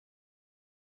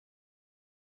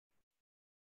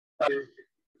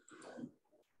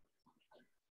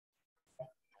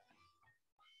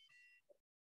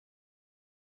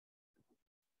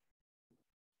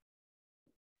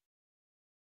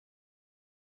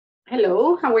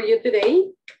Hello, how are you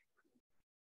today?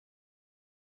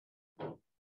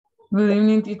 Good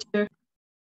evening, teacher.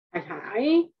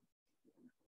 Hi.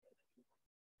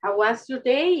 How was your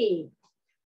day?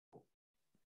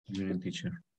 Good evening,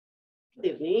 teacher. Good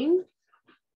evening.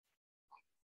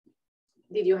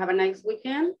 Did you have a nice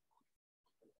weekend?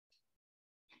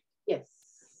 Yes.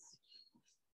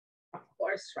 Of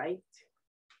course, right?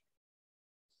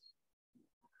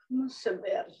 Vamos a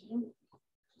ver.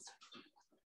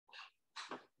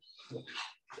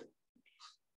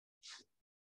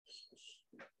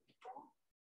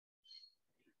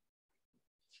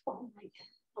 Oh my God,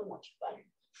 how much butter.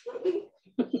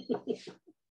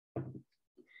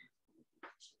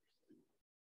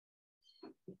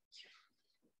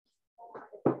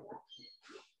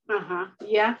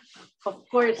 Yeah, of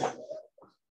course.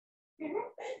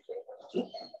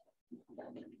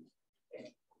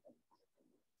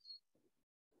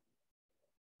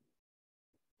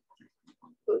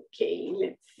 Okay,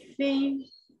 let's see.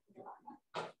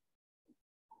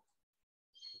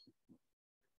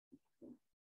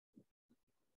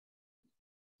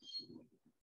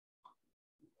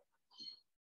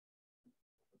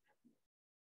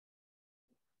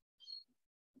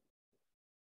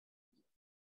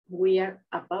 We are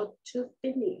about to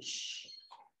finish.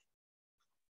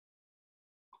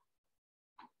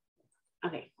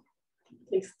 Okay,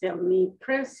 please tell me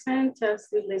present as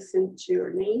we listen to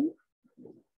your name.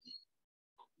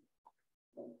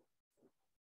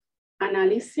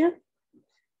 Analicia.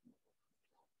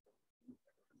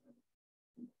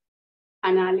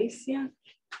 Analicia.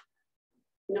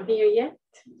 No here yet?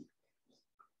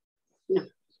 No.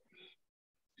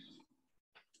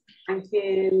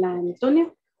 Ángela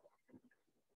Antonio.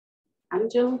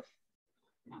 Angel.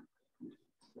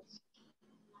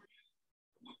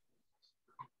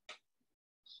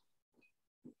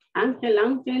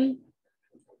 Ángel.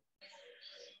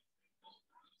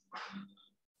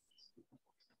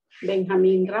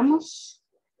 Benjamín Ramos.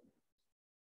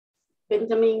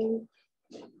 Benjamín.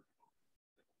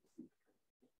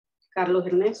 Carlos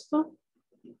Ernesto.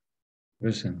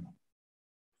 Present.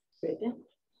 Present.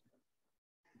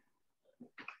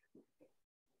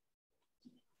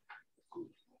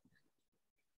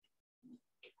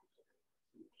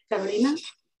 Carolina.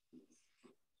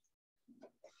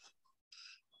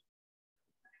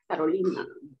 Carolina.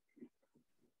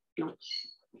 No.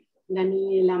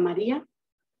 Daniela María.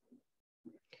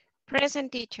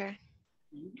 Present, teacher.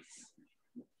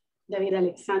 David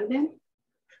Alexander.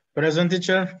 Present,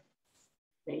 teacher.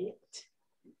 Great.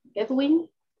 Edwin.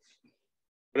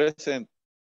 Present.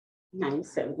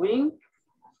 Nice, Edwin.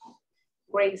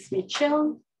 Grace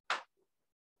Michelle.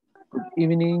 Good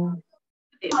evening.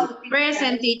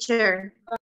 Present, teacher.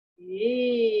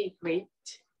 Yay, great.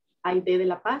 Aide de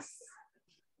la Paz.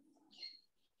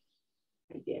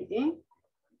 Aide.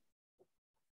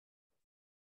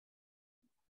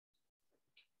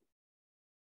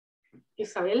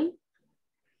 Isabel.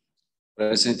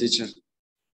 Present, teacher.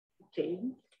 Okay.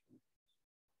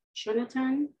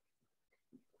 Jonathan.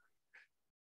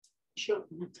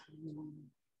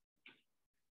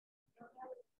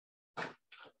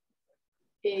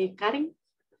 Karen.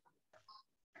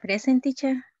 Present,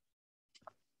 teacher.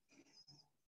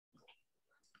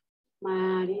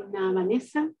 Marina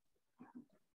Vanessa.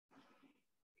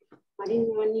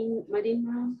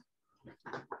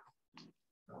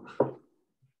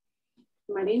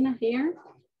 Marina here?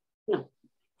 No.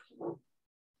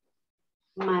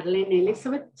 Marlene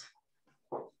Elizabeth.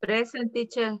 Present,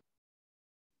 teacher.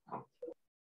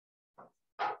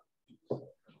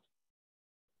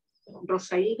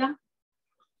 Rosaida.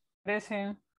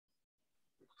 Present.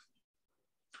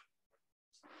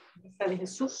 Teresa de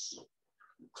Jesús.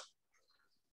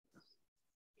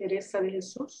 Teresa de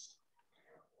Jesús.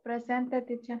 Presente,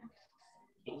 teacher.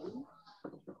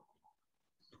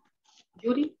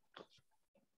 Yuri.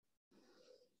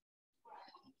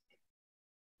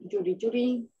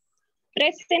 Yuri.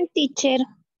 Present, teacher.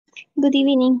 Good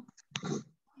evening.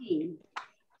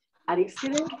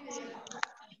 Aristide.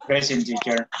 Present,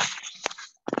 teacher.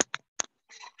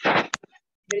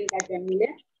 Brenda Camila.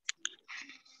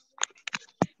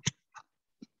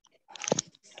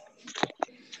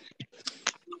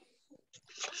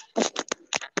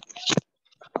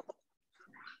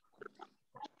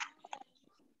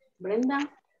 Brenda.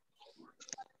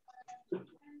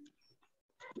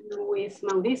 Luis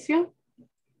Mauricio.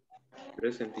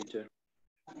 Present, teacher.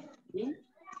 Bien.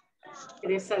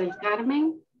 Teresa del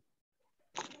Carmen.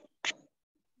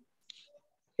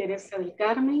 Teresa del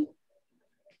Carmen.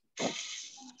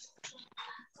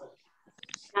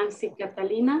 Nancy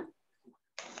Catalina.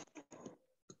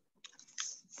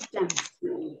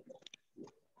 Nancy.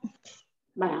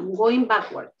 But I'm going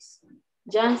backwards.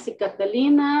 Nancy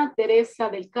Catalina, Teresa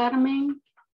del Carmen.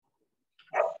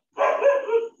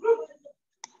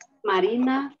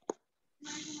 Marina.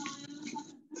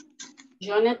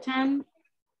 Jonathan.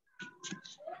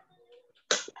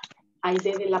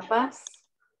 Aide de la Paz.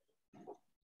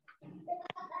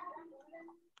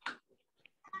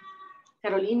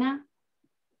 Carolina.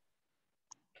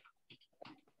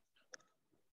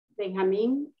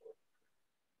 Benjamín.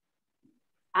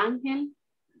 Ángel.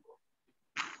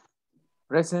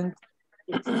 Present.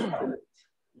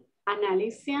 Ana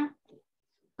Alicia.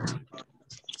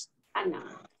 Ana.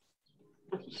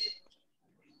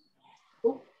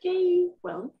 Okay,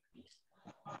 well,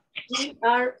 we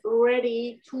are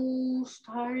ready to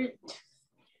start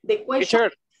the question.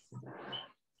 Teacher.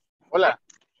 Hola.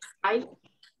 Hi.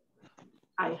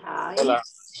 Hola.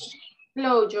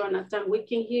 Hello, Jonathan, we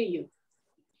can hear you.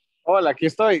 Hola, aquí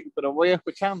estoy, pero voy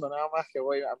escuchando, nada más que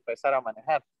voy a empezar a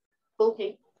manejar.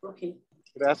 Okay.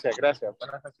 Gracias.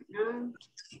 Buenas noches.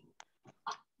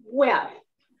 Well,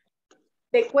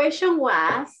 the question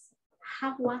was,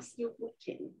 how was your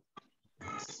weekend?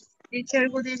 Teacher,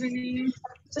 good evening.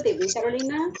 Good evening,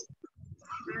 Carolina.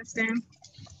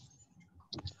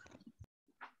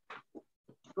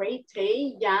 Great,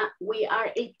 hey, yeah, we are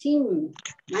 18.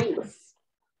 Nice.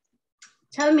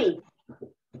 Tell me,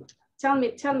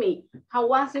 how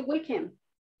was the weekend?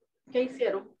 ¿Qué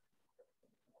hicieron?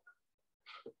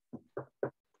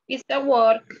 It's the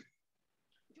work.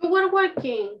 You were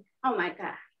working. Oh my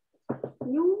God.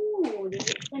 No, the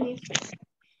weekend is...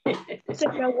 It's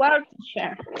the work,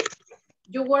 teacher.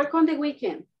 You work on the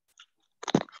weekend.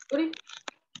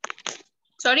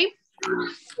 Sorry?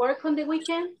 Work on the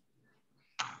weekend?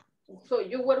 So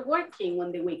you were working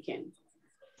on the weekend.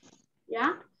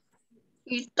 Yeah?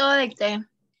 It's todo.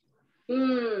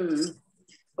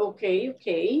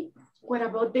 Okay. What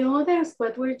about the others?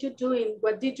 What were you doing?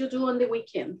 What did you do on the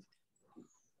weekend?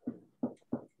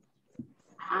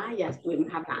 Ya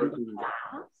estuvimos hablando.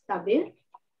 Está bien.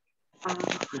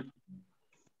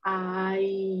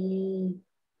 I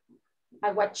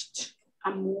watched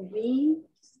a movie.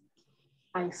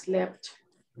 I slept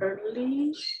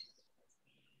early.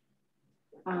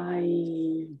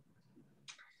 I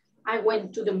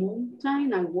went to the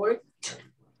mountain. I worked.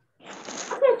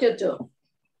 What did you do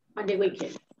on the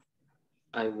weekend?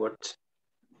 I worked.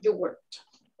 You worked.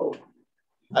 Oh.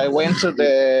 I went to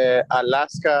the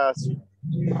Alaska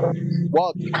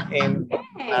walk in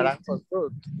Naranjo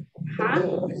Fruit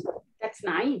Huh? That's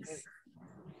nice.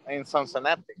 in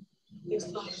Sonsonate.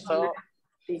 So,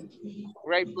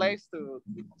 great place to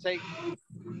take,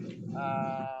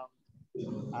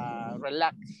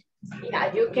 relax.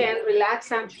 Yeah, you can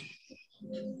relax and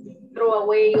throw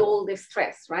away all the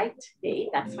stress, right? Okay,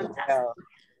 that's fantastic.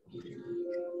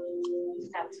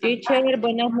 That's Teacher, fantastic.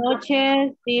 buenas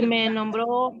noches. Sí, me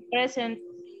nombró present.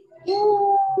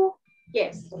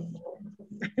 Yes.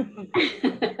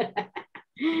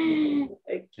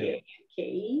 Okay.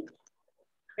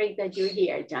 Great that you're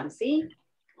here, Jancy.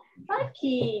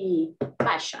 Okay,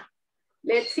 Pasha.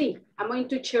 Let's see. I'm going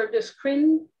to share the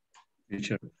screen.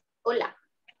 Teacher, Hola.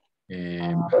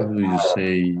 how do you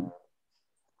say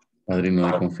padrino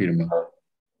de confirma?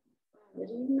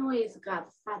 Padrino is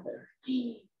godfather.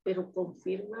 Pero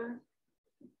confirma.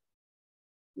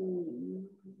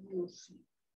 No sé.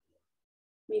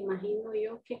 Me imagino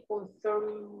yo que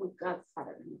confirm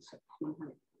godfather. No sé.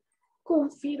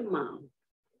 Confirma.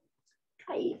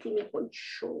 Ahí tiene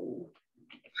poncho.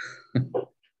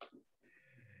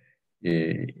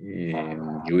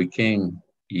 Weekend,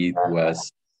 it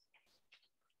was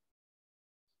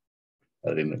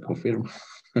padrino de confirma.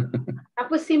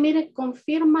 Pues sí, mire,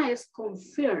 confirma es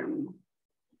confirm.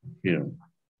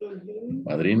 Confirma.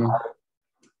 Padrino.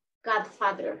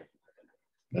 Godfather.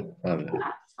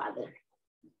 Godfather.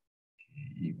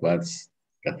 It was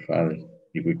Godfather.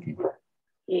 The weekend.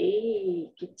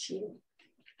 ¡Ey, qué chido!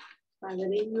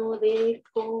 Padrino de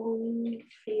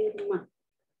confirma.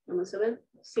 Vamos a ver.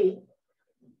 Sí.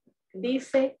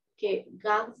 Dice que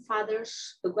Godfather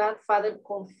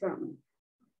confirm.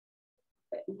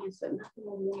 Me suena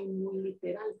como muy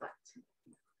literal, but...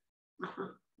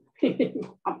 Ajá.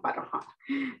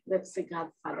 That's the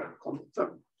Godfather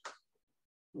confirm.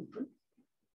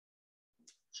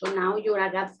 So now you're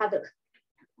a godfather.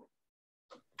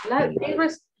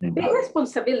 Big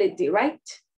responsibility, right?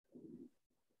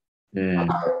 No.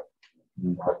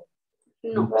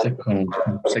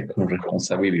 Second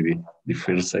responsibility. The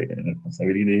first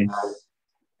responsibility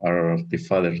are the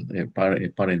father,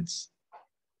 parents.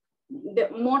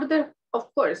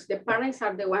 Of course, the parents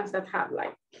are the ones that have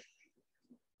like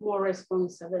more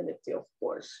responsibility, of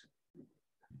course.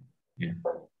 Yeah.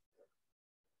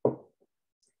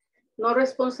 No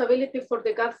responsibility for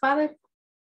the godfather?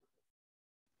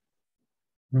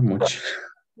 Not much.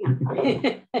 No.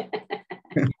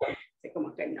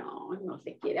 Como que no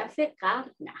se quiere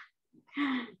acercar. No.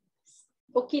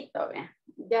 Poquito, ¿ve?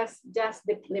 Just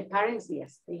the parents,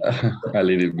 yes. A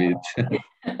little bit.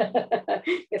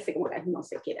 Como que no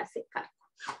se quiere acercar.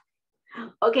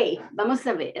 Ok, vamos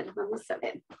a ver.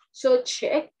 So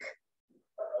check.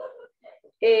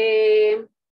 I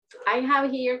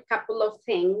have here a couple of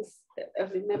things.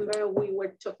 Remember we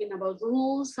were talking about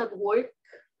rules at work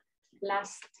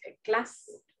last class.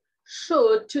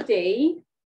 So today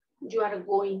you are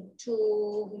going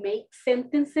to make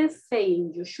sentences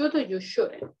saying you should or you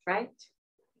shouldn't, right?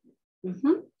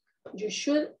 You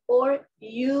should or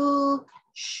you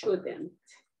shouldn't.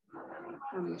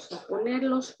 Vamos a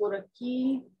ponerlos por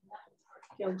aquí,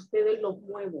 que a ustedes los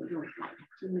muevo, no,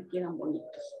 aquí me quedan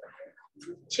bonitos.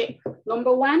 Check.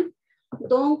 Number 1,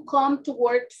 don't come to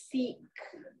work sick.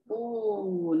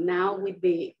 Oh, now with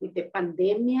the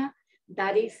pandemic,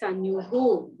 that is a new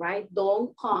rule, right?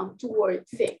 Don't come to work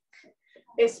sick.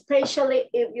 Especially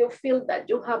if you feel that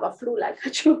you have a flu like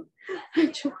you.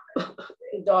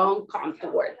 Don't come to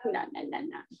work. No.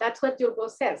 That's what your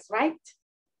boss says, right?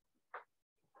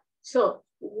 So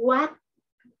what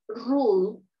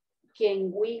rule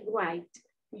can we write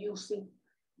using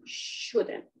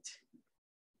shouldn't?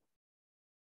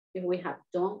 If we have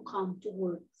don't come to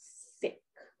work sick.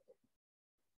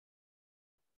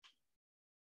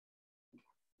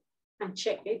 And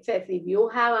check, it says if you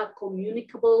have a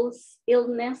communicable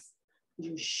illness,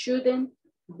 you shouldn't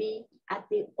be at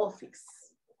the office.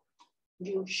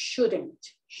 You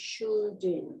shouldn't.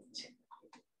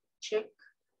 Check.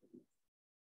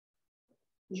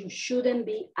 You shouldn't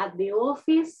be at the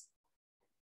office.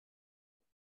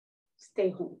 Stay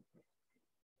home,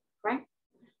 right?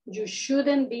 You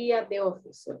shouldn't be at the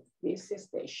office. So this is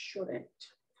the shouldn't.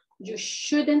 You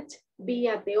shouldn't be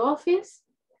at the office.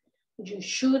 You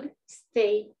should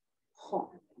stay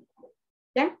home.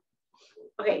 Yeah?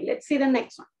 Okay, let's see the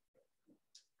next one.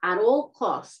 At all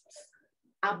costs,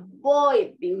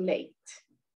 avoid being late.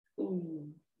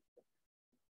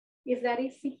 Is that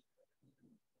easy?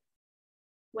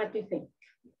 What do you think?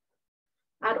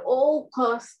 At all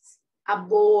costs,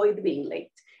 avoid being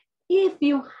late. If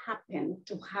you happen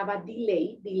to have a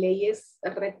delay is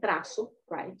a retraso,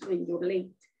 right? When you're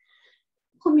late,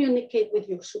 communicate with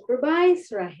your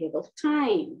supervisor ahead of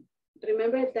time.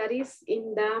 Remember that is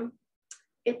in the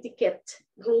etiquette,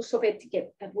 rules of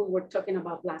etiquette that we were talking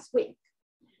about last week.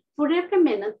 For every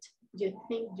minute you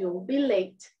think you'll be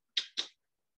late,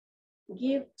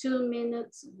 give 2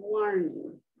 minutes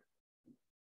warning.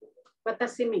 What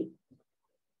does it mean?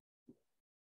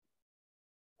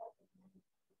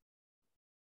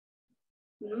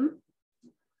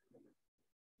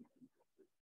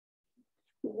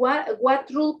 What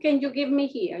rule can you give me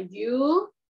here?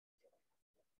 You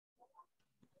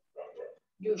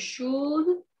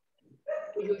should,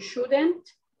 you shouldn't.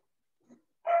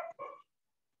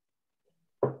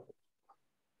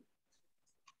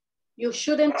 You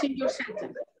shouldn't in your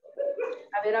sentence.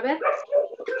 A ver.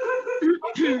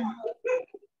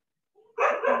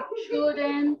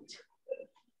 Shouldn't.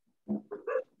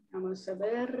 Vamos a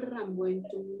ver, I'm going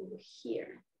to move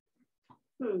here.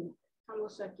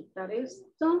 Vamos a quitar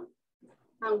esto.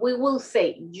 And we will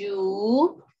say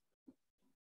you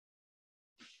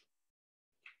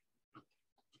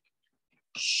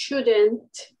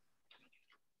shouldn't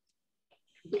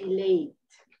be late.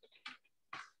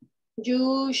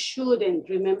 You shouldn't.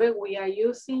 Remember, we are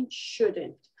using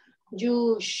shouldn't.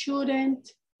 You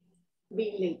shouldn't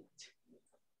be late.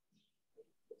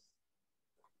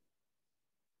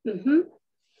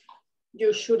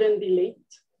 You shouldn't be late.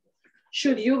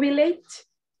 Should you be late?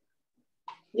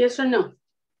 Yes or no?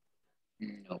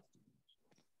 No.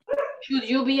 Should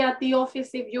you be at the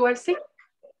office if you are sick?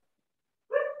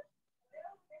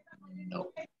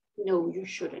 No. No, you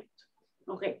shouldn't.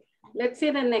 Okay, let's see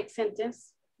the next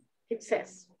sentence. It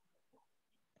says,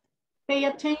 pay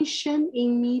attention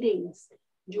in meetings.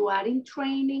 You are in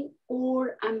training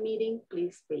or a meeting,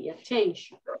 please pay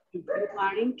attention. If you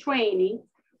are in training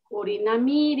or in a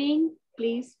meeting,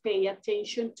 please pay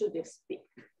attention to the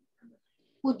speaker.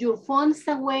 Put your phones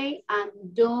away and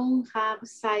don't have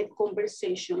side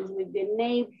conversations with the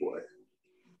neighbor.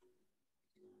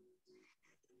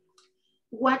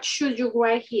 What should you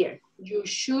write here? You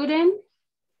shouldn't.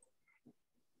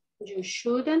 You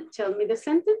shouldn't. Tell me the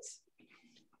sentence.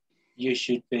 You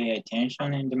should pay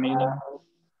attention in the meeting.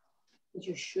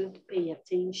 You should pay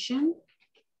attention.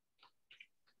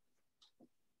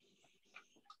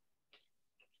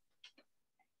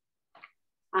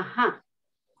 Aha.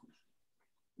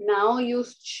 Now you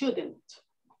shouldn't.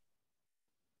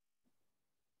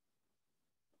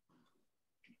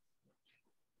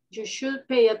 You should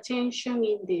pay attention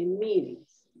in the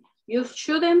meetings. You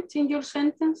shouldn't in your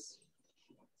sentence?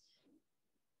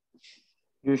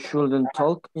 You shouldn't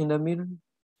talk in a meeting.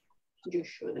 You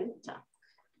shouldn't talk.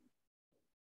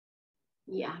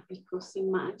 Yeah, because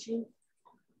imagine,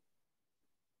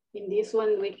 in this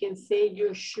one we can say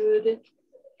you should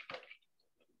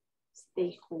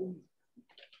stay home.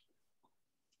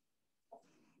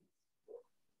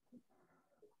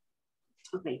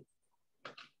 Okay.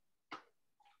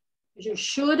 You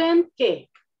shouldn't, ¿qué?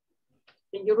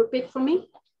 Can you repeat for me?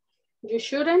 You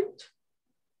shouldn't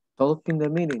Talk in the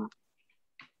meeting.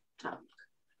 talk.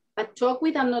 But talk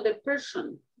with another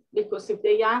person, because if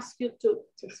they ask you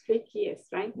to speak, yes,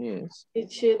 right? Yes. You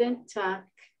shouldn't talk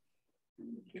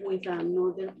with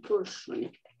another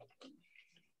person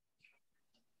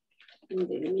in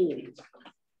the meeting.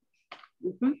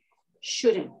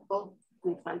 Shouldn't. Oh,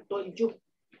 me faltó el you.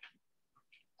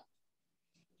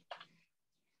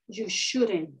 You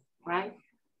shouldn't, right?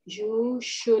 You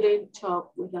shouldn't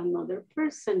talk with another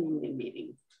person in the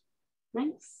meeting.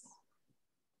 Nice.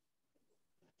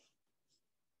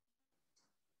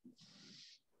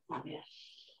 A ver.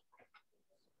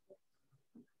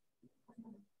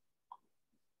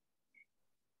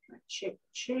 Check,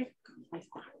 check. Ahí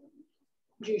está.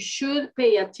 You should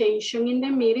pay attention in the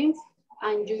meetings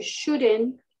and you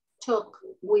shouldn't talk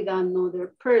with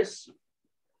another person.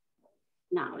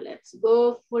 Now let's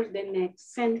go for the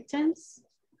next sentence.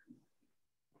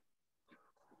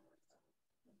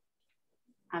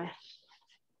 A ver.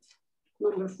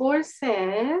 Number 4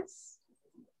 says,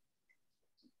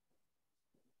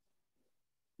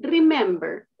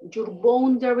 remember your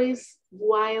boundaries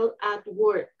while at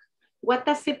work. What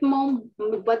does it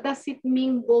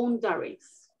mean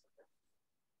boundaries?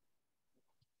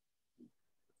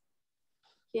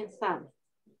 ¿Quién sabe?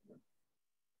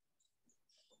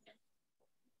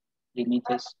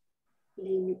 Límites.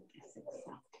 Limits,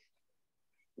 exactly.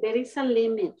 There is a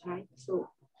limit, right? So,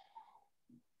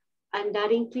 and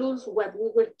that includes what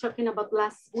we were talking about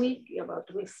last week about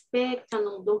respect and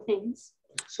all those things.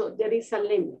 So there is a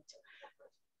limit.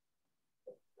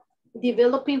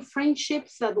 Developing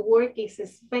friendships at work is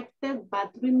expected,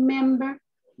 but remember,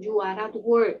 you are at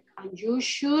work and you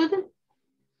should,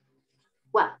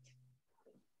 what?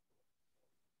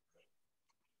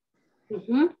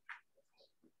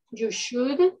 You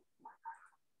should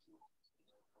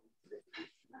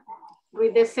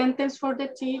read the sentence for the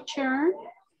teacher.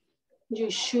 You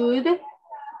should.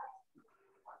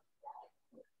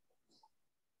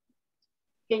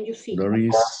 Can you see? There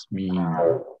is me.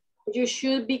 You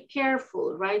should be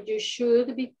careful, right? You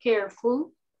should be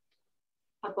careful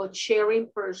about sharing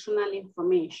personal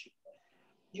information.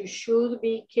 You should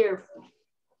be careful.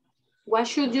 What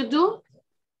should you do?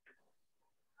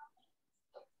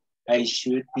 I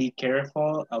should be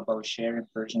careful about sharing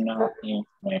personal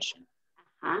information.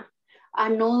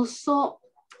 And also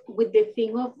with the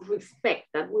thing of respect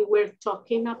that we were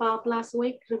talking about last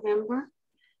week, remember?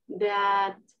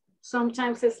 That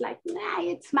sometimes it's like, nah,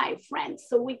 it's my friend,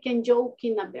 so we can joke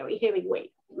in a very heavy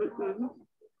way.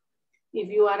 If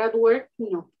you are at work,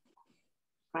 no,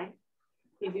 right?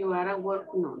 If you are at work,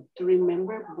 no. To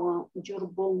remember your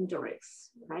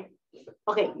boundaries, right?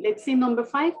 Okay, let's see number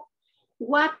 5.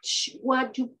 Watch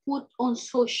what you put on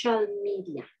social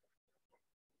media.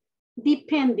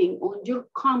 Depending on your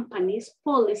company's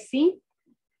policy,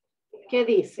 ¿qué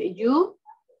dice?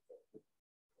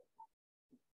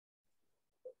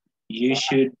 You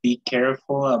should be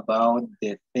careful about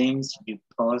the things you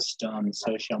post on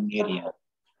social media.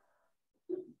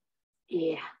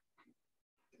 Yeah.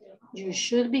 You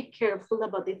should be careful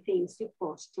about the things you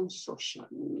post on social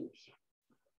media.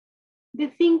 The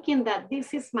thinking that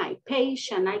this is my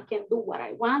page and I can do what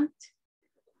I want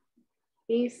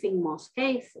is in most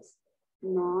cases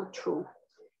not true.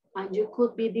 And you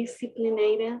could be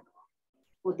disciplined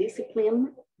or disciplined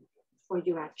for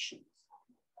your actions.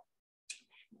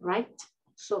 Right?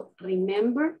 So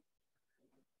remember,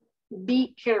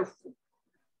 be careful,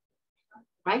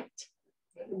 right?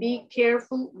 Be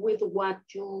careful with what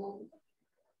you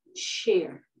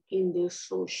share in the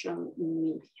social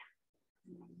media.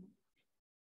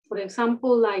 For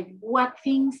example, like what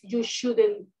things you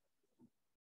shouldn't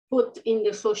put in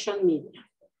the social media.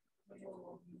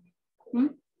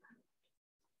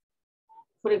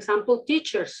 For example,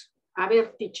 teachers, A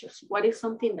ver, teachers, what is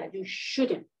something that you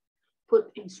shouldn't put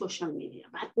in social media,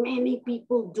 but many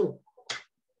people do?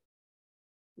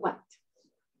 What?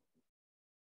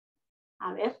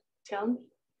 A ver, tell me.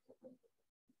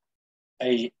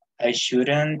 I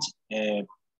shouldn't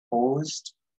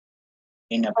post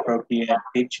inappropriate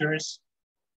pictures.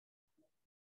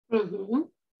 Mm-hmm.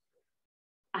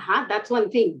 That's one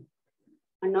thing.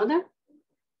 Another?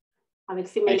 A ver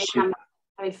si me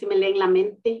leen la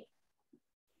mente.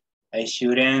 I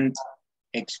shouldn't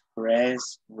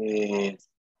express with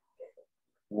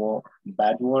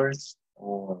bad words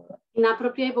or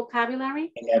Inappropriate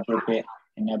vocabulary?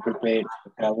 inappropriate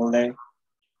vocabulary.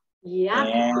 Yeah,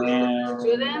 And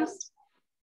students,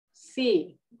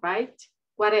 see, right?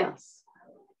 What else?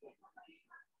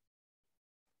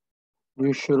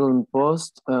 You shouldn't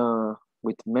post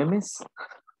with memes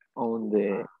on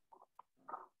the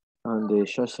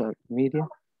social media.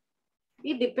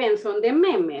 It depends on the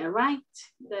meme, right?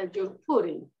 That you're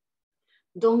putting.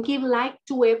 Don't give like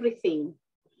to everything,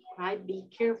 right? Be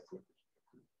careful.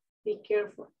 Be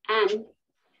careful. And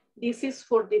this is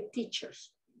for the teachers,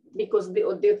 because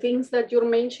the things that you're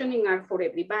mentioning are for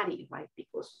everybody, right?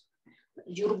 Because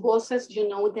your bosses, you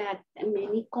know that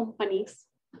many companies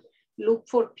look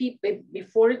for people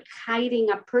before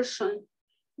hiring a person.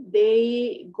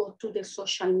 They go to the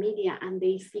social media and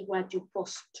they see what you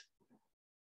post.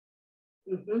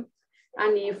 Mm-hmm.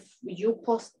 And if you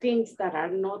post things that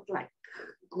are not like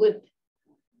good,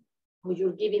 or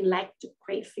you're giving like to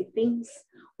crazy things,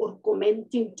 or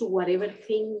commenting to whatever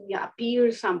thing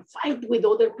appears and fight with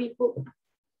other people,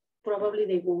 probably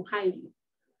they won't hire you,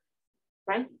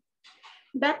 right?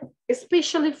 But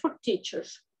especially for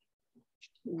teachers,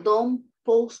 don't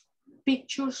post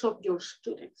pictures of your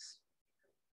students.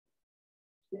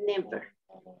 Never.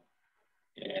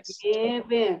 yes,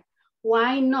 Never.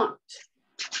 Why not?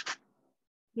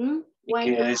 Why not?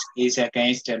 because it's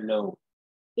against the law.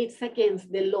 It's against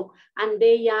the law, and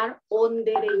they are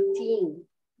under 18,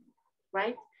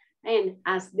 right? And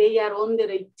as they are under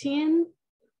 18,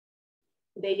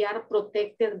 they are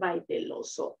protected by the law.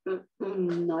 So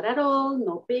not at all,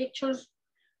 no pictures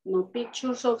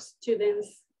of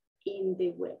students in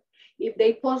the web. If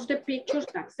they post the pictures,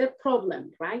 that's the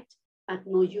problem, right? But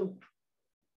no you.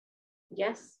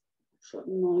 Yes, so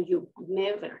no you,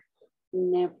 never,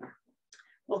 never.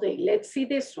 Okay, let's see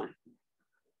this one.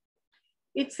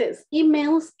 It says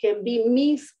emails can be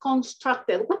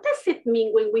misconstructed. What does it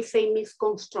mean when we say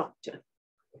misconstructed?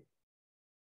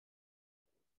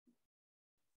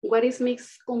 What is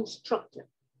misconstructed?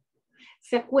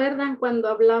 ¿Se acuerdan cuando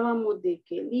hablábamos de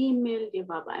que el email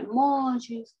llevaba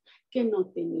emojis, que no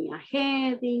tenía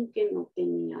heading, que no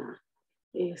tenía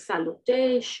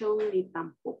salutation, ni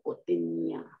tampoco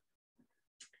tenía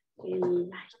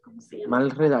 ¿cómo se llama?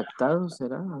 Mal redactado,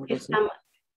 ¿será?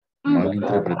 Mal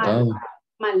interpretado.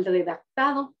 Mal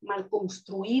redactado, mal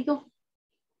construido,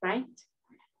 right?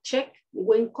 Check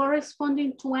when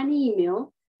corresponding to an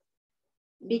email,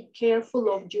 be careful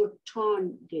of your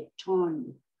tone, the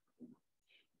tone.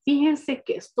 Fíjense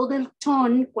que esto del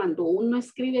tone, cuando uno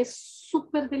escribe, es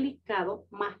súper delicado,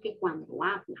 más que cuando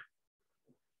habla.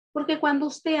 Porque cuando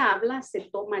usted habla, se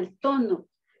toma el tono,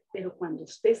 pero cuando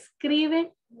usted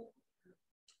escribe,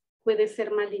 puede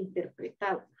ser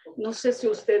malinterpretado. No sé si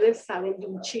ustedes saben de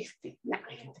un chiste.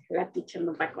 La teacher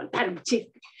nos va a contar un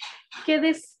chiste. Que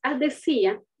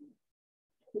decía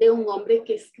de un hombre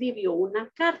que escribió una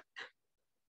carta.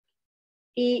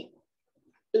 Y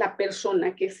la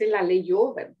persona que se la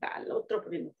leyó, ¿verdad? El otro,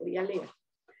 porque no podía leer,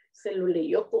 se lo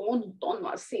leyó con un tono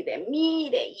así de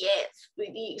mire y esto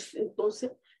y dice.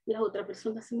 Entonces la otra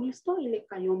persona se molestó y le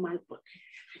cayó mal porque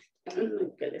el tono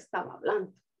en que le estaba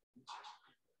hablando.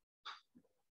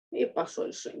 Y pasó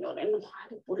el señor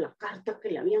enojado por la carta que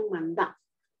le habían mandado.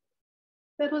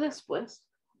 Pero después,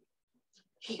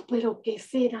 ¿pero qué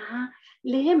será?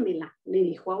 Léemela, le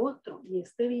dijo a otro. Y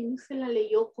este vino y se la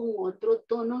leyó con otro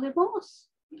tono de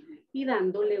voz y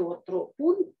dándole otro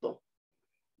punto.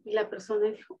 Y la persona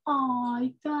dijo,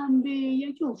 ay, tan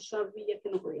bella, yo sabía que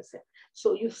no podía ser.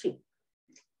 So you see.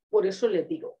 Por eso les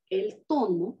digo, el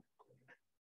tono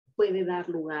puede dar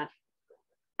lugar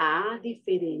a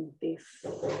diferentes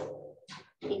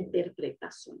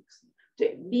interpretaciones.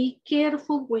 Be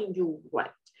careful when you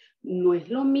write. No es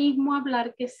lo mismo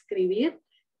hablar que escribir.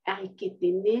 Hay que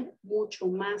tener mucho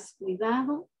más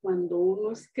cuidado cuando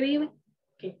uno escribe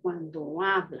que cuando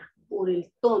habla, por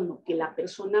el tono que la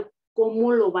persona,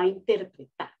 cómo lo va a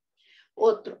interpretar.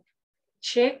 Otro,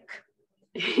 check.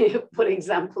 For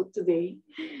example, today,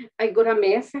 I got a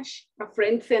message. A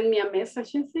friend sent me a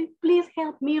message and said, please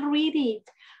help me read it.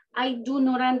 I do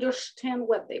not understand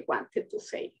what they wanted to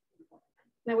say.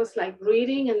 I was like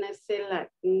reading and I said like,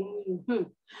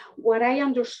 what I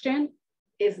understand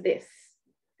is this.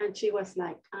 And she was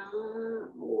like,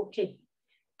 okay,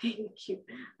 thank you.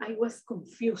 I was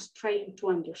confused trying to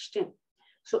understand.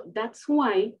 So that's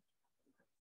why,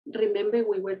 remember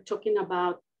we were talking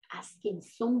about asking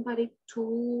somebody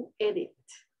to edit,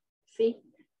 see?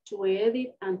 To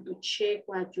edit and to check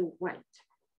what you write.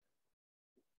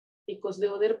 Because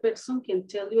the other person can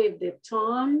tell you if the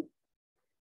tone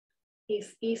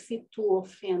is easy to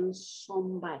offend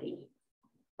somebody,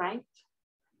 right?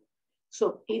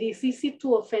 So it is easy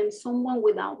to offend someone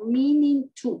without meaning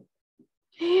to.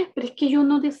 Pero es que yo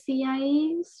no decía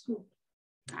eso.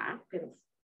 Pero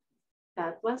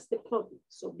that was the problem.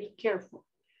 So be careful.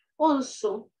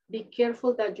 Also, be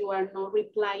careful that you are not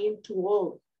replying to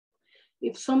all.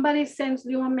 If somebody sends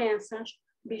you a message,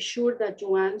 be sure that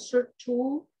you answer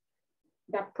to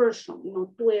that person,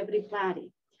 not to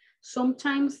everybody.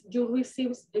 Sometimes you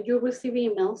receive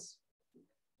emails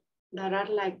that are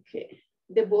like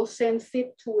the boss sends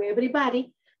it to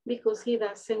everybody because he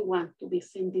doesn't want to be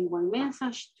sending one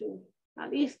message to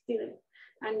Aristide.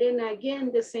 And then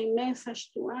again, the same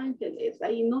message to Ángeles.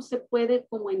 Ahí no se puede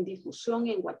como en difusión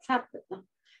en WhatsApp, ¿verdad?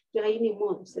 Y ahí ni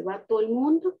modo, se va todo el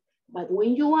mundo. But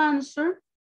when you answer,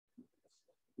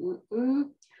 do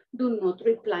not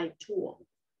reply to all.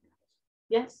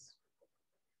 Yes?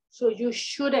 So you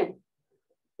shouldn't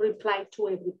reply to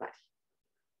everybody.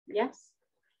 Yes?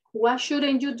 What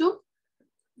shouldn't you do?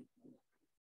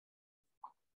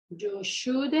 You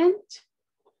shouldn't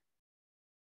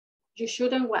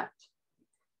what?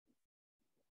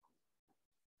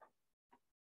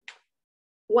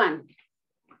 One,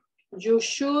 you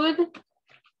should,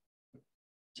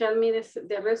 tell me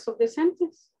the rest of the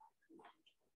sentence.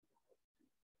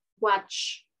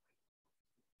 Watch.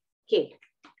 ¿Qué?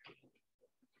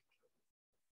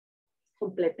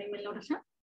 Complétenme la oración.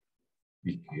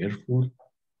 Be careful.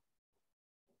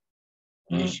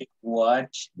 You should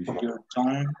watch your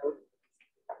tone.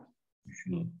 You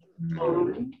should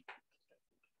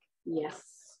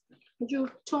Yes. Your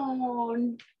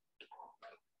tone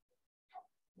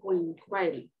when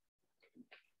writing.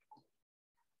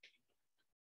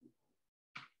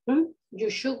 You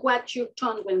should watch your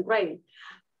tone when writing.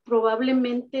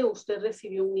 Probablemente usted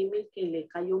recibió un email que le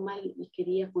cayó mal y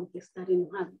quería contestar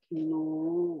enojado.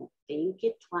 No, think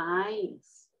it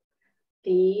twice.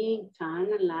 Think,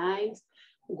 analyze,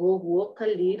 go walk a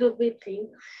little bit, think,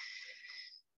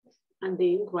 and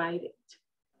then write it,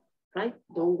 right?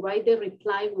 Don't write the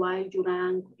reply while you're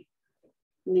angry,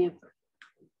 never.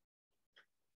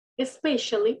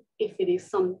 Especially if it is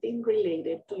something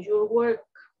related to your work.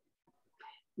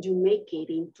 You may get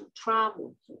into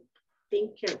trouble.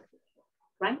 Think carefully,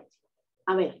 right?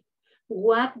 A ver,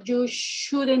 what you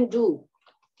shouldn't do.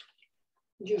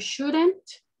 You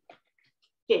shouldn't,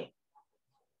 ¿qué?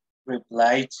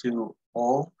 Reply to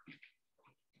all.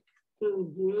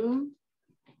 You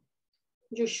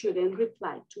shouldn't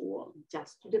reply to all,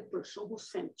 just to the person who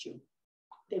sent you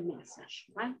the message,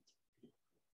 right?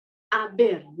 A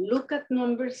ver, look at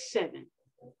number 7.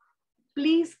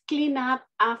 Please clean up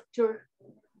after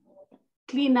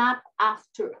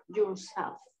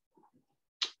yourself.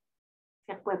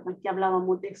 ¿Se acuerdan que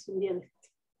hablábamos de eso un día?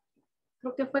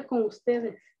 Creo que fue con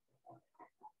ustedes,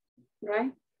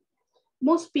 right?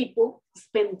 Most people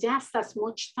spend just as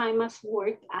much time at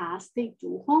work as they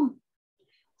do home.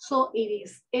 So it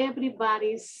is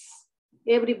everybody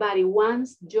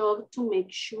wants job to make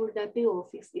sure that the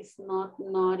office is not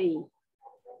naughty.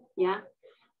 Yeah,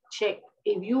 check.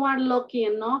 If you are lucky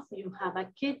enough, you have a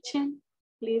kitchen,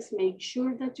 please make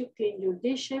sure that you clean your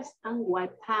dishes and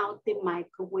wipe out the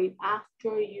microwave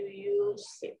after you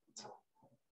use it.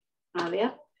 A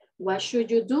ver, what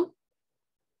should you do?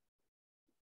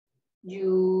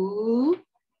 You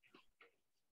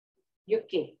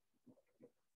qué?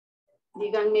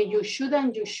 Díganme, you should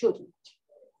and you shouldn't.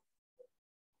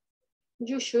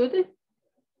 You should.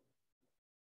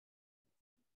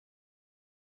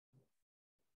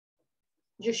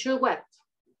 You should what?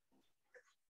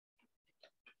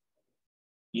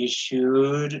 You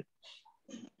should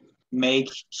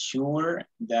make sure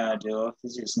that the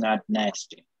office is not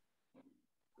nasty.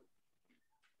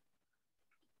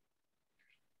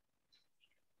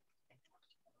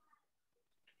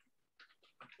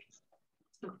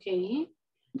 Okay.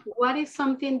 What is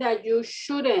something that you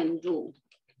shouldn't do?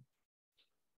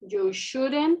 You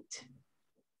shouldn't.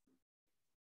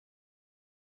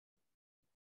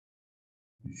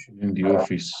 You shouldn't the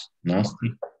office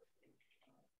nasty.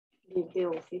 Leave the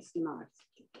office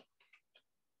nasty.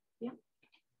 Yeah.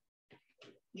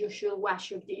 You should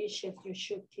wash your dishes. You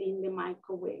should clean the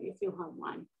microwave if you have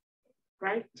one.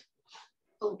 right?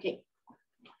 Okay.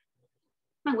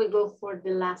 And we go for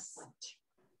the last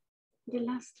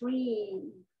three.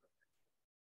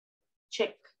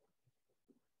 Check.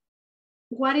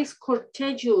 What is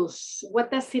courteous?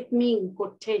 What does it mean,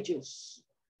 courteous?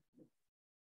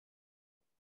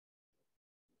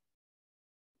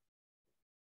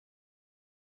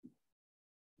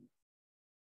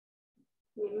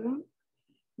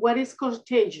 What is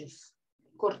courteous?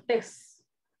 Cortés,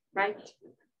 right?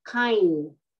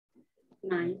 Kind,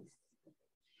 nice.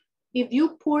 If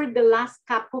you pour the last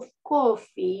cup of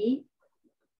coffee,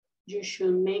 you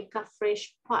should make a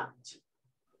fresh pot.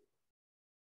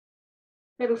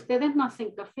 Pero ustedes no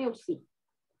hacen café, ¿o sí?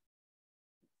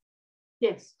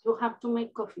 Yes, you have to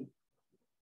make coffee.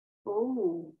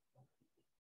 Oh,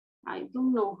 I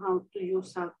don't know how to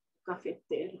use a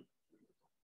cafetero.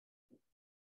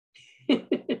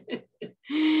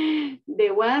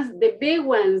 The big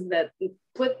ones that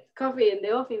put coffee in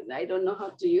the office, I don't know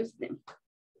how to use them.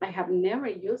 I have never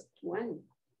used one.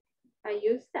 I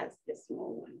use that the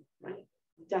small one, right?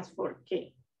 Just for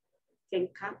 10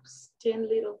 cups, 10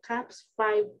 little cups,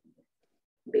 5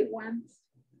 big ones.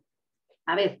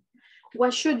 A ver,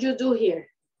 what should you do here?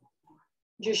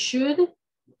 You should.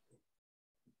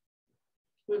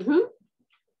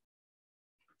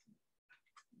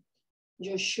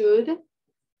 You should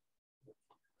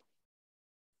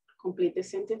complete the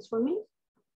sentence for me.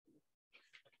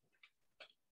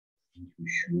 You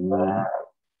should.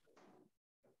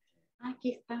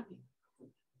 Aquí está.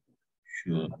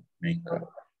 Should make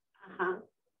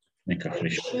a fresh. You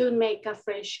should make a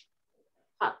fresh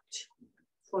pot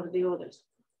for the others.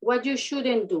 What you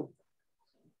shouldn't do?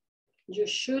 You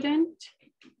shouldn't.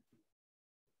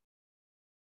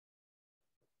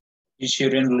 You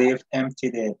shouldn't leave empty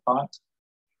the pot.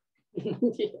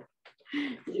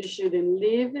 You shouldn't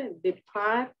leave the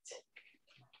pot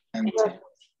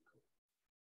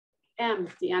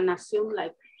empty and assume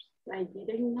like, I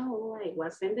didn't know, I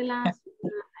wasn't the last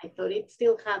one. I thought it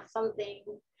still had something.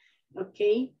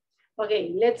 Okay.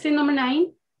 Okay, let's see number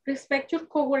 9. Respect your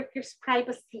coworkers'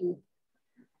 privacy.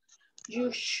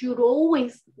 You should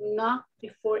always knock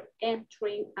before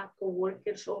entering a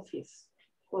coworker's office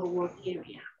or work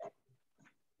area.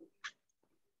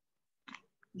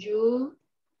 You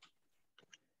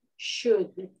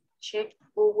should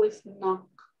always knock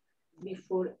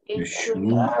before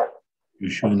entering. You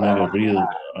should never read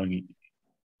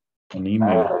an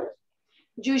email.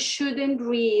 You shouldn't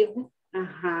read.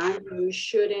 You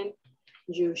shouldn't.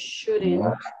 You shouldn't.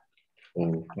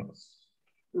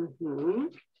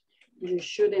 You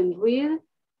shouldn't read.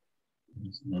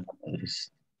 It's not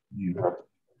addressed to you.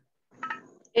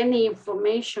 Any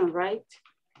information, right?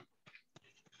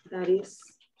 That is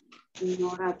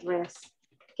not addressed.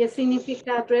 ¿Qué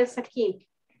significa address aquí?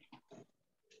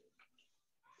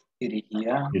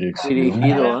 Dirigida.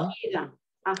 Dirigido.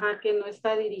 Ajá, que no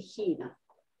está dirigida.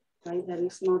 Right? That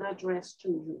is not addressed to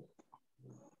you.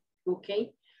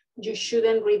 Okay? You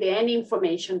shouldn't read any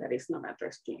information that is not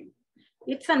addressed to you.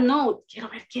 It's a note. Quiero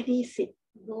ver qué dice.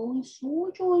 No, es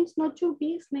suyo. It's not your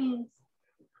business.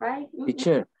 Right?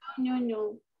 Teacher.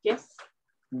 No. Yes.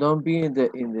 Don't be in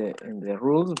the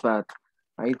rules, but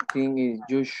I think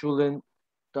you shouldn't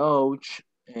touch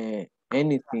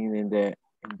anything in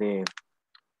the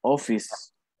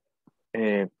office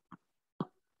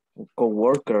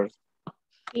co-workers.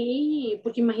 Sí,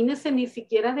 porque imagínense, ni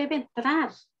siquiera debe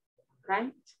entrar,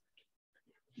 right?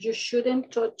 You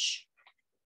shouldn't touch.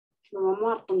 Lo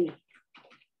vamos a poner.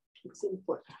 It's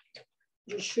important.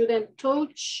 You shouldn't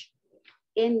touch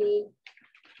anything,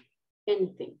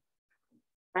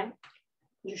 right?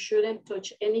 You shouldn't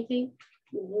touch anything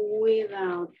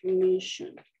without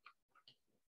permission.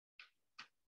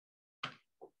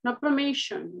 No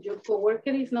permission. Your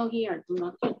coworker is not here. Do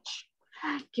not touch.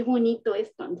 Ay, qué bonito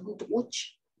esto. Don't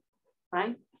touch.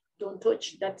 Right? Don't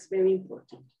touch. That's very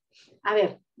important. A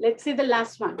ver, let's see the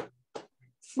last one.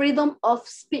 Freedom of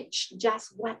speech.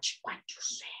 Just watch what you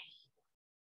say.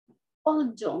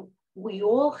 Although we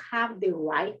all have the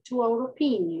right to our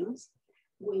opinions,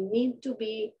 we need to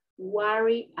be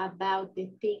worried about the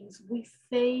things we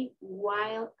say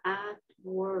while at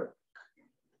work.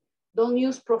 Don't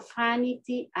use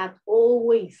profanity at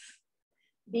always.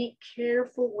 Be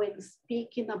careful when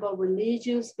speaking about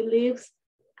religious beliefs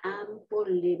and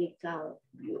political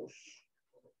views.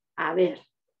 A ver,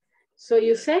 so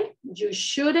you say you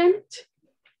shouldn't.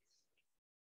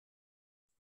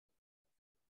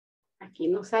 Aquí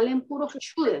no salen puros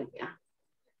shouldn't. ¿Ya?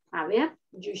 A ver,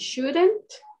 you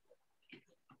shouldn't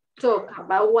talk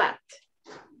about what?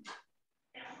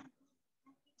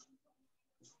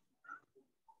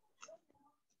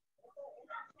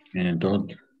 And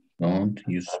don't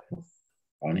use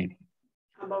profanity.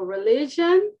 About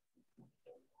religion.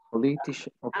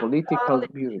 Political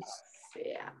views.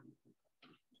 Yeah.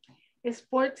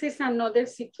 Sports is another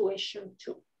situation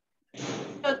too.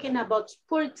 Talking about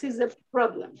sports is a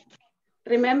problem.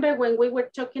 Remember when we were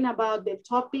talking about the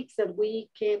topics that we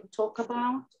can talk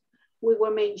about, we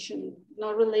were mentioning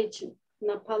no religion,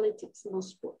 no politics, no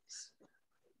sports.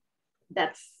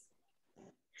 That's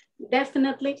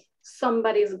definitely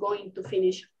somebody is going to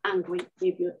finish angry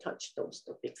if you touch those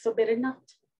topics. So better not.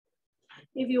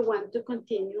 If you want to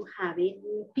continue having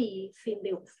peace in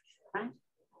the office, right?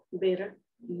 Better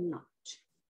not.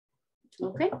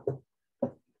 Okay?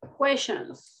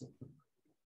 Questions?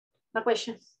 No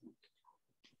questions?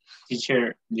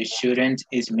 Teacher, the student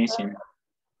is missing.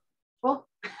 Oh,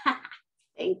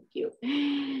 thank you.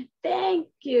 Thank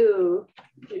you.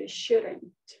 You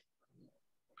shouldn't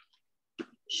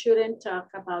talk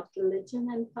about religion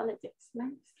and politics.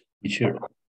 Nice. Teacher,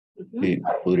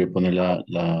 podría poner las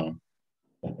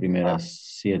primeras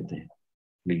 7,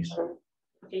 please.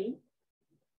 Okay.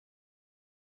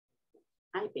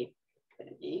 I pick.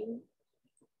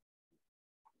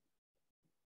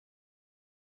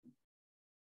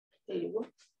 There you go.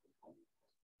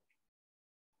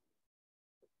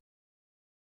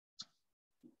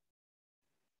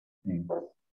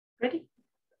 Ready?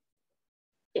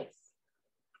 Yes.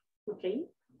 Okay.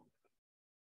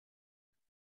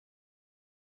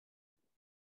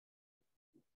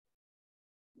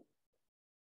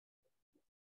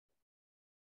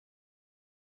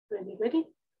 Ready?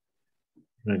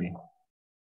 Ready.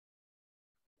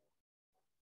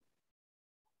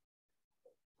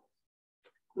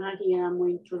 Maggie, I'm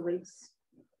going to raise.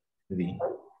 Ready.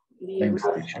 Thanks,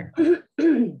 teacher.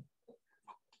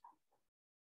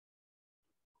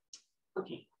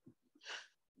 Okay,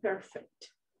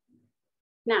 perfect.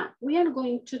 Now, we are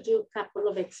going to do a couple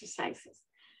of exercises.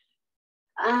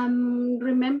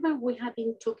 Remember, we have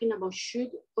been talking about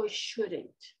should or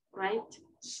shouldn't, right?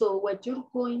 So what you're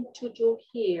going to do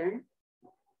here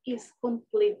is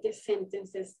complete the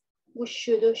sentences we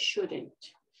should or shouldn't.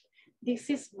 This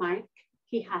is Mark.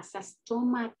 He has a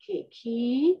stomachache.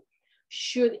 He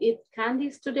should eat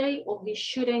candies today or he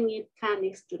shouldn't eat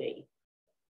candies today.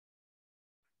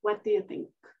 What do you think?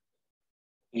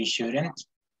 He shouldn't.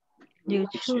 You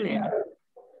He shouldn't.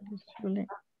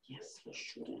 Yes, he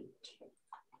shouldn't.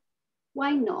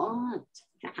 Why not?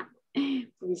 He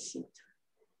shouldn't.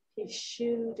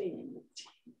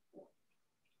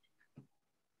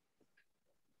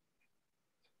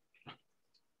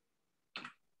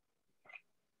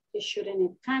 He shouldn't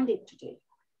eat candy today.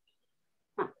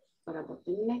 What about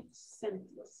the next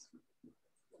sentence?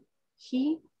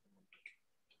 He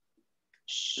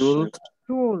Should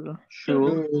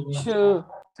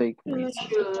take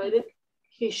medicine.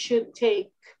 He should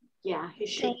take, yeah, he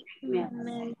should take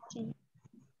medicine.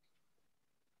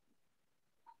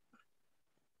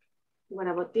 What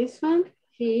about this one?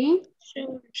 He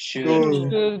should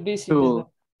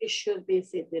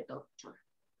visit the doctor.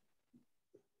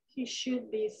 He should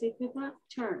visit the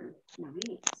doctor.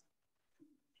 Nice.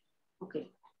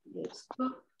 Okay, let's go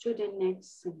to the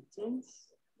next sentence.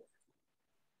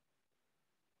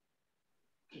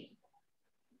 Okay.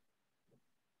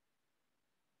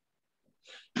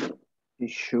 He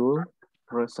should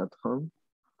rest at home.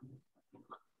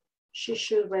 She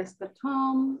should rest at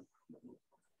home.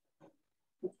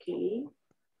 Okay.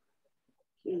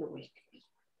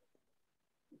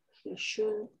 He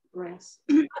should rest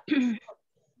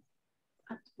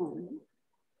at home.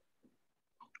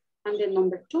 And then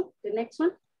number 2, the next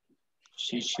one.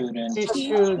 She shouldn't. She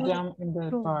should jump in the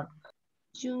park.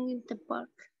 Jump in the park.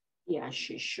 Yeah,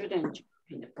 she shouldn't jump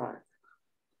in the park.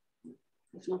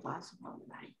 It's not possible,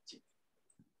 right?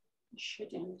 She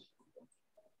shouldn't.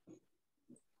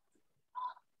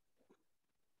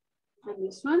 And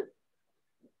this one?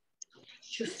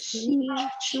 She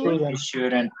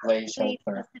shouldn't play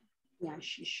soccer. Yeah,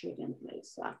 she shouldn't play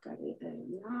soccer either.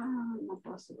 No, not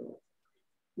possible.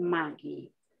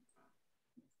 Maggie.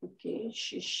 Okay,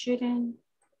 she shouldn't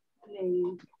play.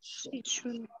 She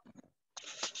shouldn't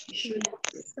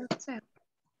play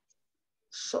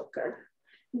soccer.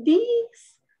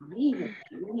 This, ay,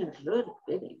 tiene error,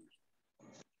 espérenme.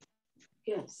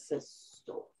 ¿Qué es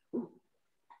esto?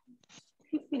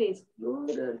 If it is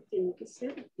plural, tiene que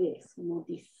ser this, no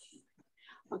this.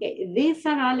 Okay, these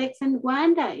are Alex and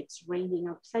Wanda. It's raining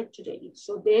outside today.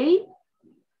 So they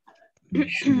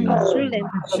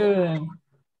Shouldn't.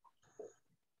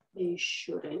 They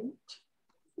shouldn't.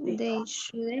 They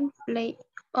shouldn't play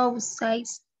outside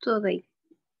today.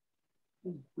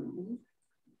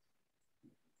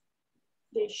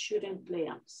 They shouldn't play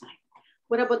outside.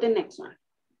 What about the next one?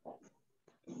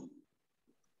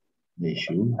 They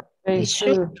should. They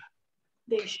should.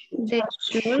 They should. They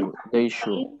should. They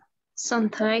should.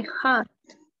 Sometimes hot.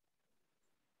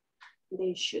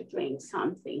 They should drink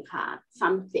something hot.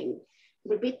 Something.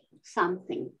 Repeat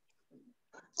something.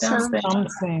 Something.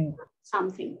 Something.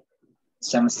 Something.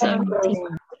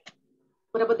 Something.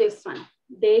 What about this one?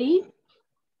 They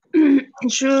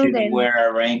Should Shouldn't. wear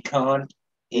a raincoat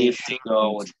if they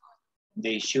go.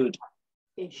 They should.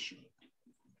 They should.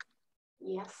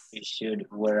 Yes. They should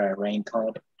wear a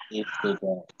raincoat if they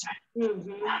go.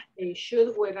 They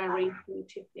should wear a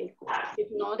raincoat if they go. If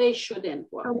not, they shouldn't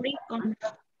wear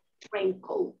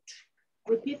raincoat.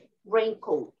 Repeat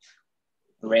raincoat.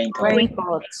 Raincoat.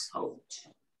 Raincoat.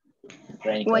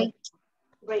 Raincoat.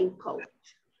 Raincoat.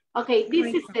 Okay,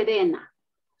 this is Serena.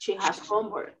 She has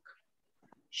homework.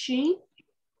 She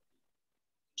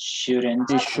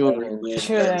Shouldn't. She shouldn't. With the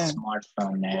Shouldn't.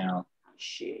 smartphone now.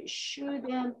 She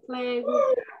shouldn't play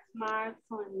with the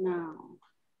smartphone now.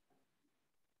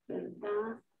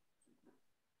 ¿Verdad?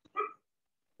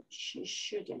 She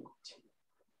shouldn't.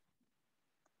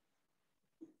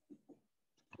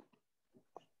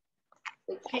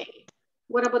 Okay.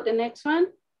 What about the next one?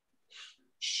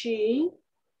 She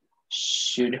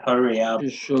should hurry up. You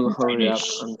should hurry up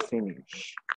Finish. and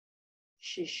finish.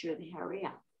 She should hurry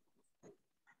up.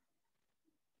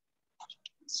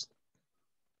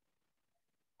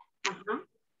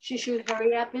 She should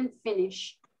hurry up and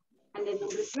finish. And then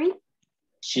number 3?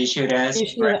 She should ask She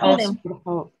for should help. ask for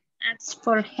help. Ask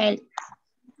for help.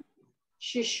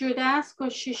 She should ask or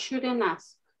she shouldn't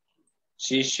ask?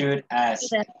 She should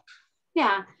ask.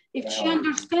 Yeah, if she Yeah.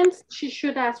 understands, she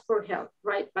should ask for help,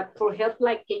 right? But for help,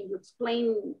 like, can you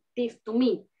explain this to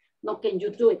me? No, can you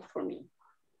do it for me,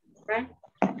 right?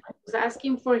 Because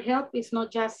asking for help is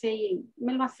not just saying,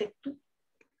 me lo haces tú.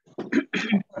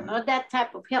 Not that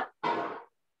type of help,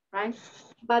 right?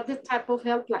 But the type of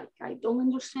help like, I don't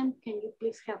understand, can you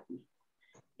please help me?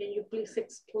 Can you please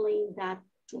explain that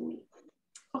to me?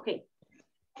 Okay,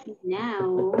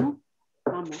 now,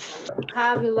 vamos al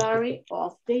vocabulary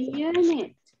of the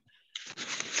unit.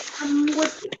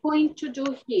 What we're going to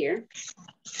do here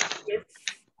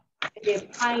is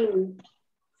find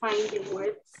the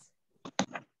words.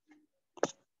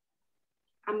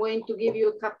 I'm going to give you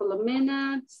a couple of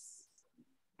minutes.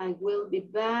 I will be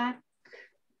back.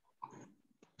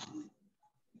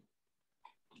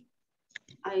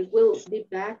 I will be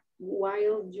back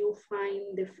while you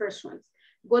find the first ones.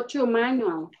 Go to your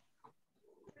manual.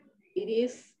 It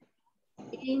is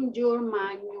in your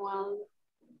manual.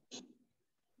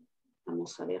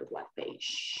 Vamos a ver what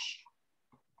page.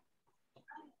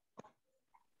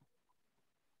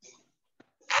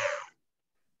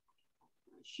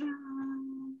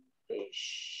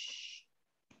 Page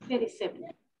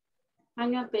 37.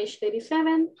 Manual page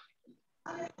 37.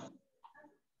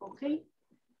 Okay.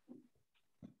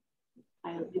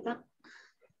 I'll be back.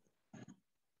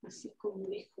 Así como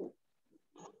dijo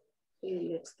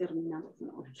el exterminador.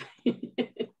 No.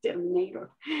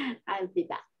 Terminator. I'll be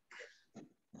back.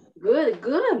 Good,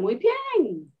 good. Muy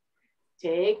bien.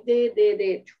 Take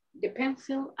the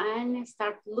pencil and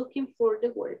start looking for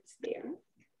the words there.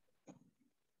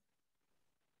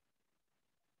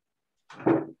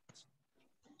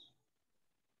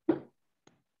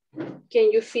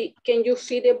 Can you see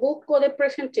the book or the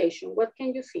presentation? What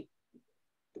can you see?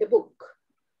 The book.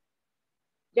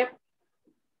 Yep.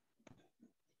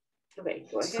 Okay,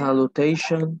 go ahead.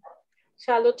 Salutation.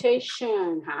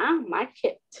 Salutation, huh? Mark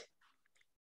it.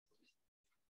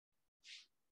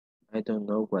 I don't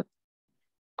know what.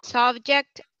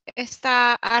 Subject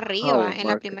está arriba en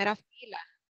la primera fila.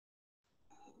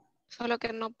 Solo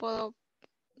que no puedo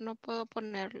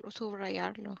ponerlo,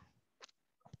 subrayarlo.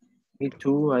 Me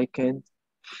too, I can't.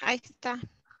 Ahí está.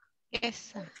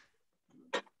 Esa.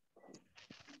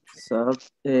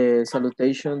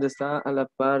 Salutation está a la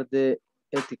par de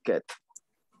etiquette.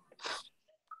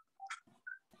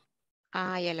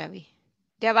 Ah, ya la vi.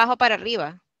 De abajo para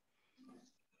arriba.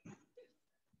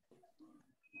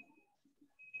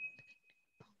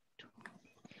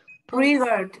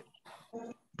 Regard.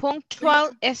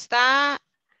 Punctual está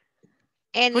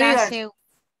en la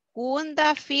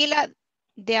segunda fila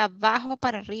de abajo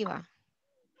para arriba.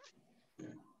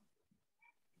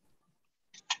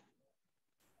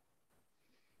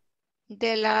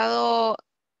 Del lado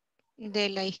de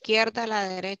la izquierda a la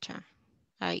derecha.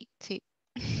 Ahí, sí.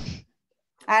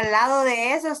 Al lado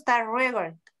de eso está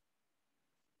regard.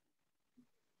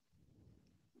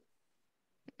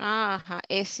 Ajá,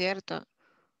 es cierto.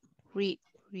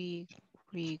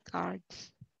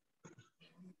 Regards.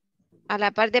 A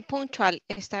la par de punctual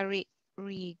está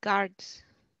regards.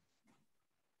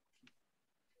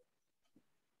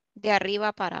 De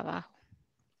arriba para abajo.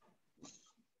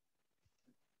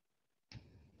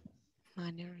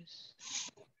 Manners.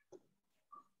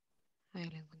 Ahí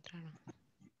lo encontraron.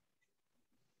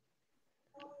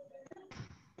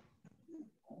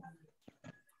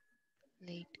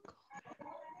 Late call.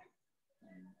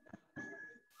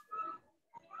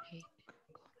 Late call.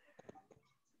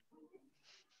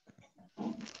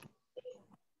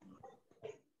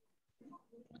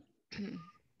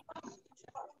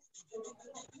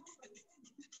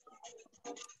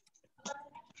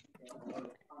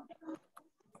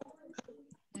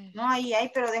 No, ahí hay,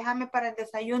 pero déjame para el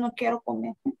desayuno, quiero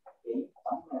comer.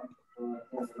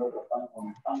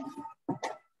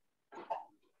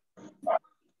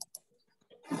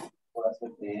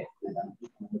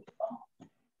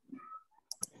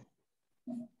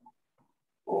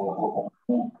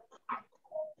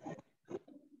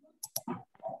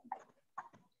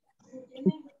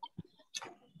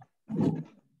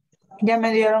 Ya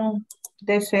me dieron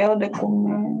deseo de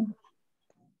comer.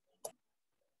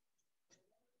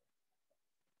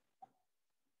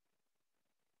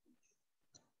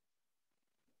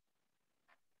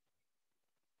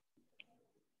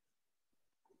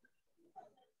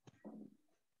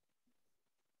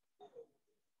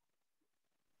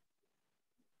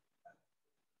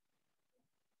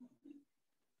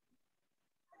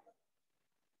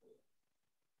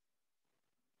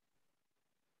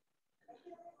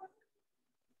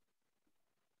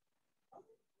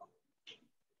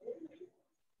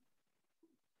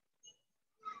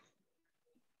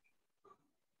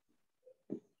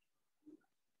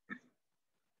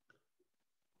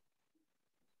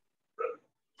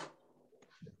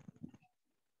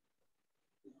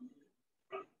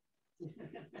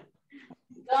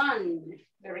 Done.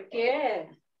 Very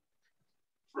good.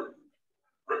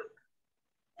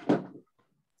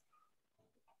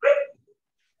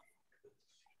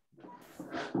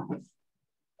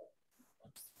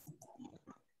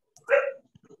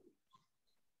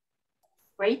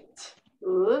 Great.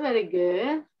 Ooh, very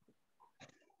good.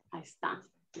 Ahí está.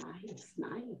 Nice,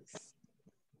 nice.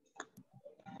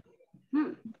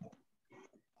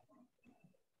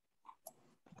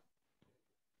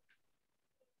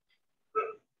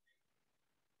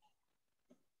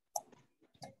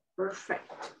 Perfect.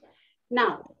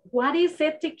 Now, what is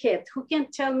etiquette? Who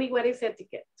can tell me what is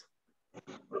etiquette?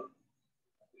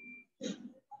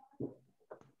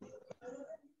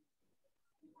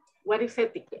 What is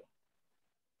etiquette?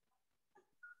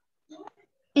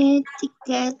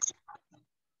 Etiquette.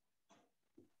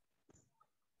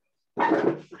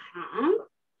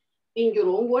 In your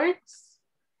own words.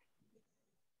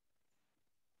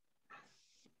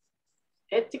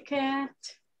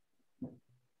 Etiquette.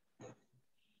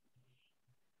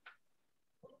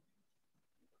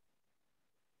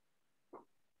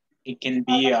 It can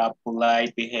be a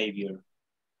polite behavior.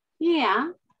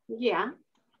 Yeah, yeah.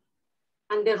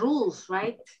 And the rules,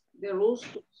 right? The rules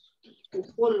to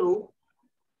follow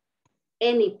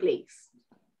any place.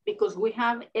 Because we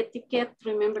have etiquette,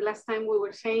 remember last time we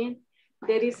were saying,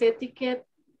 there is etiquette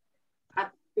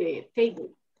at the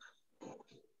table.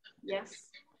 Yes.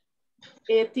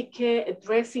 Etiquette,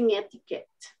 dressing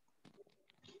etiquette.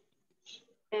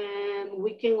 And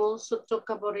we can also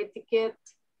talk about etiquette.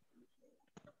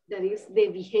 That is the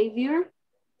behavior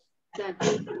that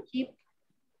you keep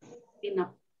in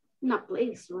a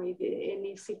place, right?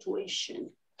 Any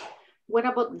situation. What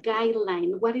about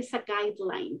guideline? What is a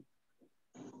guideline?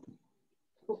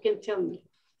 Who can tell me?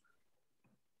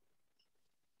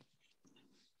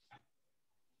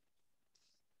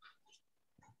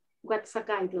 What's a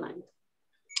guideline?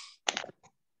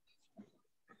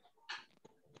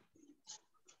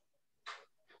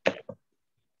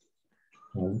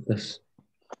 Pautas.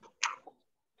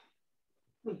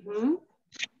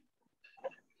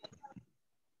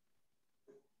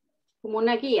 Como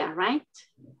una guía, right?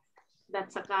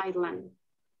 That's a guideline.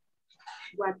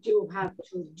 What you have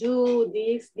to do,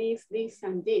 this,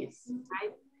 and this,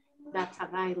 right? That's a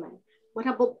guideline. What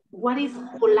about, what is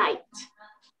polite?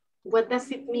 What does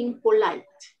it mean, polite?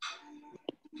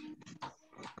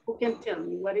 Who can tell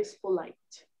me what is polite?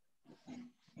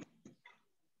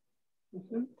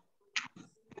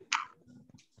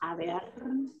 A ver.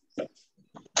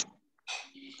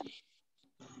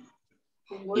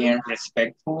 Being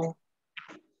respectful.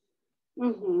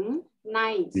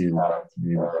 Nice.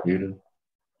 Beautiful.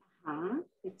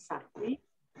 Exactly.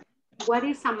 What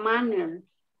is a manner?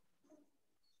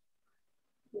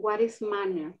 What is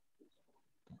manner?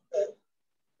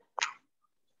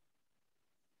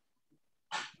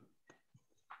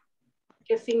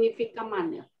 ¿Qué significa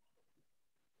manner?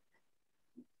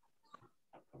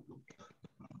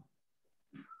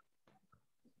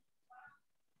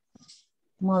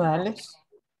 Modales.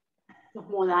 Los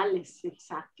modales,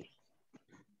 exacto.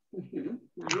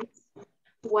 Nice.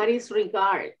 What is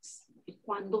regards?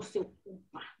 ¿Cuándo se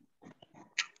ocupa?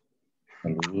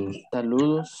 Saludos.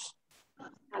 Saludos.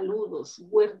 Saludos.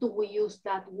 Where do we use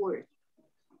that word?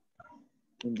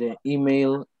 In the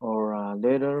email or a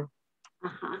letter.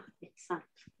 Ajá,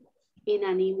 exacto. In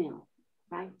an email,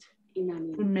 right? In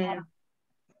an email.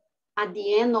 At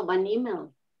the end of an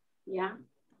email, yeah.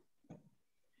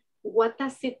 What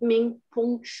does it mean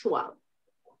punctual?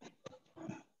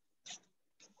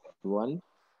 Igual.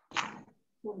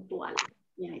 Puntual.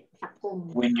 Yeah, está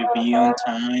como. When you be on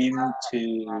time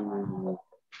to,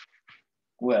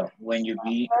 well, when you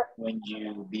be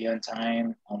on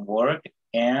time on work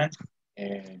and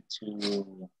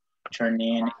to turn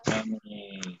in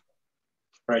any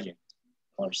project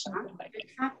or something like that.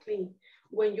 Exactly.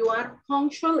 When you are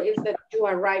punctual is that you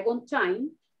arrive on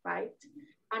time, right?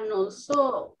 And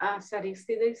also, as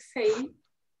Aristide say,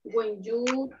 when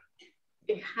you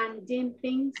hand in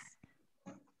things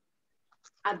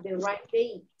at the right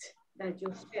date that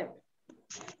you said.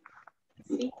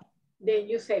 See? Then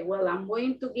you say, well, I'm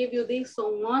going to give you this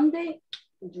on Monday.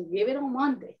 You give it on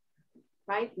Monday,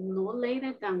 right? No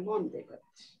later than Monday. But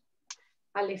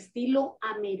al estilo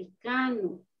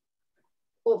americano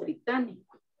o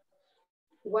británico.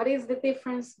 What is the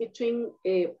difference between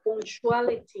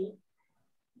punctuality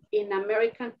in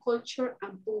American culture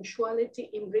and punctuality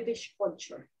in British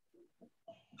culture?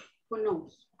 Who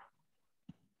knows?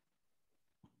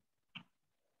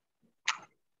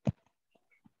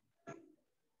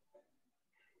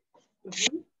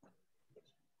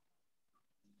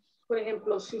 Por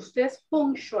ejemplo, si usted es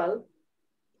punctual,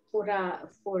 for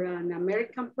an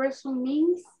American person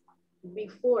means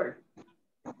before,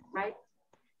 right?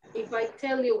 If I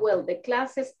tell you, well, the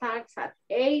class starts at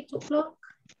 8 o'clock,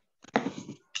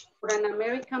 for an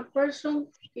American person,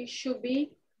 it should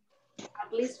be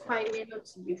at least 5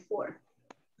 minutes before.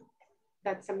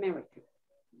 That's American.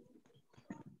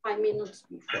 5 minutes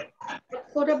before.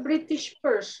 But for a British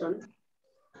person,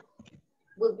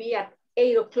 will be at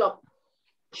 8 o'clock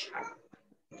sharp,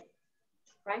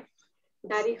 right?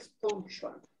 That is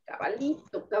punctual.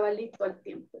 Cabalito, cabalito al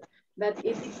tiempo. But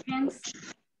it depends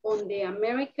on the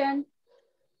American,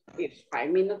 it's 5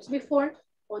 minutes before.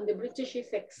 On the British,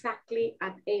 it's exactly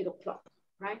at 8 o'clock,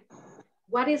 right?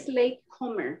 What is late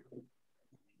comer?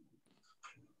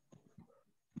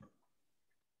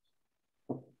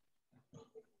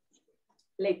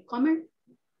 Late comer?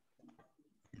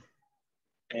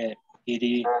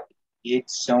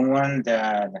 It's someone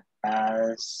that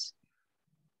has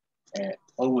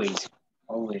always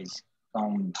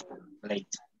come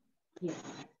late.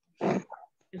 Yeah.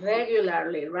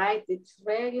 Regularly, right? It's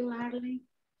regularly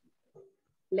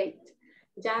late.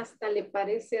 Ya hasta le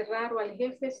parece raro al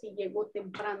jefe si llegó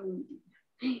temprano un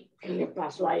día. ¿Qué le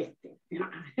pasó a este?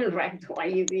 Right, why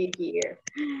is he here?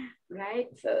 Right,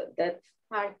 so that's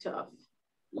part of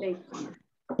late comer.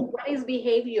 What is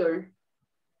behavior?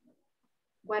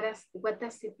 What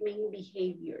does it mean,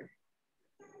 behavior?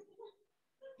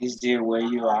 Is the way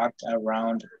you act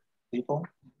around people?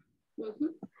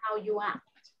 How you act,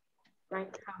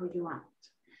 right? How you act.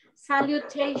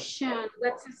 Salutation.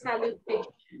 What's a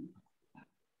salutation?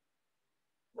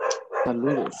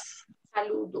 Saludos.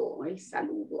 Saludo, el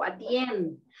saludo. At the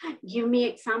end, give me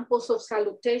examples of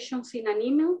salutations in an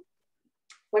email.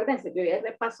 Acuérdense que hoy es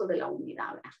repaso de la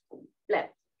unidad, ¿verdad?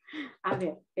 Completo. A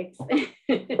ver,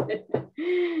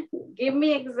 give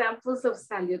me examples of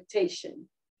salutation.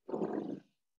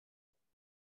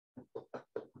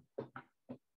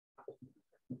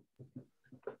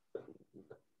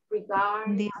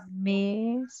 Regards.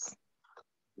 Dismiss.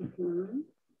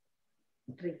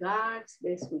 Regards,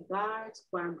 best regards,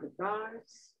 warm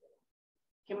regards.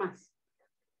 ¿Qué más?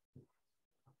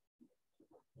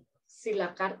 Si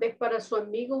la carta es para su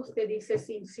amigo, usted dice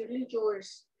sincerely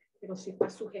yours. Pero si para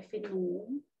su jefe,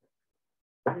 no.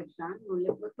 ¿Verdad? No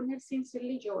le voy a poner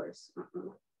sincerely yours.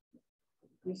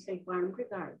 Dice warm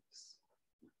regards.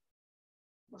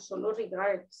 O solo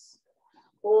regards.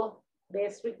 O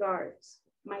best regards.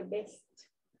 My best.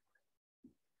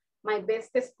 My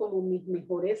best es como mis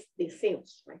mejores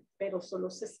deseos, right? Pero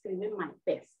solo se escribe my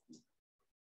best.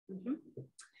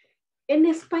 En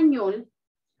español,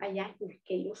 allá en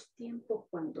aquellos tiempos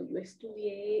cuando yo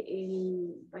estudié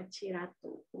el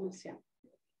bachillerato, ¿cómo se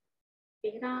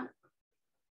llama?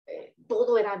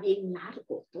 Todo era bien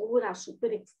largo, todo era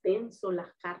súper extenso,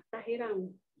 las cartas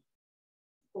eran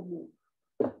como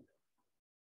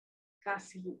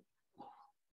casi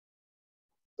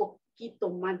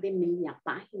poquito más de media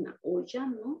página. Hoy ya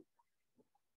no.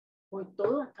 Hoy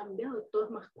todo ha cambiado, todo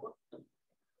es más corto.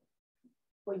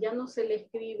 Hoy ya no se le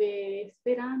escribe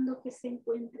esperando que se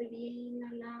encuentre bien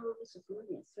al lado de su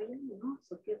familia. Eso ya no,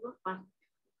 eso quedó aparte.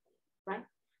 Right?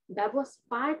 That was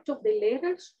part of the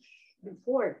letters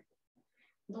before.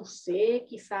 No sé,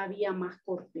 quizá había más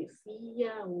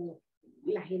cortesía o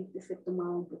la gente se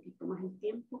tomaba un poquito más el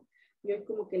tiempo. Y hoy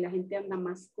como que la gente anda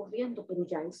más corriendo, pero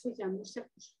ya eso ya no se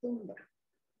acostumbra.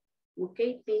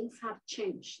 Okay, things have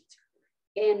changed.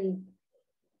 And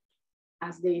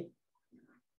as the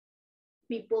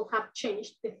people have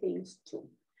changed the things too.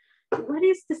 What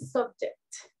is the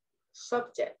subject?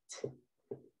 Subject.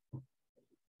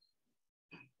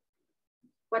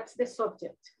 What's the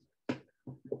subject?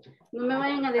 No me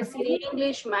vayan a decir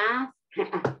English, math.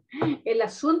 El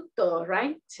asunto,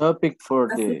 right? Topic for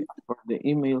the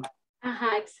email.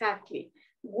 Exactly.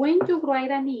 When you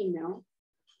write an email,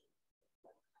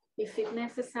 is it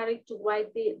necessary to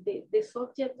write the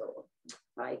subject? Or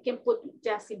I can put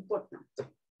just important.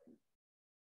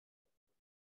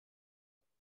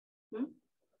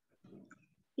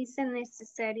 Is it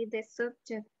necessary the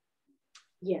subject?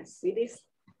 Yes, it is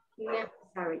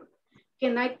necessary.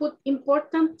 Can I put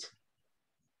important?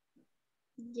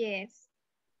 Yes.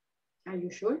 Are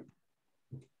you sure?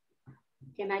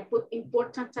 Can I put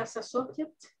important as a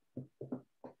subject?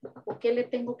 ¿O qué le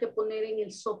tengo que poner en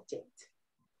el subject?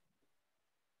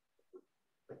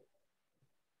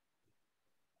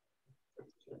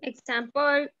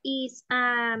 Example is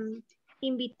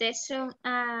invitation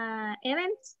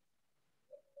events.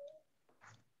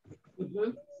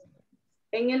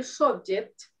 En el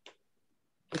subject.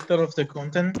 Title of the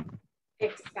content.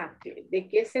 Exactly. ¿De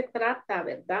qué se trata,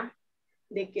 verdad?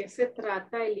 ¿De qué se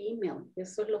trata el email?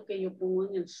 Eso es lo que yo pongo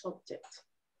en el subject.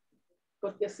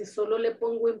 Porque si solo le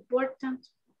pongo important,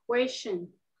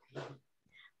 question.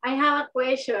 I have a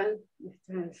question.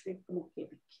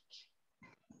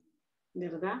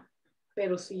 ¿Verdad?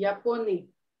 Pero si ya pone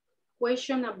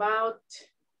question about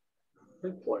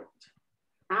report.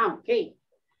 Ok.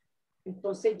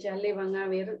 Entonces ya le van a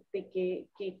ver de qué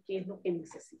es lo que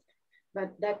necesita.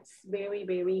 But that's very,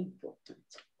 very important.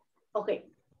 Okay.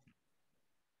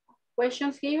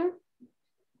 Questions here?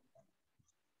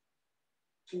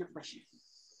 No questions.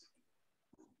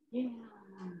 Yeah.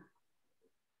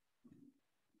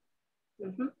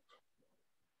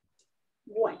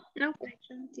 Bueno. No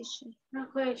questions, teacher. No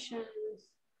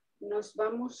questions. Nos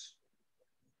vamos.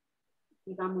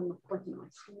 Y vámonos, pues no.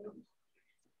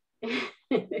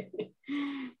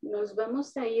 Nos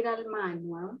vamos a ir al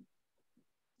manual.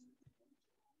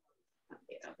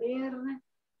 A ver.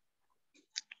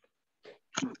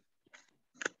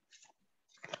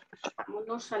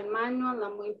 Vámonos al manual.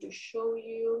 I'm going to show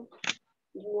you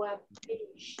what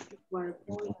page you are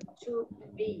going to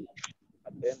be.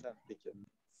 Attendance, teacher.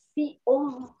 Sí,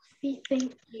 oh, sí,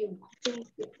 thank you. Thank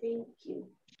you, thank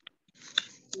you.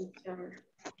 Teacher.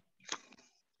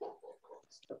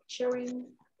 Stop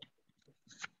sharing.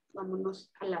 Vámonos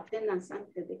a la attendance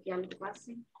antes de que algo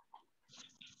pase.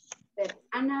 Pero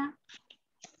Ana.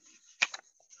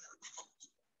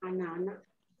 Ana.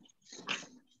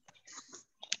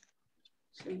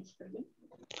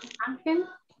 Ángel.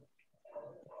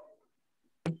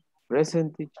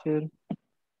 Present, teacher.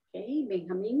 Okay,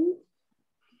 Benjamín.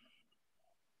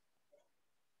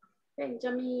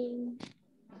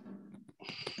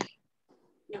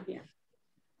 No, bien.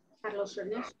 Carlos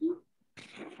Ernesto.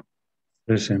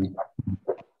 Present.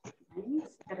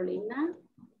 Nice. Carolina.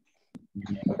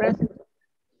 Present.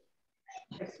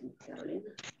 Present,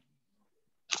 Carolina.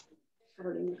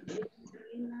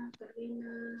 Carolina.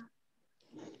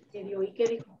 ¿Qué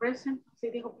dijo present? Sí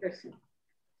dijo present.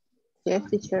 Yes,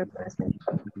 teacher, present.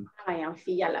 Vaya,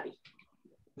 sí, ya la vi.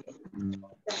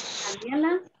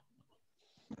 Daniela.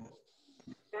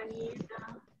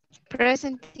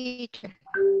 Present, teacher.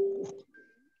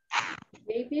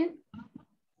 David.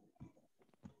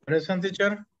 Present,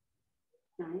 teacher.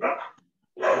 Nice.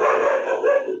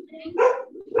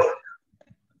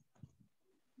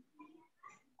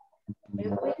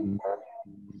 Edwin.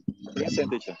 Present,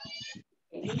 teacher.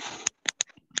 Okay.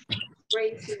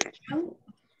 Grace.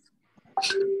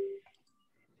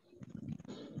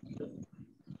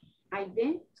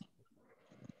 Aide.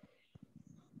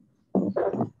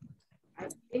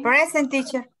 Present,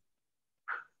 teacher.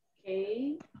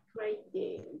 Okay. Right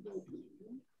there.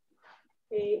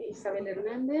 Isabel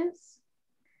Hernández.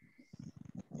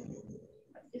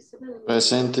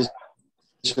 Present,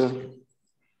 teacher.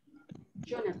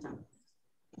 Jonathan.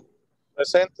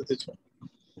 Present, teacher.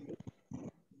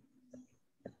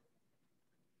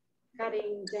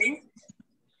 Karen Janet.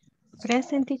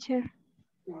 Present, teacher.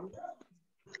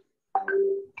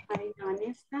 Marina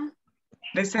Vanessa.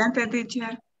 Presente,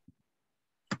 teacher.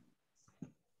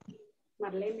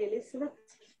 Marlene Elizabeth.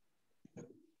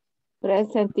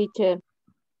 Present, teacher.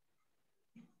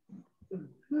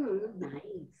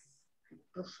 Nice.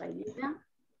 Rosalina.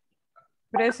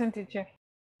 Present, teacher.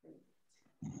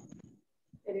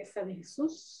 Teresa de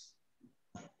Jesús.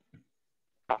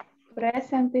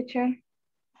 Present, teacher.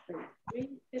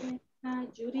 Teresa.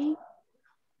 Yuri.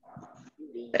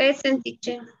 Present,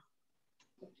 teacher.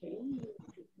 Okay.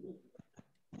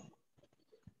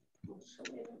 Vamos a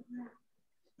ver.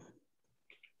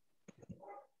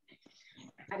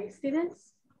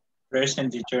 Aristides.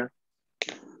 Present, teacher.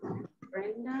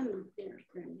 Brenda, no there,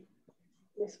 Brenda.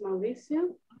 Miss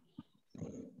Mauricio.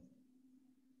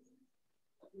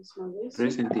 Miss Mauricio.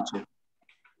 Present, teacher.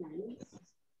 Nice.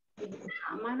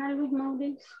 Cámara, Luis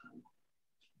Mauricio.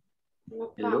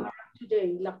 No Hello. cámara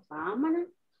today. La cámara.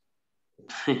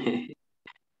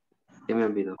 Ya me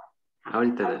olvidó.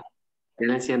 Ahorita ya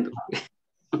la enciendo.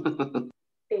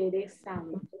 Teresa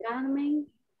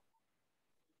Carmen.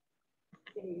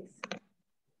 Teresa.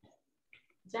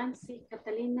 Jancy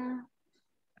Catalina.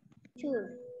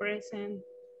 Present.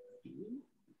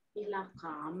 Y la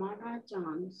cámara,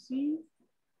 Jancy.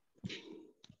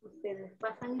 Ustedes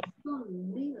pasan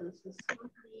escondidos,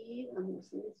 no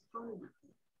se escondan.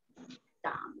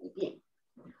 Está muy bien.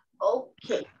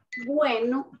 Ok,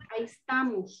 bueno, ahí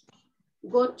estamos.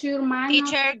 Go to your manual.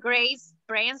 Teacher Grace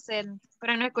present,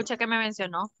 pero no escuché que me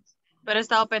mencionó, pero he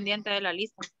estado pendiente de la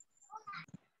lista.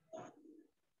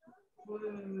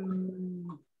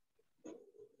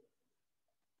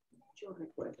 Yo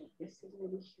recuerdo que sí le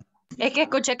dije. Es que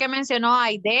escuché que mencionó a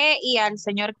Aide y al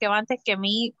señor que va antes que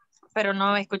mí, pero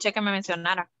no escuché que me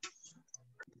mencionara.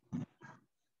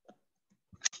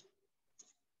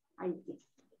 Aide.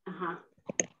 Ajá.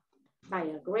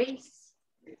 Vaya, Grace.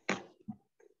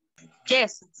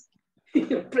 Yes.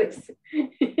 Present.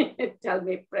 Tell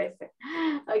me present.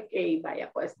 Ok,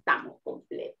 vaya, pues estamos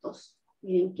completos.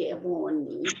 Miren qué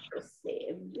bonito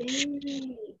se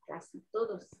ve. Casi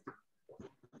todos.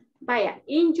 Vaya,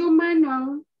 in your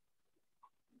manual,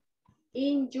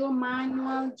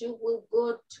 you will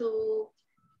go to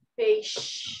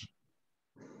page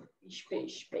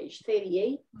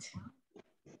 38.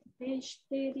 Page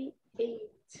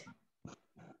 38.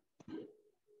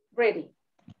 Ready.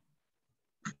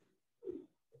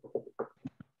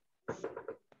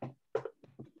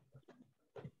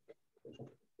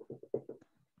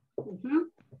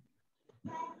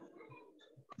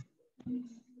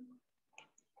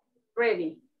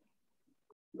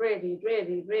 Ready.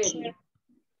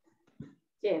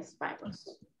 Yes,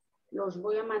 Bibles. Los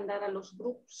voy a mandar a los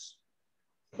grupos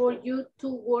for you to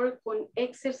work on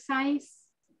exercise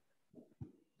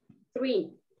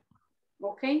 3.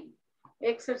 Okay?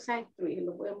 Exercise 3.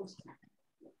 Lo voy a mostrar.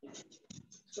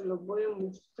 Se los voy a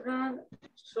mostrar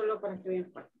solo para que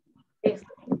vean.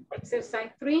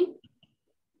 Exercise 3.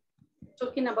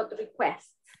 Talking about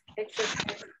requests.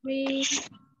 Exercise 3.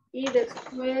 Y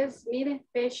después, miren,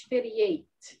 page 38.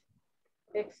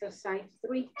 Exercise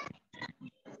 3.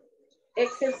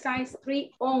 Exercise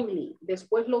 3 only.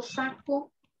 Después lo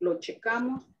saco, lo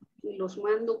checamos y los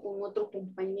mando con otro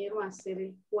compañero a hacer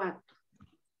el 4.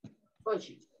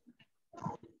 Oye.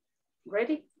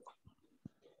 Ready?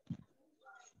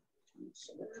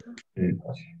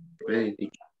 Ready.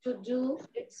 To do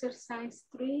exercise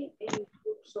 3 in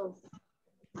groups of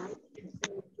 5.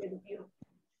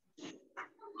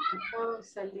 Acaba de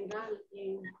salir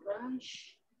alguien.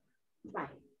 Rush. Bye.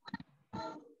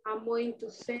 I'm going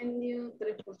to send you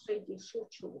 3 por 6,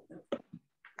 18.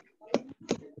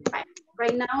 Bye.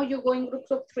 Right now you go in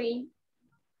groups of 3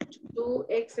 to do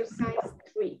exercise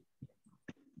 3.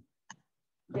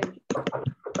 Then,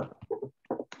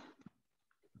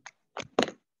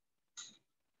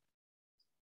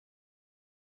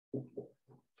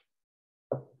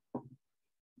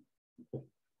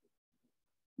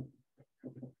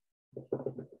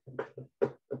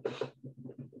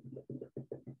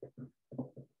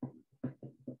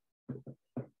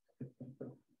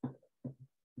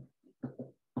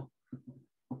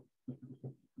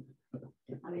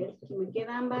 a ver, que me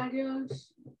quedan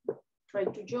varios. Try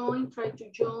to join.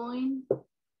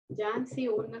 Jancy,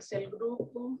 únase al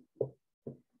grupo.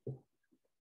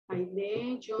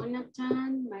 Aide,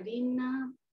 Jonathan,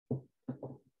 Marina.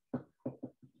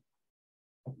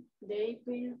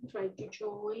 David, try to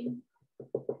join.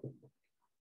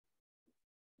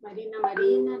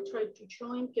 Marina, try to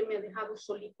join, que me ha dejado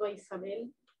solito a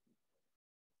Isabel.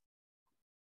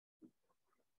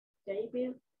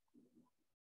 David.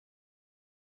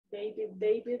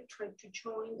 David, try to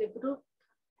join the group.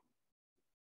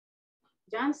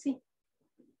 Jancy.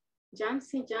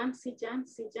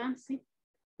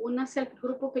 Únase al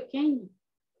grupo pequeño.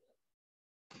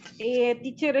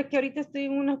 Teacher, es que ahorita estoy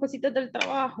en unas cositas del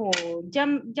trabajo. Ya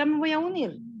me voy a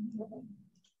unir.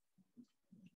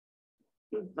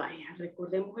 Vaya,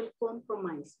 recordemos el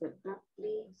compromise, ¿verdad?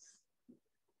 Please.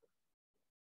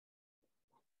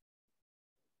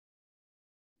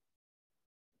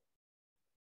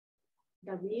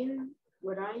 David,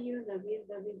 where are you? David.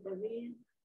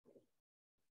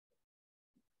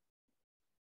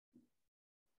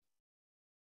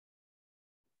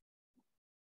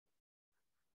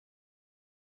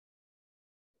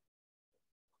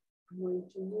 I'm going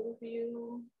to move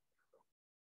you.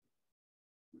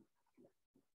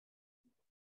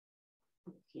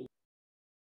 Okay.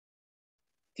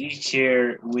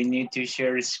 Teacher, we need to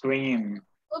share screen.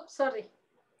 Oops, sorry.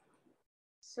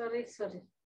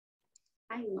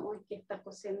 Ay, no, es que esta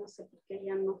cosa no sé por qué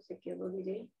ya no se quedó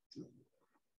directo.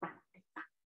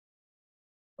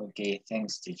 Okay,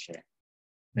 thanks, teacher.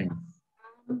 Thanks.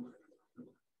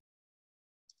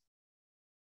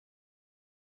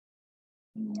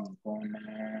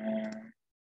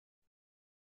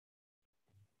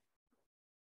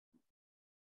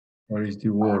 What is the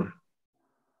word?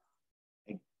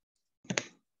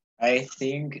 I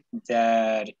think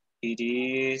that it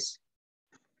is,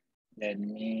 let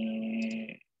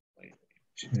me, wait.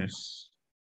 Yes.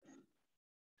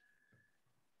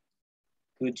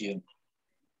 Could you?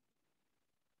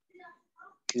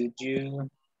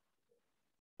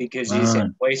 Because it's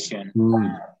a question.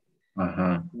 Could.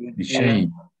 The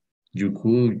shame. You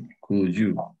could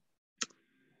you?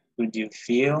 Could you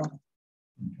feel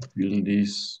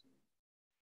this?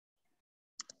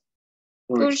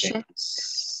 Purchase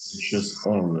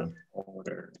order.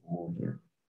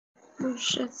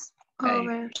 Purchase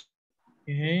order.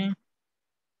 Ok.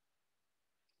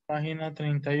 Página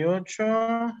 38.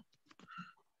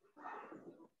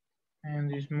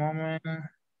 And this moment.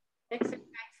 Exercise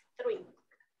 3.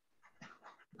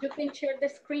 You can share the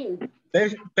screen.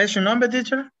 Page number,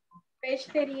 teacher? Page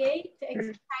 38,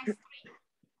 exercise 3.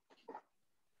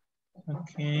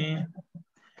 Okay.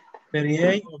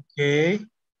 38, okay.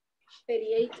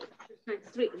 38,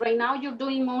 exercise 3. Right now you're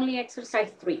doing only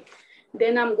exercise 3.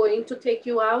 Then I'm going to take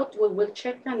you out. We will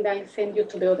check and then send you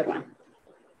to the other one.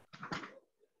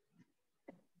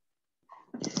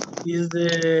 Is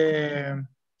the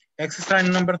exercise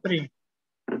number 3?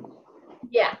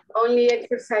 Yeah, only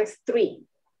exercise 3.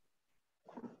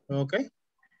 Okay.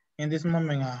 In this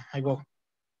moment, I go.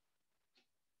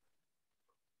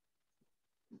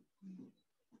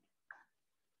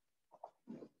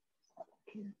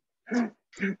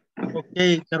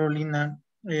 Okay, Carolina.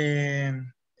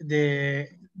 The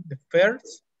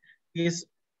first is,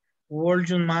 would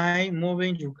you mind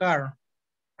moving your car?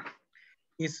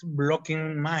 It's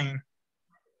blocking mine.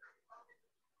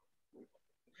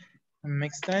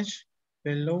 Next stage,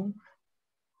 below.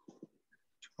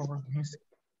 Will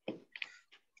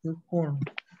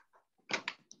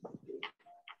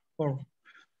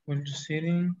you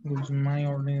sitting? Would you mind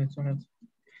ordering it?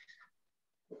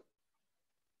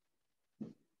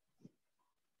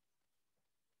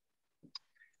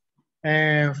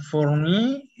 For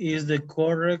me, is the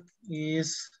correct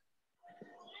is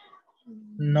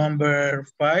number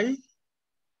 5.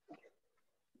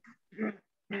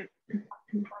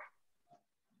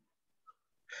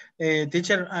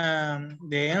 Teacher,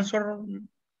 the answer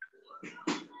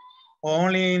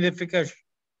only identification.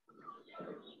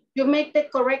 You make the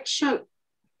correction.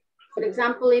 For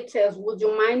example, it says, would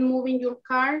you mind moving your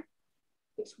car?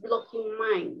 It's blocking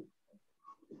mine.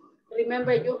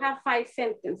 Remember, you have 5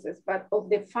 sentences, but of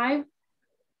the 5,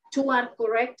 2 are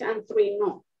correct and 3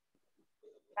 no.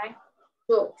 Right?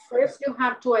 So first you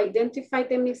have to identify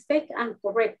the mistake and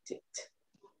correct it.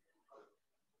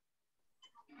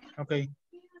 Okay.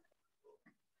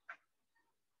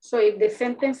 So if the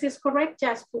sentence is correct,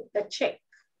 just put the check.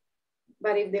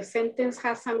 But if the sentence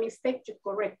has a mistake, you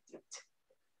correct it.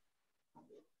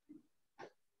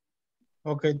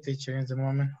 Okay, teacher, in the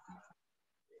moment.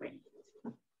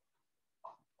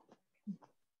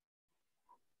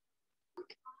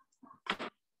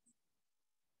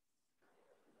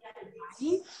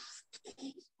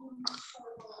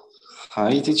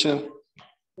 Hi, teacher.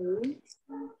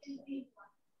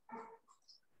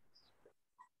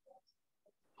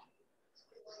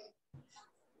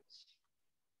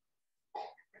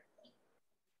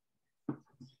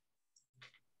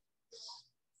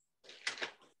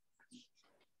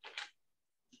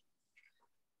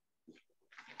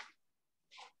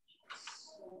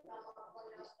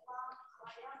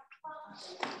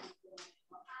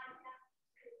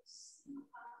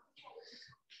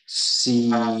 Si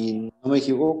no me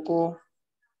equivoco,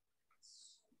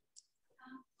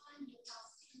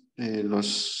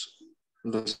 los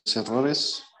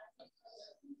errores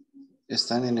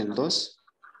están en el 2,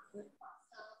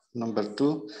 number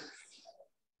 2.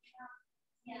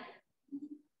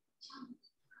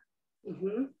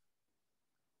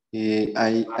 Y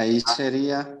ahí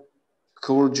sería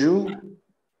could you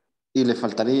y le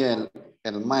faltaría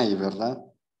el my, ¿verdad?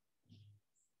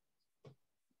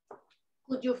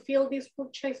 Could you fill this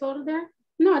purchase order?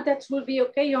 No, that will be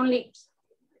okay, only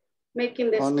making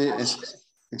this. Only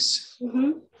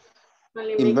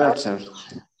Only inverter.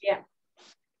 Yeah.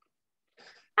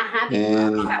 I have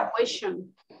a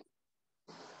question.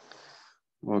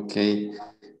 Ok.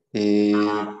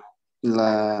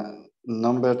 La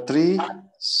number 3,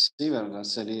 sí, ¿verdad?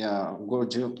 Sería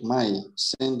would you mind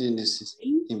sending this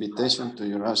invitation to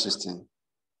your assistant?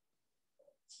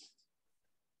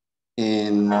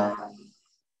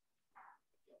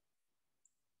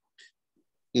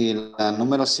 Y la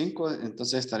número 5,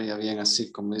 entonces estaría bien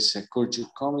así, como dice, could you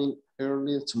come in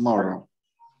early tomorrow?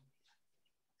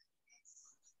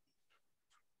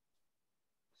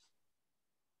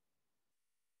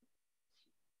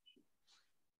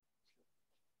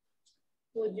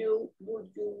 Would you,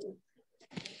 would you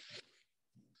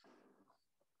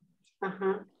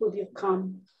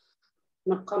come?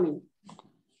 Not coming.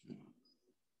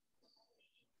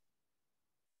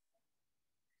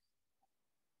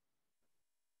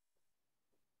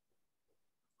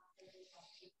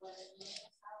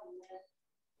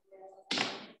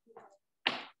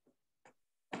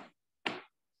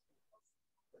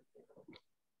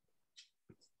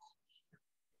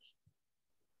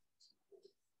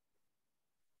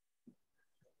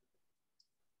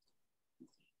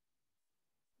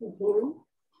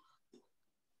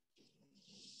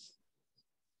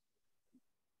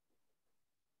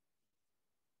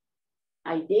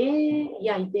 Aide y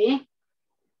Aide.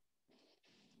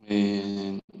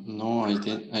 No,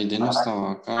 Aide no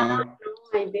estaba acá. No,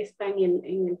 Aide está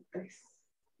en el 3.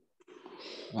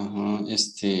 Ajá,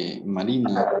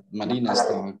 Marina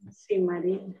estaba acá. Sí,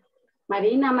 Marina.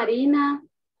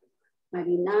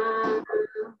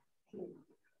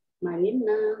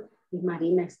 ¿Y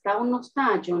Marina está o no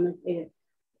está? Yo no sé.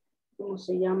 ¿Cómo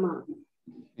se llama?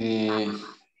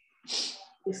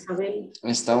 Isabel.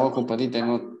 Estaba ocupadita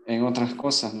en otras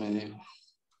cosas, me dijo.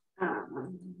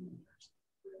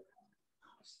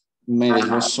 Me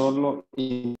dejó solo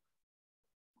y...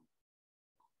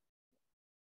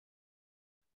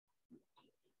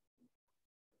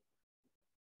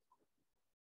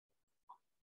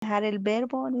 Dejar el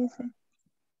verbo, dice.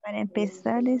 Para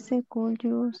empezar, dice could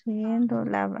you siguiendo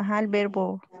el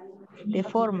verbo de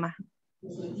forma.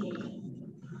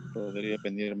 Podría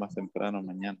venir más temprano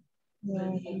mañana.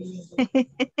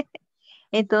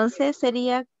 Entonces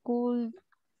sería could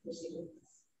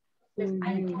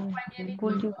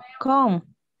you come?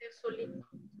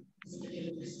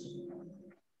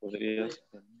 Podrías.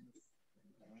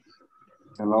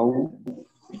 Hello.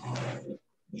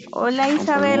 Hola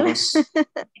Isabel.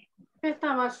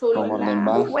 Estaba solo. ¿Cómo le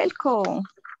va? Welcome.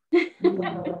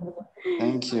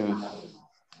 Thank you.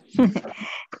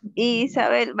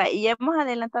 Isabel, ya hemos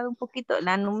adelantado un poquito.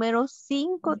 La número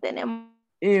 5 tenemos.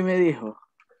 Y me dijo,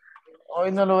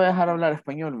 hoy no lo voy a dejar hablar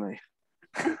español, me dijo.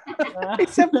 Y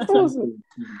se puso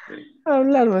a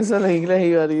hablarme solo en inglés y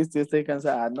yo dije, estoy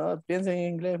cansada. No, piensa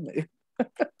en inglés, me dijo.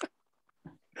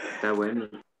 Está bueno.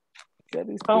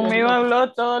 Conmigo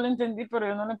habló, todo lo entendí, pero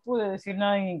yo no le pude decir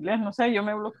nada en inglés. No sé, yo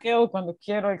me bloqueo cuando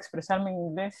quiero expresarme en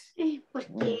inglés. ¿Por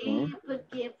qué? ¿Por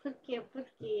qué? ¿Por qué? ¿Por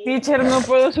qué? Teacher, no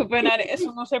puedo superar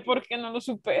eso. No sé por qué no lo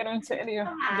supero, en serio.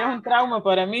 Ya es un trauma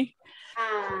para mí.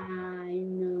 Ay,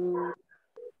 no.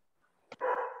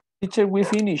 Teacher, we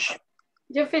finish.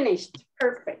 You finished.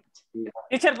 Perfect.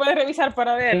 Teacher, ¿puedes revisar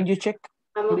para ver? Can you check?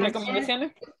 Vamos a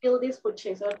 ¿Recomendaciones? fill this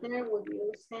purchase order. Would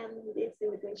you send this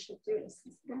invitation to your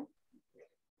assistant?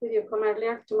 Would you come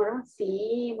earlier tomorrow?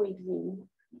 Sí, muy bien.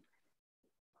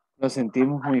 Lo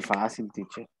sentimos muy fácil,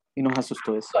 teacher. Y nos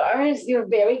asustó eso. Of course, you're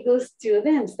very good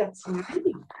students. That's right.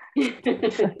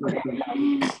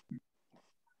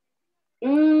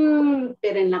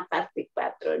 Pero en la parte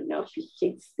 4, no,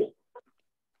 fíjense.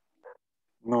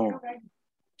 No.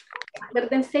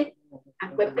 Acuérdense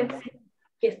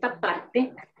que esta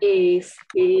parte es,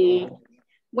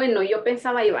 bueno, yo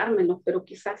pensaba llevármelo, pero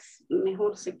quizás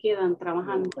mejor se quedan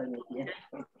trabajando.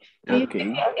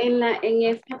 Okay. En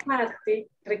esta parte,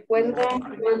 recuerda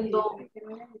cuando,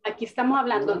 aquí estamos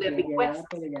hablando de request,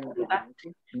 ¿verdad?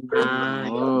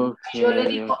 Yo le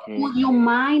digo, would you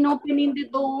mind opening the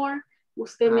door?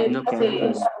 Usted me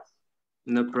dice,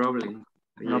 No problem.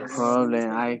 No Yes.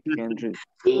 problem. I can answer.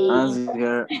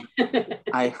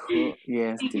 I hope.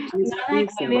 Yes, teacher.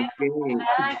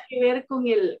 Nada que ver con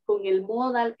el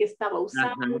modal que estaba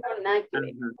usando, nada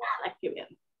que ver,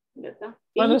 ¿verdad?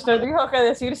 Cuando usted dijo que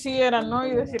decir sí era no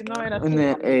y decir no era sí.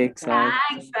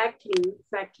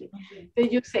 Exactly.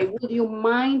 Did you say, would you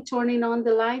mind turning on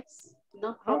the lights?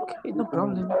 No problem. Okay, no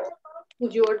problem.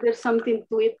 Would you order something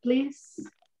to eat, please?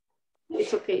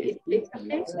 It's okay. It's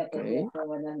okay. Okay.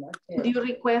 Do you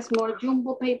request more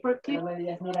jumbo paper clip? Would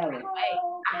you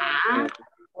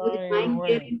mind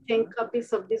getting 10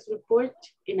 copies of this report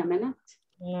in a minute?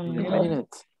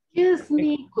 Excuse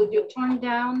me, could you turn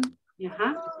down?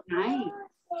 Nice.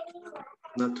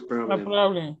 Not a problem. No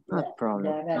problem. Not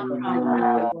problem.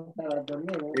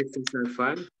 Exercise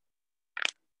 5?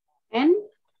 And?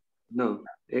 No,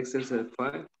 exercise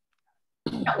 5.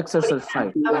 Exercise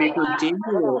 5. We continue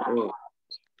or?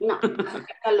 No,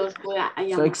 los voy a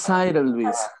llamar. So excited,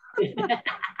 Luis.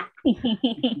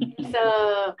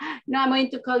 So, no, I'm going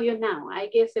to call you now. I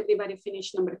guess everybody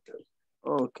finished number 3.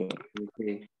 Okay.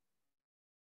 Okay.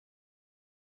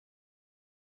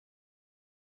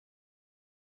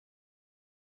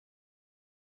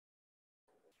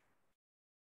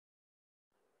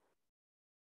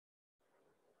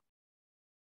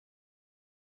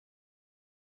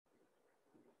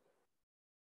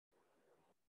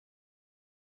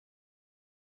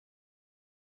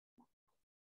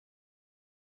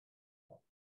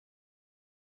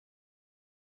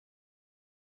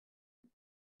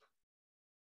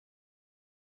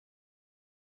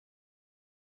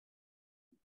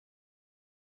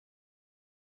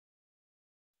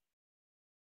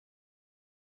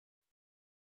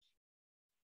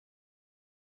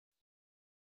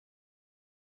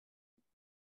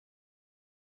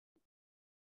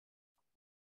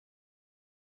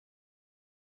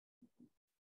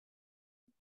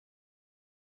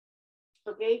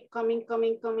 Okay, coming.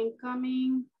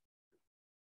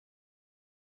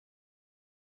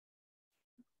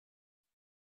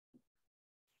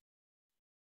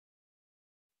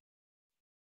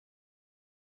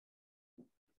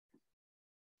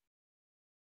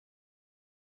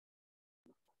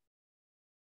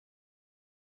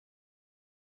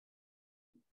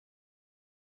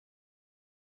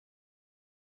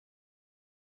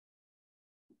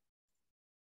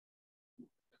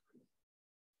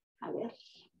 A ver,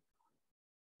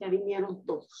 ya vinieron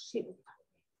todos, ¿sí?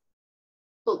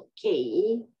 Ok.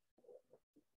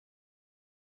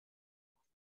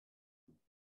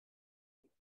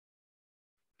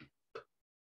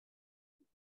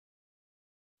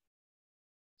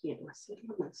 Quiero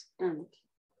hacerlo más grande.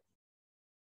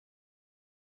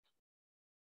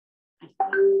 Ahí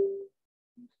está.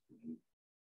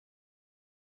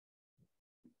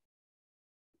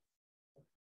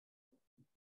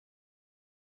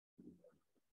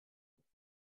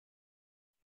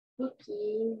 Ok.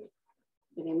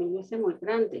 Déjenme ese muy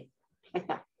grande. Ahí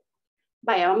está.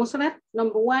 Vaya, vamos a ver.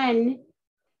 Number 1.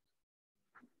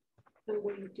 I'm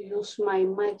going to use my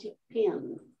magic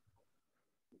pen.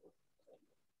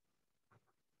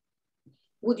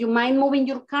 Would you mind moving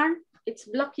your car? It's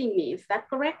blocking me. Is that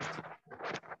correct?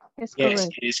 Yes,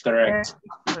 correct. It is correct.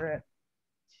 Correct.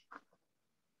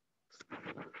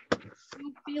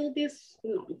 You feel this?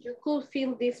 No, you could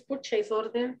feel this purchase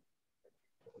order.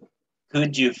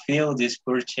 Could you fill this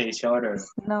purchase order?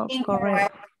 No,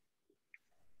 correct.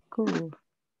 Cool.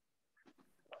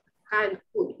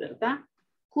 Could, ¿verdad?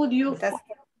 Could you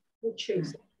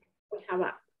purchase? We have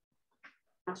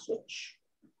a switch.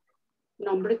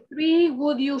 Number 3,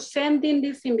 would you send in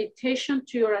this invitation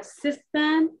to your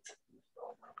assistant?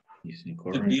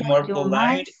 To be more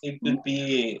polite, it could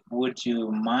be, would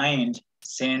you mind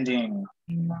sending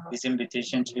this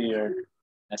invitation to your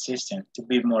assistant to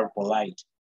be more polite?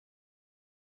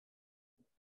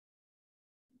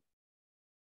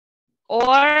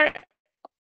 Or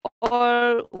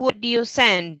would you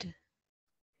send?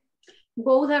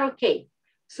 Both are okay.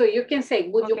 So you can say,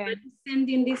 would you mind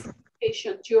sending this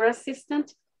invitation to your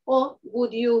assistant, or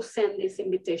would you send this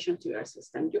invitation to your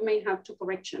assistant? You may have 2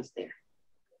 corrections there.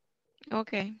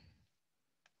 Okay.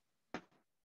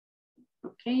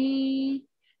 Okay.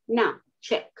 Now,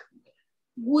 check.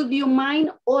 Would you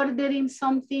mind ordering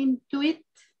something to eat?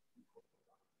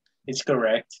 It's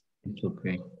correct. It's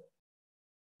okay.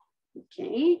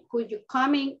 Okay. Could you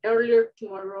come in earlier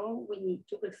tomorrow? We need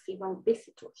to receive our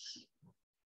visitors.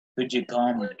 Could you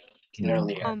come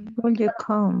earlier? Will you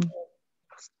come?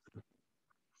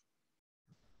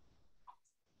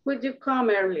 Would you come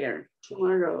earlier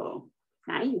tomorrow?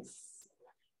 Nice.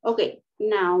 Okay,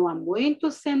 now I'm going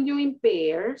to send you in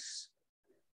pairs.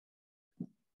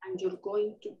 And you're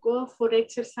going to go for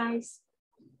exercise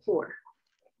 4.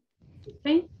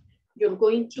 Okay? You're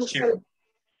going to... Sure.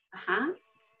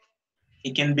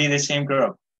 It can be the same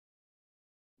group.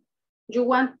 You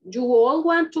all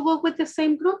want to go with the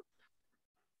same group?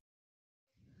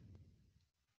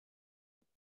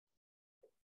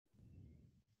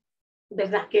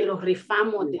 ¿Verdad que los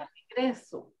rifamos de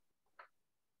regreso?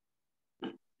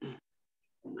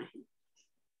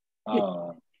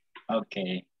 Oh,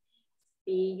 okay.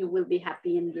 Y you will be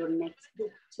happy in your next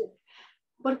group too.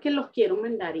 Porque los quiero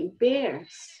mandar en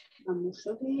pairs. Vamos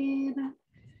a ver.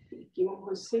 Aquí vamos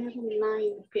a hacer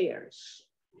 9 pairs.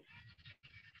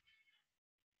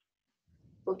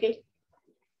 Ok.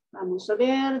 Vamos a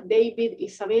ver. David,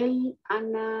 Isabel,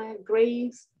 Ana,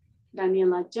 Grace,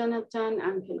 Daniela, Jonathan,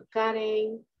 Ángel,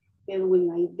 Karen,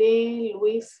 Edwin, Aide,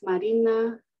 Luis,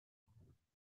 Marina,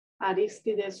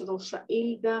 Aristides, Rosa,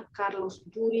 Hilda, Carlos,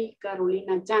 Yuri,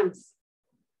 Carolina, Jans.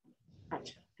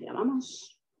 Ya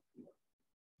vamos.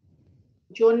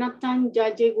 Jonathan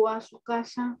ya llegó a su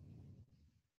casa.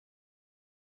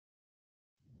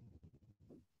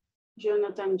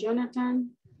 Jonathan.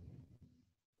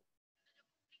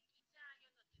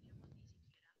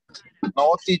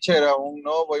 No, teacher, aún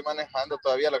no voy manejando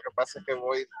todavía. Lo que pasa es que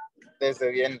voy desde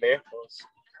bien lejos.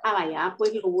 Vaya,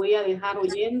 pues lo voy a dejar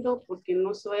oyendo porque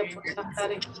no se va a poder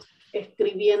estar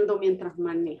escribiendo mientras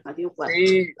maneja.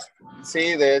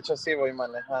 Sí, de hecho sí voy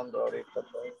manejando ahorita.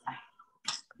 Pues.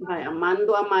 Vaya,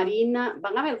 mando a Marina.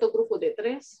 Van a haber 2 grupos de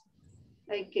 3.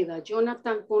 Ahí queda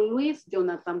Jonathan con Luis.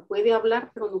 Jonathan puede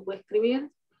hablar, pero no puede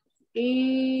escribir.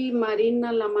 Y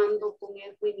Marina la mando con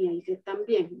Edwin y Aide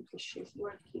también.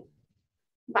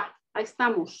 Va, ahí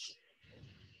estamos.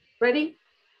 ¿Ready?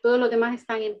 Todos los demás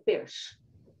están en pairs.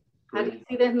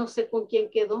 Aristides no sé con quién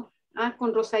quedó.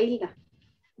 Con Rosa Hilda.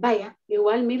 Vaya,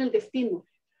 igual mira el destino.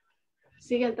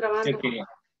 Siguen trabajando.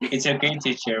 It's okay,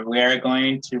 teacher. We are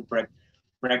going to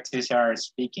practice our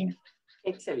speaking.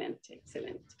 Excelente.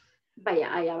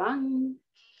 Vaya, allá van.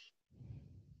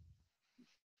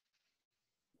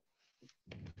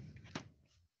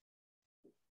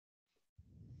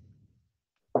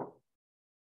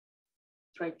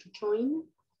 Try to join.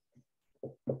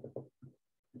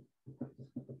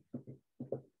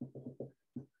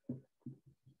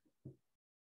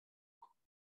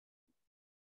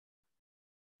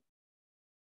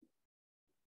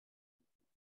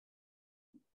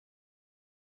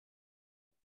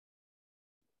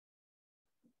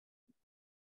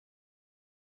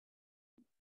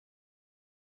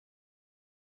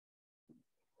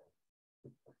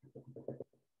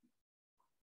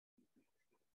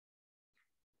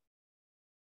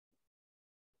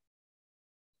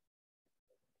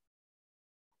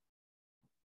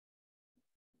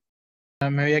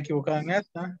 Me había equivocado en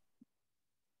esta.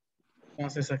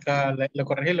 Entonces acá lo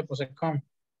corregí, le puse com.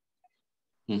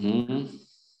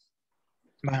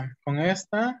 Va, con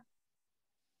esta.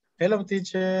 Hello,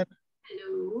 teacher.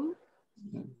 Hello.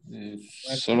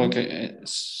 Solo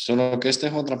que esta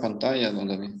es otra pantalla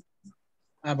donde vi.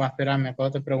 Va, espérame,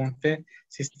 cuando te pregunté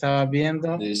si estaba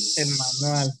viendo el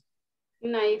manual.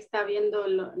 No, ahí está viendo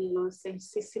los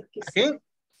ejercicios que ¿Aquí?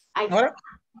 ¿Ahora?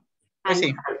 Pues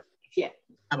sí. Yeah.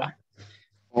 Va.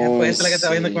 Pues esta es la que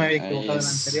estaba viendo que me había equivocado en la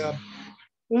anterior.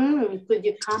 Could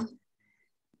you come?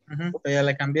 Pues ya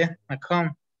le cambié a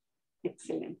come.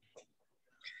 Excelente.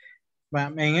 Va,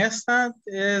 en esta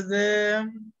es de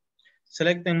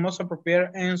select the most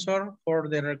appropriate answer for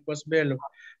the request below.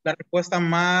 La respuesta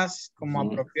más como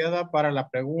apropiada para la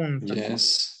pregunta.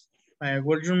 Yes.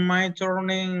 Would you mind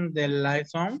turning the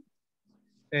lights on?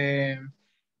 In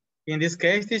this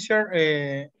case,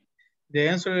 teacher, the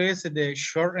answer is the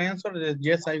short answer, that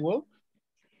yes, I will.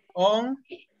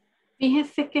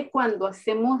 Fíjese que cuando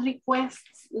hacemos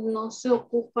requests no se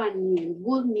ocupa ni el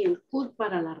would ni el could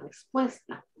para la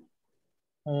respuesta.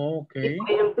 Okay.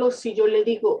 Por ejemplo, si yo le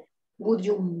digo, would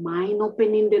you mind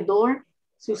opening the door?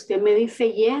 Si usted me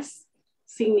dice yes,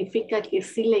 significa que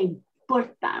sí le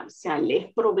importa, o sea, le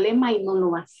es problema y no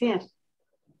lo va a hacer.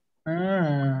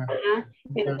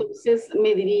 Entonces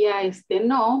me diría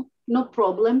no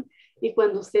problem. Y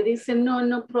cuando usted dice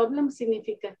no problem,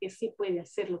 significa que sí puede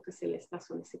hacer lo que se le está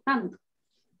solicitando.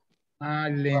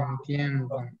 Le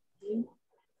entiendo.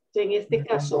 En este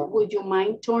caso, would you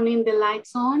mind turning the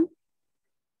lights on?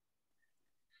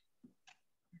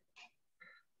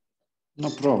 No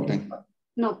problem.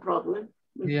 No problem.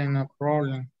 Yeah, no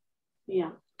problem.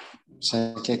 Yeah. O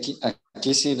sea, que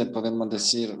aquí sí le podemos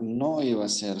decir no y va a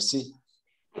ser sí.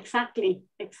 Exactly.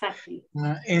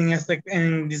 In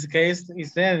this case, he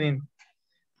said,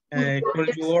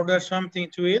 could you order something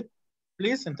to eat,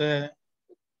 please? Entonces,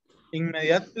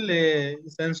 Immediately,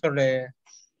 sensor,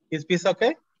 is this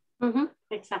okay?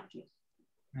 Exactly.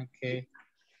 Okay.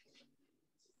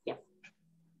 Yeah.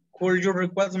 Could you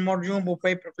request more jumbo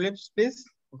paper clips, please?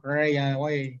 Right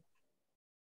away.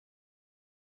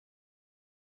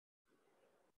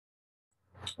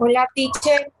 Hola,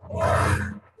 teacher.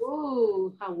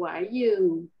 Oh, how are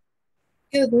you?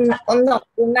 Good, no,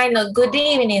 good night, no, good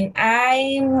evening.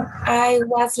 I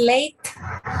was late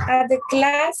at the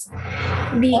class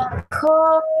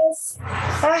because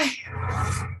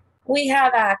we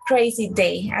had a crazy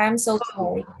day. I'm so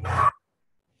sorry.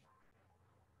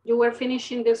 You were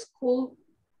finishing the school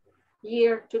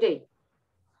year today.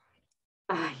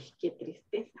 Ay, qué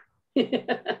tristeza.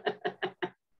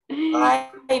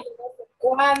 Ay, no sé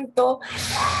cuánto.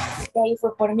 De ahí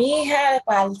fue por mi hija,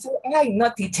 ay,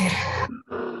 no, teacher.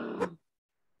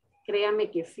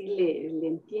 Créame que sí le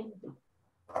entiendo.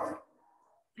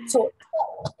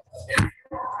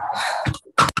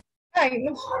 Ay,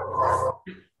 no.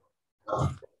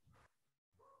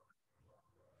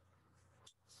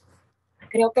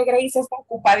 Creo que Grace está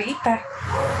ocupadita.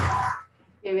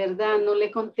 De verdad, no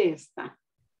le contesta.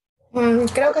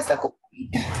 Creo que está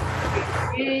ocupadita.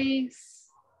 Grace,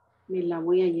 me la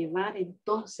voy a llevar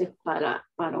entonces para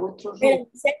otro Pero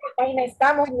 ¿en qué página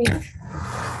estamos, mira?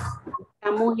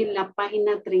 Estamos en la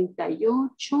página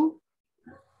 38.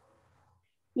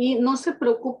 Y no se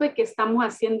preocupe que estamos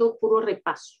haciendo puro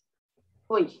repaso.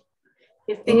 Oye,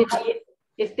 este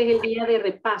es el día de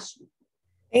repaso.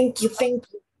 Thank you.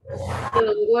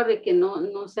 Pero recuerde que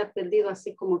no se ha perdido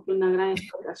así como que una gran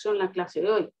exploración la clase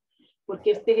de hoy.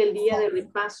 Porque este es el día de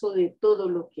repaso de todo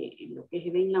lo que se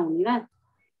ve en la unidad.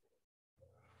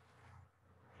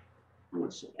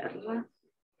 Vamos a verla.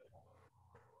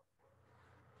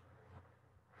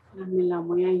 Me la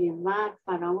voy a llevar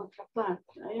para otra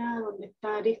parte, allá donde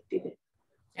está Aristide.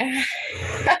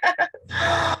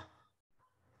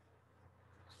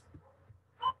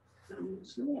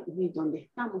 Vamos a ver, ¿y dónde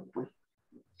estamos, pues?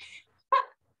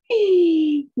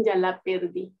 Ya la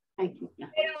perdí. Aquí está.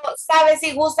 Pero, ¿sabe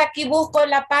si gusta? Aquí busco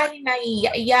la página y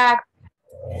ya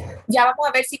vamos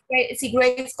a ver si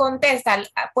Grace contesta.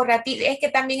 Por ratito, es que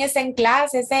también está en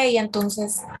clases ella,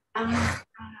 entonces.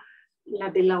 La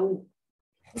de la U.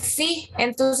 Sí,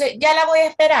 entonces ya la voy a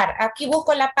esperar. Aquí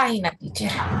busco la página, teacher.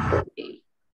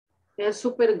 Es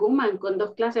super woman con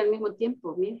 2 clases al mismo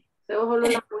tiempo. Mire, solo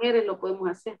las mujeres lo podemos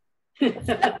hacer. Qué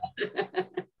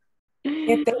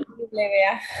terrible,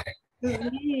 vea.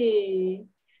 Sí.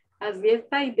 Así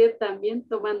está Aide también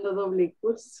tomando doble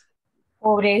curso.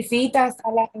 Pobrecita, está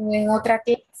en otra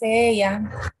clase ella.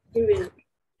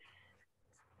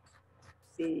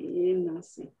 Sí, no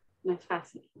sé, no es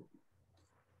fácil.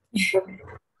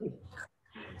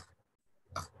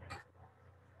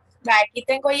 Aquí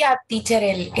tengo ya, teacher,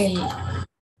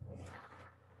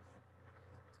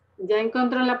 Ya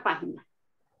encontró la página.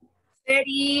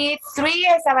 33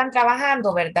 estaban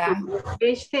trabajando, ¿verdad?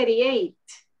 Page 38.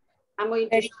 I'm going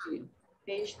to show you.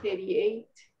 Page 38.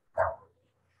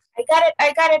 I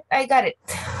got it.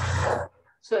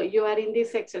 So you are in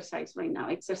this exercise right now,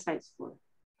 exercise 4.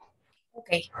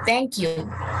 Okay, thank you.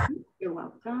 You're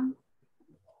welcome.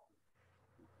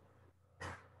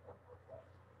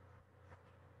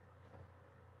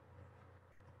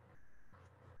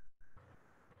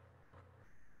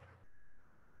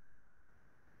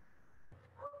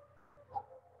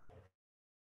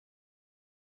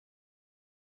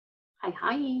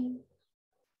 Hi.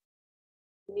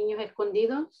 Niños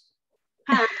escondidos.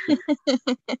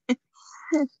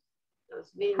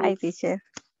 Hi, teacher.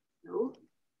 No.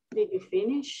 Did you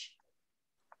finish?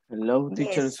 Hello,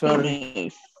 teacher. Yes, Sorry.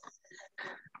 finish.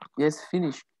 Yes,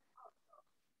 finish.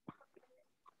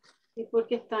 ¿Y por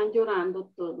qué están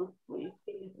llorando todos? Pues,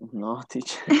 No,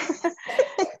 teacher.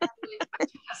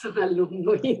 es un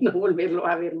alumno y no volverlo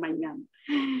a ver mañana.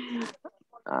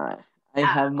 I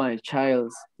have my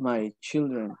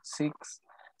children sick.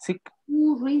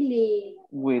 Oh, really?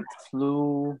 With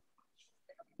flu.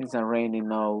 It's a rainy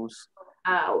nose.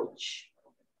 Ouch.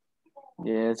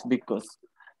 Yes, because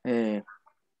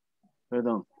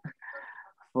pardon.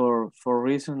 For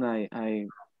reason I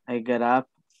get up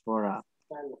for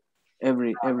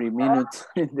every minute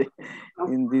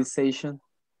in this session.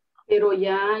 Pero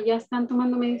ya están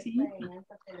tomando medicina.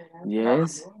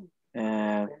 Yes,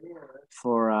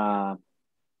 for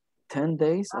 10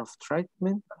 days of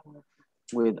treatment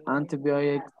with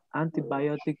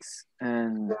antibiotics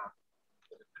and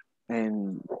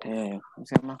 ¿cómo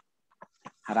se llama?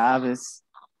 Jarabes.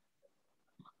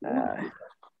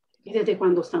 ¿Y desde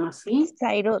cuándo están así?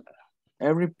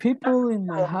 Every people in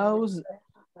my house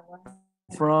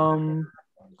from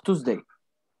Tuesday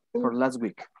for last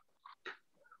week.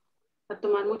 A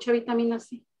tomar mucha vitamina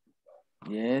C.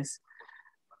 Yes.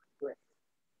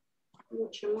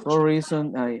 Mucha. For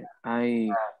reason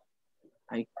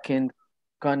I can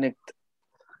connect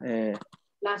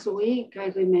Last week, I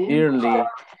remember.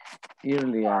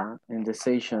 early in the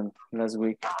session last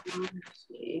week.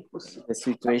 Sí, pues. The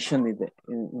situation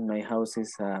in my house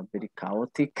is very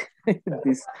chaotic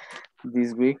this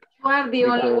week. You are the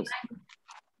only one.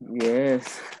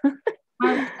 Yes.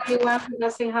 Everyone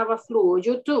doesn't have a flu.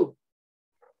 You too.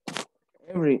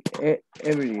 Every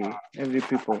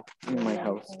people in my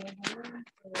house.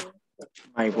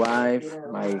 My wife,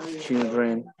 my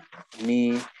children,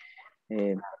 me,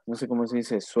 no sé cómo se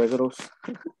dice, suegros.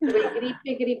 Pero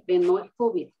gripe, no es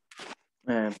COVID.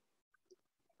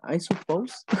 I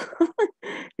suppose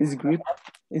it's gripe,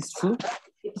 it's flu.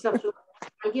 It's a flu.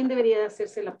 Alguien debería de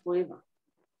hacerse la prueba.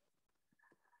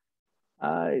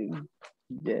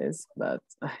 Yes, but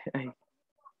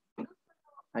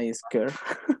I scared.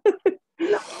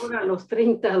 La hora, los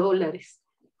 $30.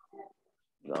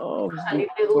 No, Salir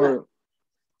de duda.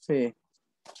 Sí.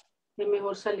 Es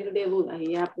mejor salir de duda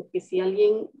ya, porque si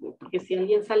alguien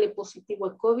sale positivo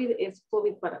a COVID, es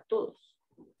COVID para todos.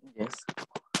 Yes.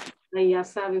 Ahí ya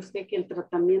sabe usted que el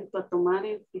tratamiento a tomar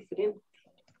es diferente.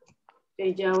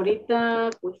 Ya ahorita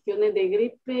cuestiones de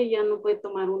gripe ya no puede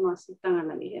tomar uno así tan a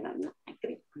la ligera, ¿no?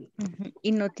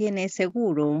 Y no tiene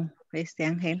seguro,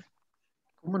 Ángel.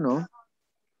 ¿Cómo no?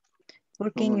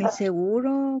 Porque en el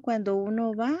seguro, cuando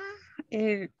uno va,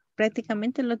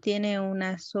 prácticamente lo tiene en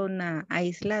una zona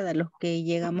aislada, los que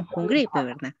llegamos con gripe,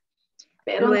 ¿verdad?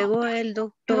 Pero luego el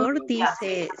doctor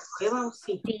dice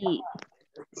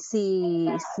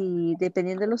si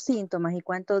dependiendo de los síntomas y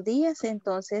cuántos días,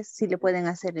 entonces sí le pueden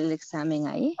hacer el examen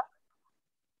ahí.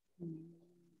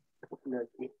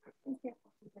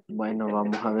 Bueno,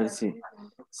 vamos a ver si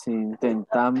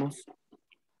intentamos.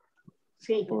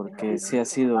 Sí. Porque sí ha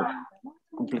sido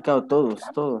complicado,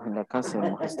 todos en la casa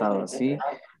hemos estado así.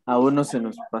 A uno se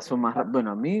nos pasó más,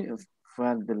 bueno, a mí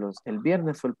fue el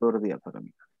viernes fue el peor día para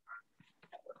mí.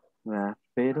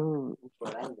 Pero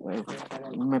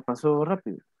me pasó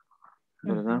rápido,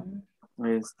 ¿verdad?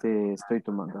 Estoy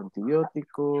tomando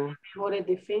antibiótico. Mejores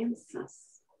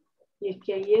defensas. Y es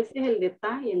que ahí ese es el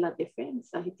detalle, las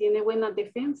defensas. Y tiene buenas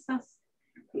defensas,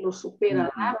 lo supera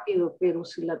rápido, pero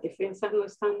si las defensas no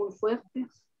están muy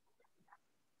fuertes,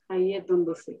 ahí es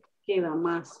donde se queda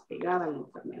más pegada la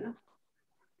enfermedad.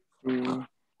 Sí.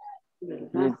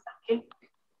 ¿Verdad? ¿Qué?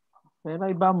 Pero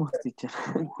ahí vamos, teacher.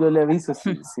 Yo le aviso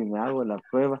si me hago la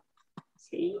prueba.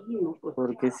 Sí, no, pues.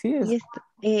 Porque sí es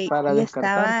para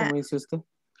descartar, como dice usted.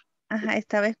 Ajá,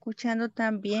 estaba escuchando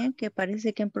también que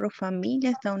parece que en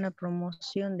Profamilia está una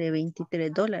promoción de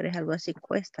 $23, algo así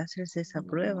cuesta hacerse esa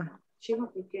prueba. Sí,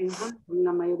 porque en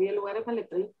la mayoría de lugares vale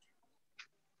 30.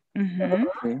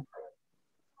 Sí.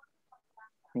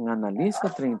 En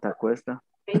Analiza 30 cuesta.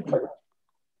 30.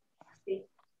 Sí,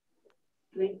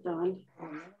 30 vale.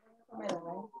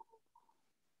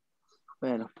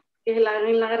 Bueno. En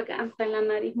la garganta, en la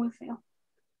nariz, muy feo.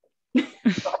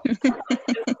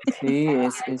 Sí,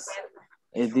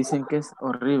 dicen que es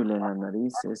horrible, la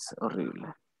nariz es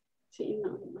horrible. Sí,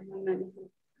 no, la nariz.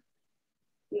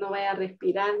 No vaya a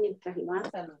respirar mientras lo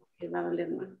hace, que va a doler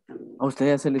más también. ¿A usted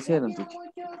ya se le hicieron, teacher?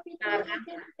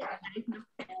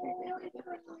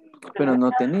 Pero no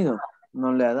ha tenido,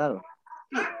 no le ha dado.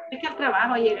 Es que al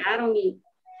trabajo llegaron y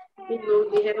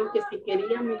nos dijeron que si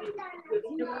queríamos.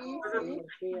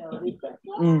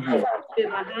 De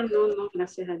bajar, no,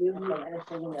 gracias a Dios. No.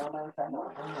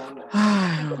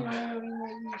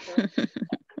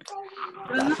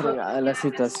 Está fregada la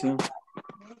situación.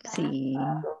 Sí.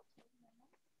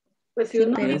 Pues si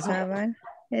uno pero dice,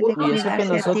 y eso que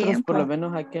nosotros, por lo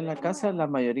menos aquí en la casa, la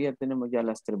mayoría tenemos ya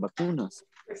las 3 vacunas.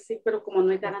 Pues sí, pero como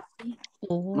no hay garantía.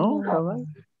 No, cabal.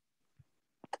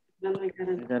 No hay garantía.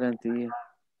 No hay garantía.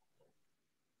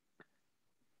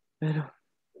 Pero,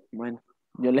 bueno,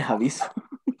 yo les aviso.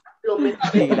 Lo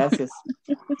mejor y gracias.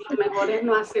 Lo mejor es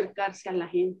no acercarse a la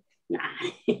gente.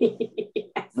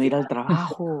 No ir al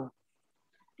trabajo.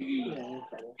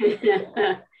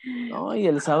 No, y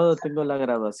el sábado tengo la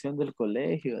graduación del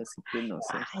colegio, así que no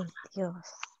sé. Ay, Dios.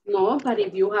 No, but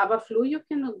if you have a flu, you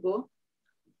cannot go.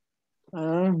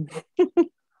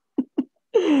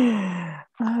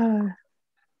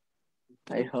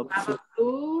 I hope so.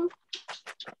 Flu,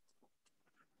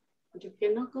 you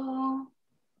cannot go.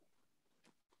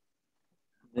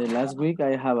 The last week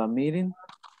I have a meeting,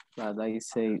 but I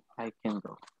say I can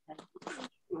go.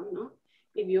 No.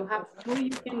 If you have flu, you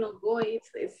cannot go.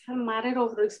 It's a matter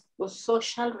of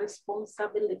social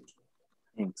responsibility.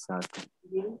 Exactly.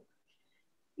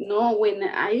 No, when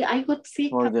I got sick.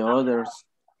 For the others.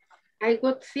 I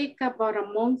got sick about a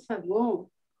month ago.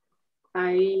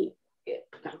 My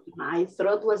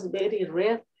throat was very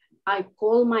red. I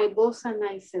called my boss and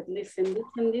I said, listen,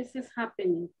 this is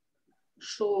happening.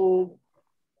 So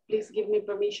please give me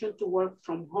permission to work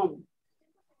from home.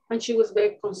 And she was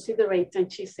very considerate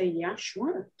and she said, yeah,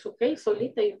 sure, it's okay,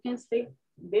 Solita, you can stay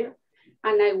there.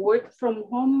 And I worked from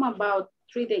home about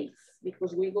 3 days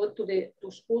because we go to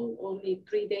school only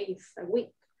 3 days a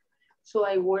week. So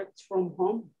I worked from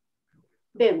home.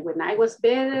 Then when I was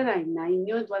better and I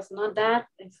knew it was not that,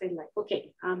 I said like,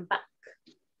 okay, I'm back.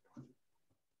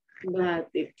 But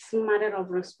it's a matter of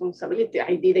responsibility.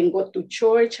 I didn't go to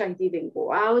church. I didn't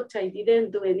go out. I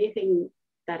didn't do anything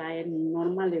that I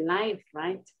normally like,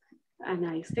 right? And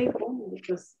I stayed home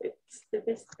because it's the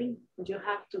best thing. You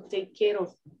have to take care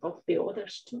of the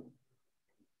others too.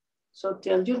 So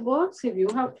tell your boss if you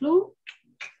have flu.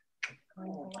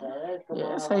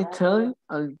 Yes, I tell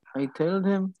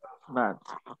them, but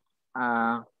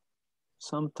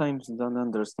sometimes don't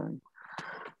understand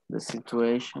the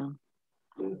situation.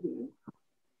 Mm-hmm.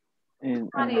 And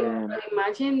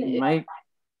imagine in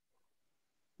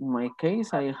my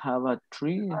case, I have a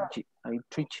three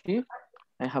chief.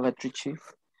 I have a 3 chief,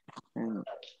 and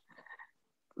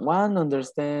one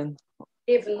understand,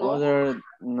 if no, other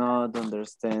not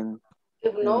understand.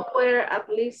 If not wear at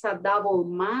least a double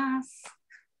mask,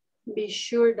 be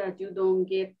sure that you don't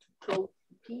get close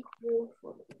to people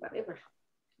or whatever,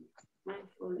 right?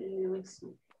 For any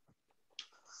reason.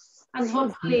 And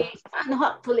hopefully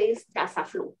it's just a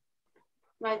flu,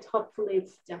 right? Hopefully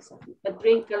it's just a flu. But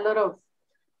drink a lot of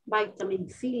vitamin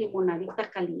C,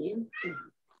 limonadita caliente.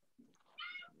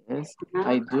 Yes,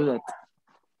 I do that.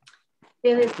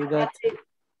 There is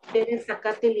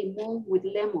sacate limon with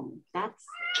lemon. That's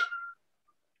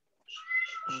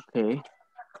okay.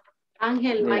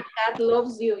 Angel, my cat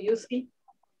loves you, you see?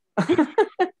 Every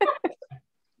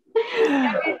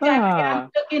time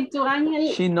I'm talking to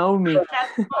Angel, she knows me.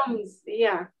 Cat comes,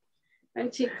 yeah.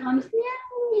 And she comes,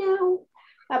 meow,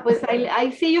 meow. Pues I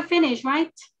see you finish,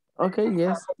 right? Okay,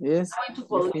 yes. You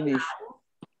finish.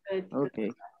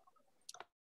 Okay.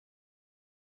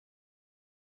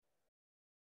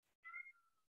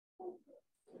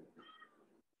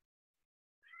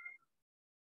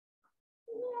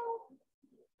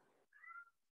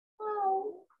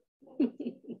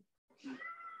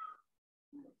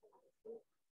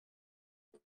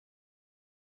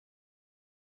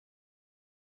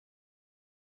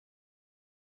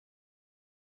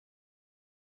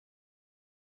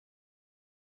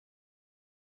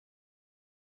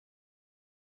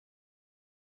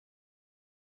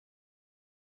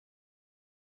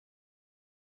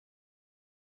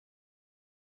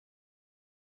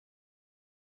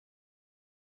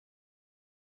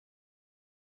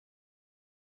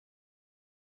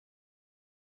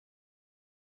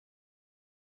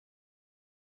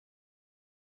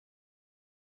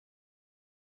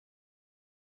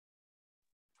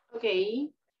 Okay.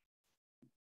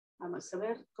 Vamos a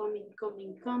ver, coming.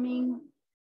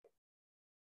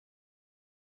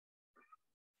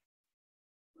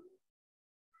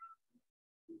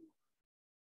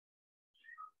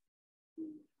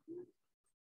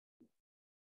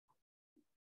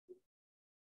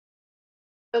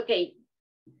 Okay.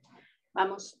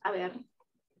 Vamos a ver.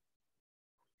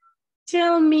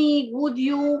 Tell me, would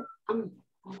you, I'm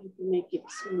going to make it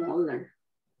smaller.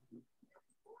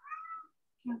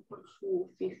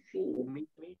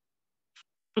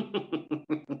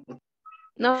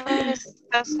 No,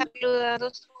 está saludando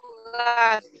su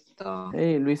gato.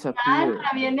 Hey, Luisa.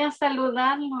 Sandra viene a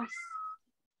saludarnos.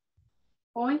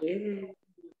 Hoy.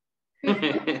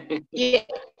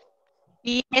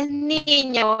 ¿Y es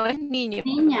niña o es niño?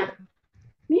 Niña.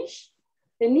 Mish,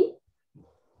 vení.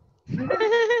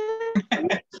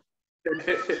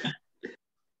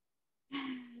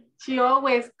 She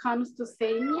always comes to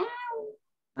say meow.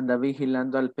 Anda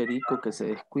vigilando al perico que se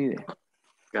descuide.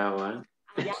 Cabal.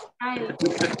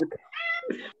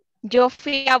 Yo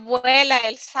fui abuela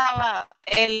el sábado,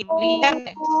 el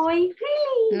viernes.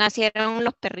 Nacieron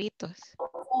los perritos.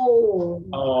 Oh,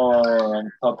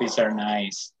 puppies are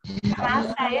nice.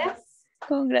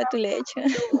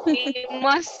 Congratulations.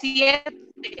 Tuvimos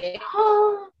 7.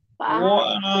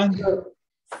 What?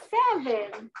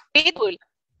 7. Pitbull.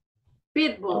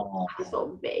 Pitbull.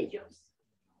 Son bellos.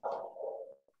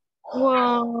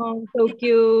 Wow, so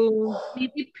cute.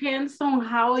 It depends on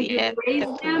how you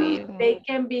raise them. They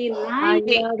can be nice.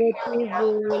 I love it,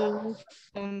 pitbull.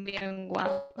 Son bien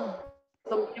guapos.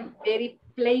 Son very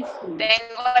playful.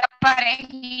 Tengo la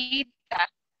parejita.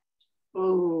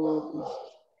 Oh.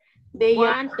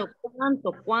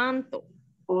 ¿Cuánto?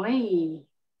 Oy.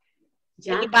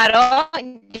 Ya. El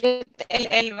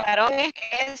varón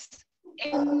es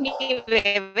mi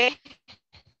bebé.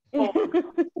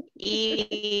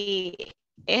 Y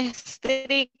es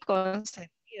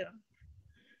consentido.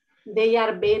 They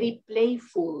are very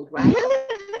playful, right?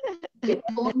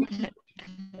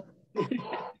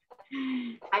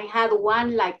 I had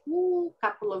one like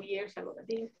couple of years ago.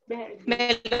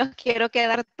 Me los quiero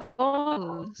quedar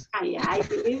todos. I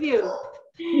believe you.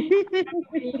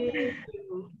 Believe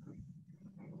you.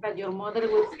 But your mother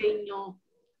will say no.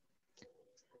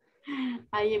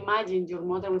 I imagine your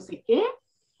mother will say, ¿qué?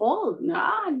 Oh, no.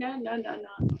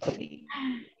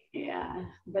 Yeah,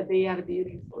 but they are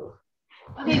beautiful.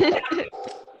 Okay.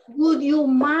 Would you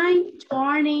mind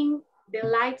turning the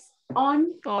lights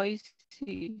on? Ay,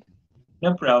 sí.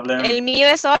 No problem. El mío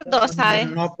es sordo, ¿sabes?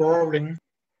 No problem.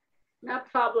 No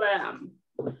problem.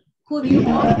 Could you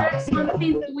order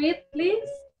something to eat, please?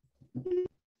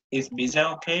 Is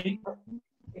pizza okay?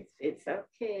 It's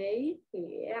okay,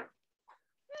 yeah.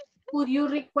 Could you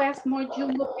request more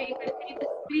jumbo paper clips,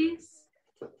 please?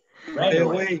 Right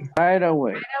away. Right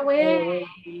away. Right away.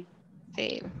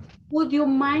 Sí. Would you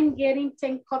mind getting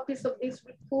 10 copies of this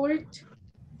report?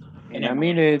 In a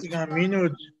minute. In a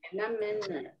minute. In a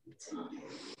minute.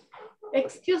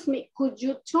 Excuse me, could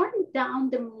you turn down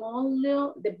the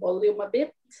volume a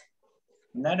bit?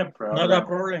 Not a problem. Not a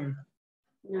problem.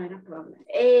 Not a problem.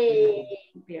 Hey,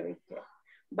 very good.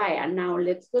 Vaya, now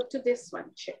let's go to this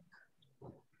one. Check.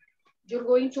 You're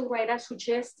going to write a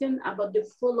suggestion about the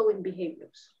following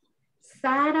behaviors.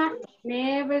 Sarah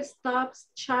never stops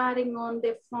chatting on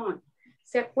the phone.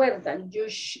 ¿Se acuerdan?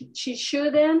 She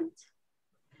shouldn't.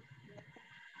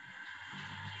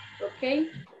 Ok.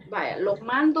 Vaya, los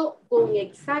mando con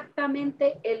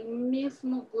exactamente el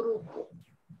mismo grupo.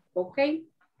 Ok.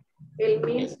 El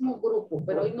mismo grupo,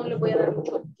 pero hoy no le voy a dar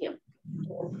mucho tiempo.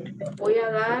 Les voy a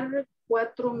dar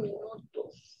 4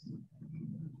 minutos.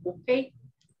 Ok.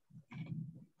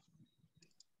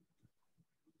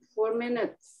 4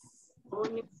 minutes.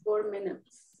 Only 4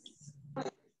 minutes.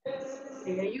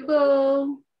 There you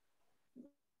go.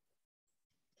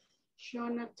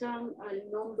 Jonathan, al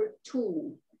number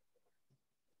 2.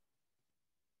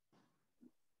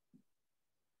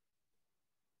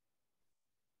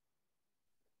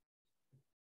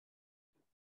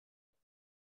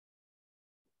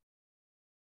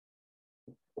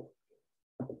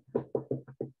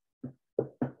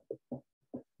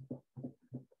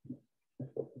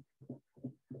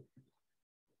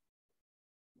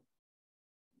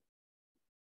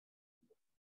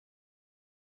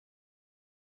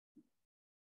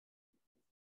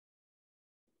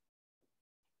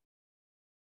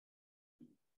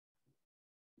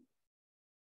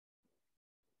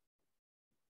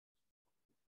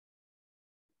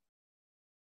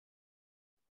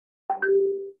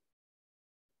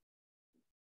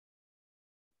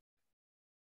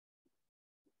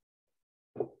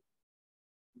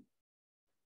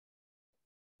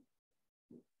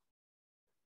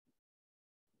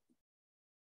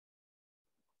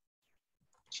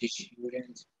 She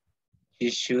shouldn't. She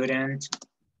shouldn't.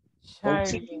 I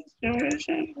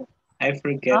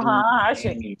forget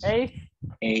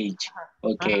age.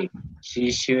 Okay.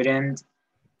 She shouldn't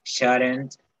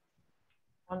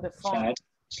on the phone.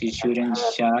 She shouldn't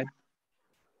chat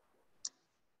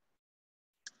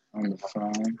on the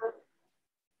phone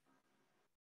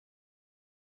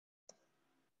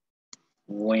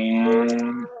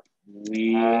when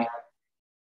we have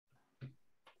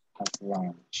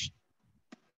lunch.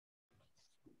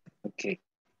 Okay.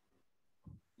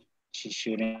 She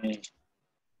shouldn't.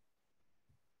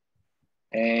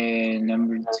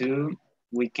 Number 2,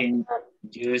 we can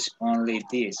use only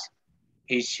this.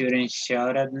 He shouldn't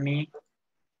shout at me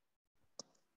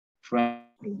from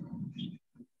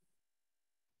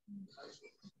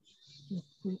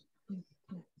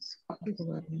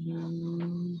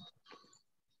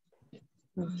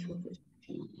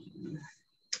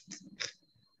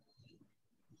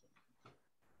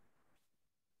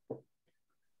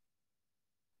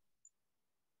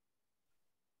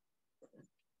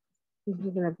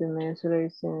Dice que la primera solo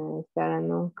dice Sara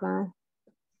nunca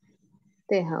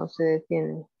deja o se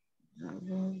detiene.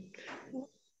 No,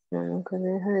 nunca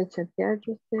deja de chatear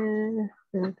usted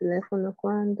en el teléfono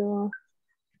cuando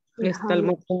Está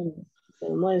almorzando.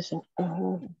 almuerza.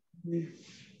 Ajá.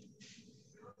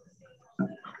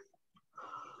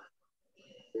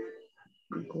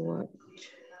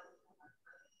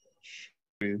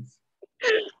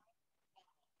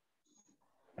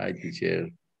 Hi, teacher.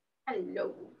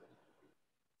 Hello.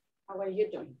 How are you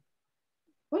doing?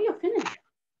 Oh, you finished.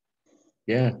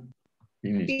 Yeah,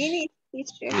 finished. Finish,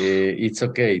 teacher. It's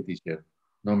okay, teacher.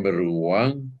 Number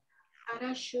 1.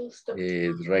 Sarah should stop.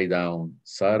 Write down.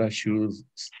 Sarah should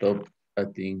stop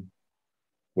eating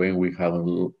when we have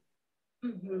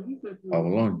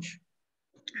lunch.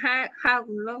 Have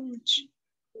lunch.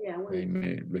 Yeah, Ahí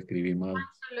lo escribí mal.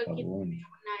 Solo Have quité lunch.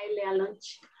 una L a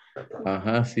lunch.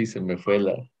 Ajá, sí, se me fue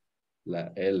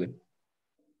la L.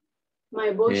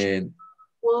 My boss And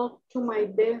walk to my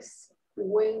desk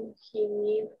when he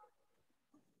needs.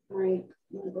 My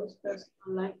boss does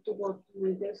not like to walk to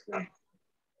my desk.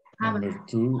 number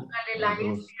 2.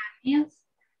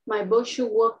 My boss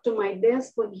should walk to my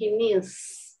desk when he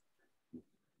needs.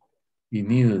 He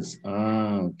needs.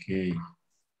 Ah, ok.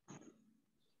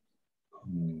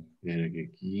 Pero que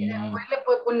aquí. Después le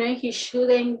puede poner he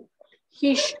shouldn't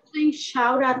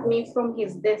shout at me from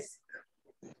his desk.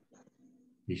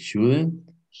 He shouldn't.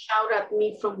 Shout at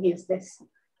me from his desk.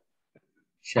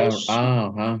 Shout.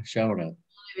 Ajá, shout out.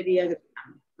 No debería gritar.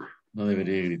 No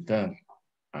debería gritar.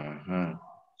 Ajá.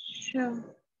 Sure.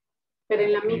 Pero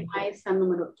en la misma esa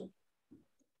número 2.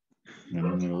 La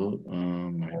número 2.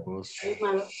 My boss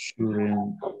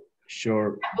shouldn't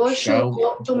should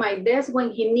walk to my desk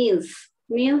when he needs.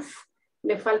 Needs.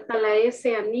 Le falta la S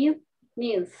a need.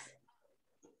 Needs.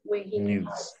 When he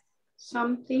needs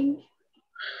something.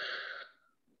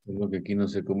 Es lo que aquí no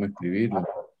sé cómo escribirlo.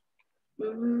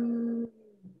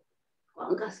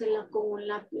 Póngasela con un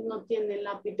lápiz. No tiene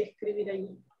lápiz de escribir ahí.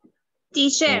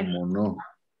 Teacher. ¿Cómo no?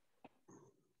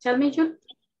 Tell me, John.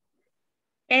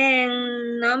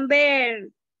 En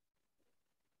number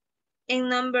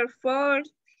 4,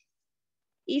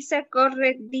 Isa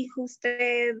correct, dijo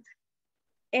usted.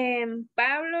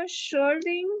 Pablo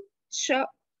shouldn't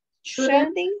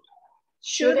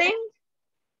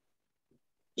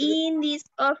in this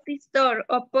office door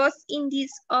or post in this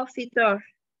office door.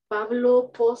 Pablo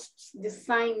posts the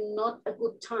sign not a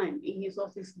good time in his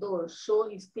office door, so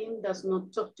his team does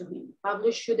not talk to him. Pablo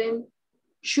should.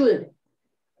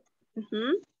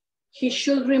 He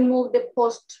should remove the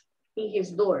post in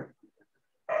his door.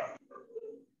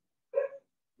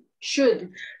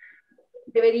 Should.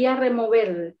 Debería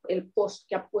remover el post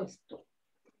que ha puesto.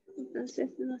 Entonces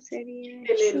no sería.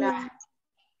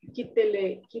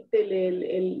 Quítele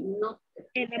el not.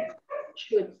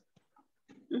 Should.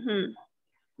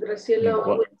 Graciela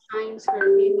always signs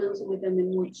her emails with an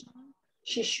emoji.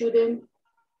 She shouldn't.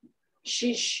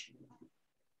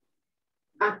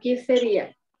 Aquí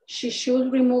sería. She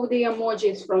should remove the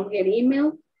emojis from her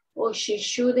email, or she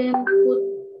shouldn't put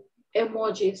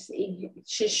emojis in.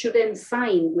 She shouldn't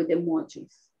sign with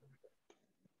emojis.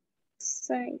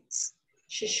 Sites.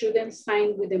 She shouldn't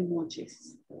sign with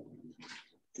emojis.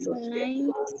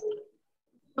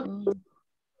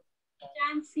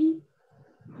 Jancy.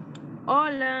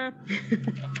 Hola.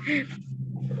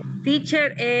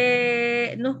 Teacher,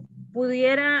 ¿nos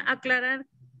pudiera aclarar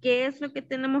qué es lo que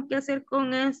tenemos que hacer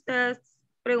con estas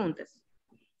preguntas?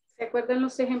 ¿Se acuerdan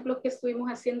los ejemplos que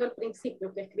estuvimos haciendo al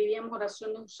principio? Que escribíamos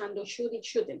oraciones usando should y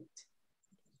shouldn't.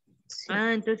 Sí.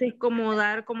 Ah, entonces como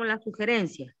dar como la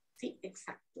sugerencia. Sí,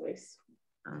 exacto, eso.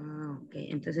 Ah, ok.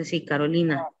 Entonces sí,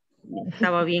 Carolina.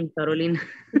 Estaba bien, Carolina.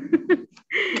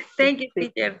 Thank you,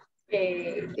 teacher.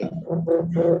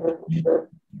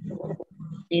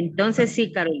 Entonces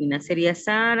sí, Carolina, sería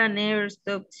Sarah never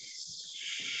stopped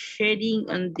shedding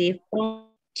on the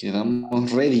phone.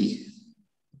 Quedamos ready.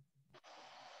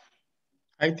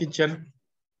 Hi, teacher.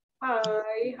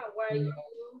 Hi, how are you?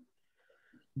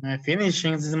 I'm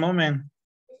finishing this moment.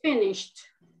 Finished.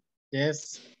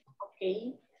 Yes.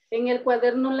 Okay. En el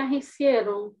cuaderno las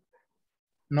hicieron.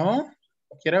 ¿No?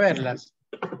 ¿Quiere verlas?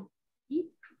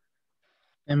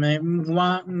 Deme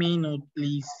 1 minute,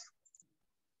 please.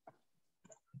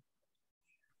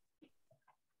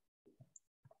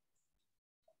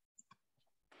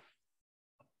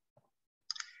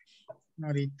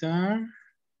 Ahorita.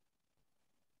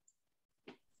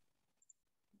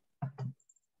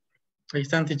 Ahí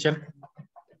están, teacher.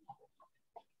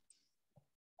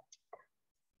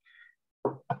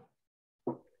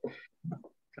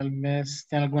 Tal vez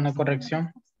tiene alguna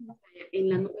corrección. En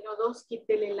la número 2,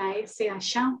 quítele la S a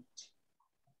shout.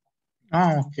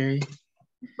 Ah, ok.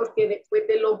 Porque después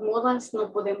de los modas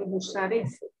no podemos usar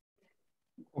ese.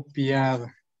 Copiado.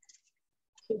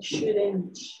 He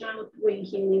shouldn't shout when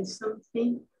he needs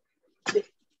something. The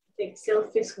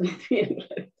selfies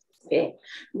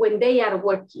when they are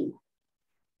working.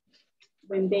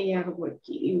 When they are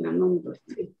working. In la number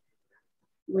 3.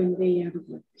 When they are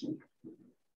working.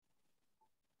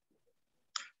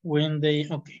 When they,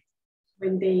 okay.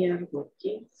 When they are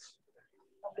working.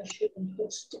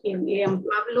 Y a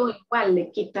Pablo igual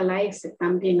le quita la S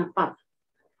también a Pablo.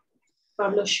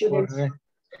 Pablo shouldn't.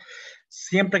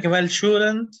 Siempre que va el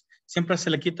shouldn't, siempre se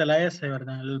le quita la S,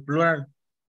 ¿verdad? El plural.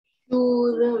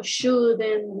 Should,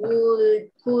 shouldn't,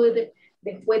 would, could,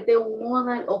 después de un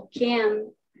modal o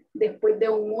can, después de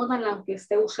un modal, aunque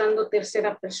esté usando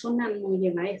tercera persona, no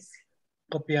lleva S.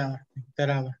 Copiada,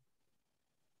 enterada.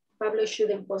 Pablo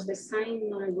shouldn't post the sign,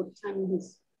 not a good time in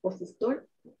his office door.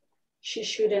 She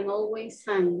shouldn't always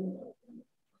sign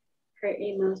her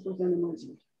emails with an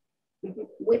emoji.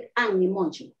 With an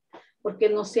emoji. Porque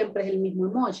no siempre es el mismo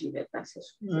emoji, ¿verdad?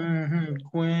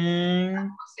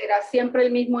 Será siempre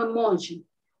el mismo emoji.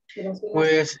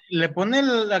 Pues le pone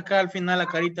acá al final la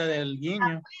carita del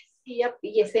guiño. Y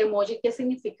ese emoji, ¿qué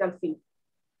significa al fin?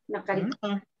 Una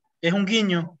carita. Es un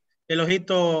guiño, el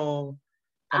ojito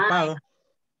tapado.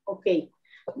 Ok.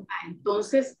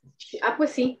 Entonces, pues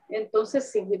sí.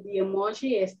 Entonces, sí, with the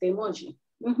emoji, este emoji.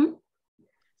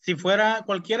 Si fuera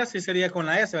cualquiera, sí sería con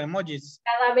la S, emojis.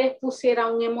 Cada vez pusiera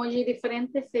un emoji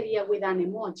diferente, sería with an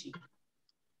emoji.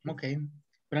 Ok.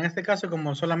 Pero en este caso,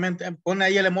 como solamente pone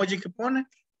ahí el emoji que pone,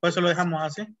 por eso lo dejamos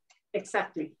así.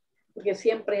 Exacto. Porque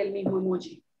siempre es el mismo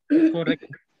emoji. Correcto.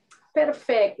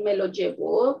 Perfecto, me lo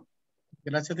llevó.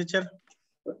 Gracias, teacher.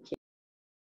 Okay.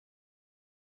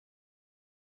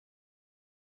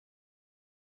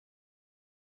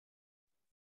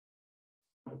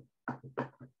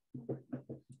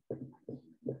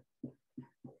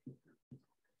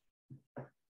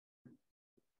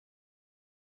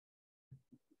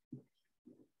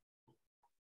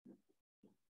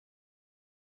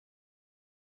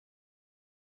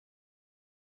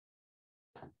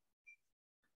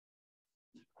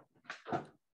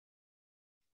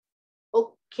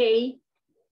 Ok,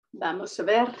 vamos a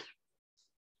ver.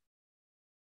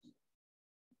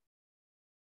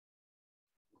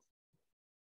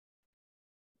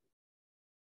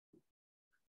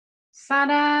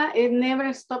 Sarah, it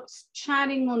never stops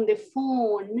chatting on the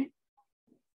phone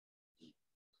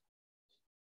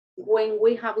when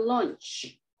we have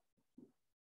lunch.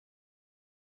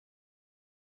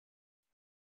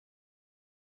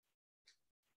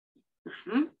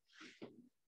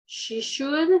 She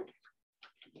should.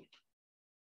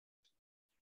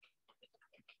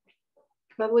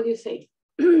 What would you say?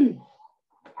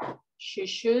 She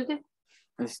should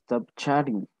stop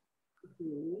chatting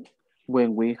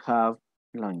when we have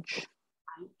lunch.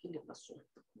 Ay, ¿qué le pasó?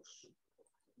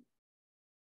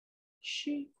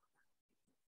 She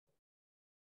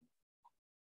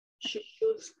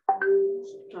should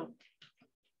stop.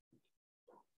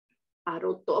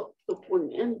 Arotop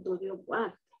poniendo de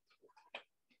what?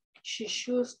 She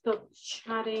should stop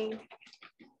chatting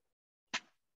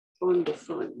on the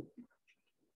phone.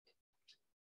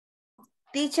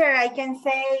 Teacher, I can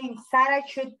say Sarah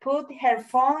should put her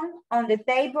phone on the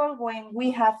table when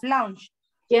we have lunch.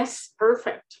 Yes,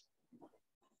 perfect.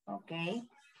 Okay.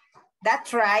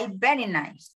 That's right. Very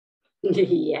nice.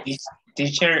 Yes.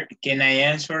 Teacher, can I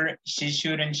answer? She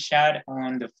shouldn't chat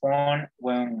on the phone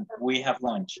when we have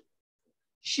lunch.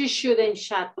 She shouldn't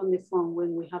chat on the phone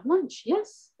when we have lunch.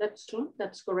 Yes, that's true.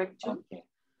 That's correct too. Okay.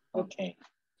 Okay.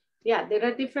 Yeah, there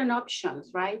are different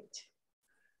options, right?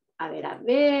 A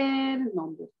ver,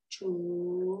 number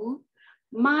 2.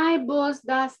 My boss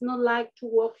does not like to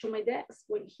walk to my desk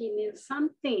when he needs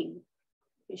something.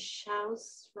 He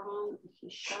shouts from, he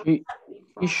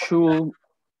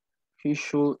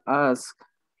should ask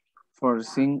for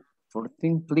thing,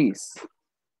 please.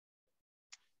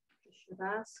 He should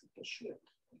ask, he should.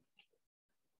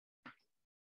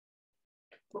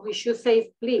 Or he should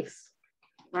say please,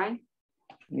 right?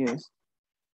 Yes.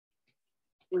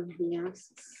 When he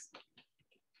asks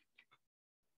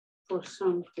for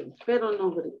something, pero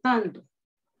no gritando,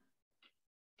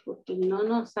 porque no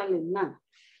nos sale nada.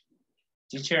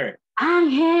 Teacher.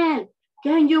 Ángel,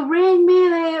 can you bring me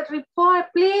the report,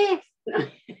 please?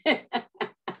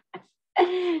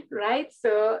 Right,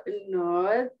 so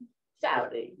not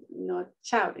shouting, not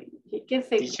shouting. He can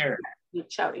say, teacher,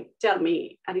 not shouting. Tell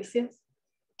me, Aricias.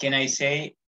 Can I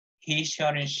say, he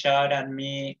shouldn't shout at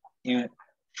me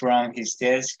from his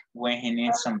desk when he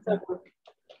needs something?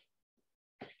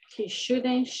 He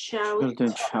shouldn't shout.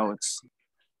 Shouldn't shout.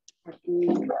 At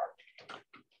me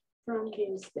from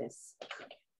his desk.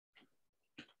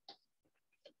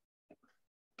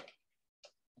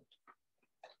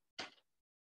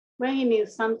 When he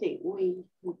needs something,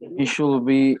 he should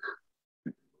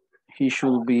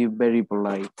be very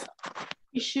polite.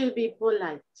 He should be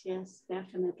polite, yes,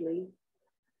 definitely.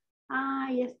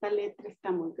 Ay, esta letra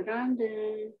está muy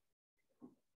grande.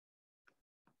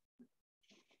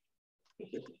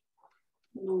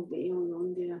 No veo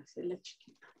dónde hacerla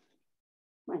chiquita.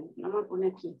 Bueno, la vamos a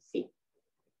poner aquí, sí.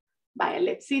 Vaya,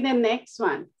 let's see the next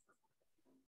one.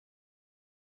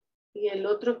 Y el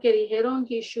otro que dijeron,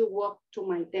 he should walk to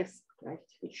my desk, right?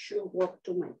 He should walk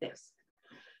to my desk.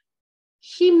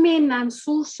 Jimena and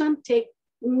Susan take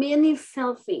many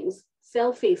selfies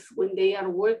when they are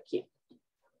working.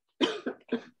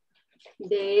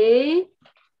 They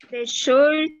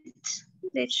should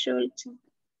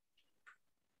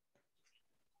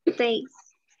take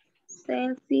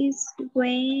selfies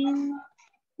when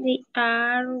they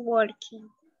are working.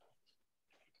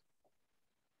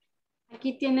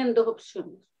 Aquí tienen dos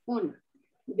opciones. Una,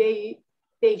 they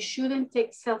shouldn't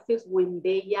take selfies when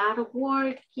they are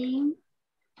working,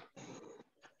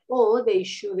 or they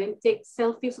shouldn't take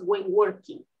selfies when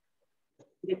working.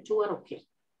 The two are okay.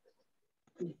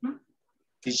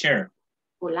 Teacher.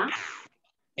 Hola.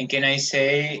 And can I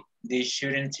say they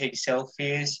shouldn't take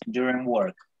selfies during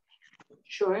work?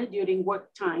 Sure, during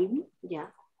work time, yeah.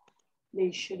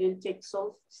 They shouldn't take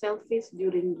selfies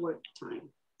during work time.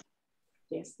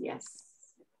 Yes, yes.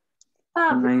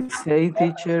 Can I say,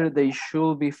 teacher, they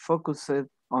should be focused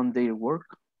on their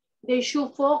work? They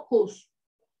should focus.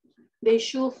 They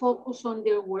should focus on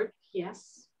their work,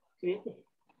 yes. Good.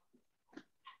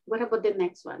 What about the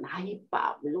next one? Ay,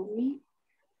 Pablo,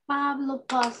 Pablo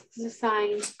passed the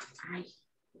sign. Ay.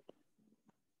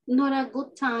 Not a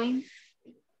good time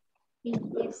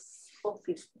in his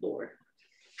office door.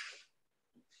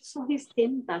 So his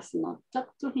team does not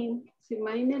talk to him. Se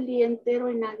imagina el día entero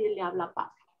y nadie le habla a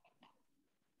Pablo.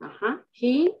 Ajá.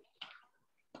 He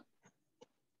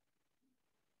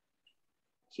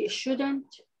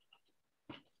shouldn't.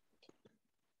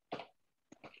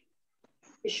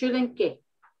 He shouldn't ¿qué?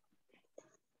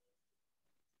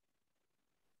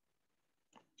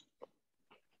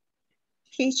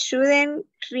 He shouldn't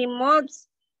remove.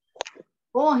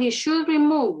 Oh, he should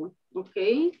remove.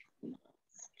 Okay.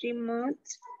 Remove.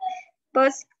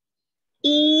 But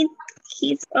in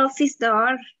his office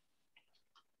door.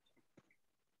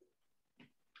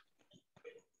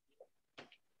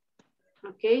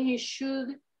 Okay, he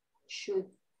should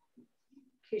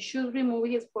remove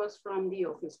his post from the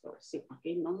office door. Sí,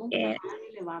 okay, no, nadie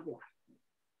le va a hablar.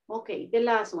 Okay, the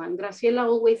last one. Graciela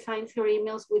always signs her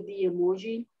emails with the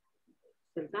emoji.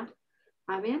 ¿Verdad?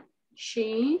 A ver,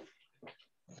 she's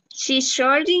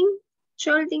shoulding.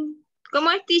 ¿Cómo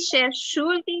es, teacher?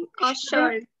 Shoulding or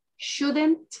should?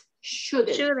 Shouldn't.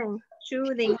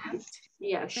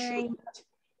 Yeah, shouldn't.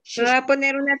 Me voy a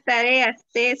poner una tarea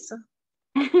de eso.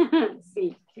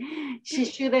 Sí. She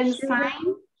shouldn't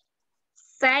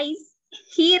size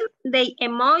here the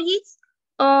emojis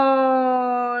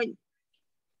or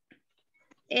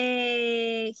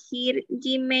here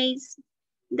Gmails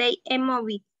the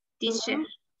emoji, teacher.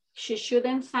 She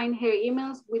shouldn't sign her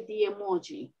emails with the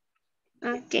emoji.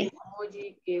 Okay. The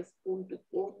emoji que es punto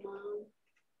coma.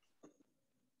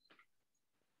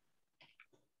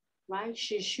 Right?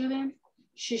 She shouldn't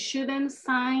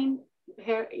sign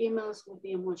her emails with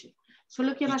the emoji.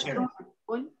 Solo quiero hacer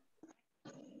un...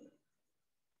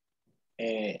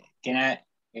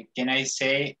 Can I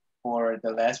say for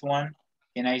the last one,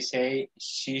 can I say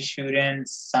she shouldn't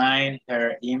sign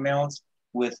her emails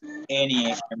with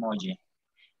any emoji?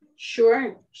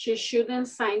 Sure, she shouldn't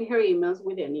sign her emails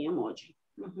with any emoji.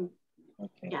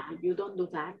 Okay. Yeah, you don't do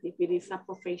that if it is a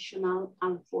professional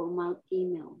and formal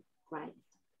email, right?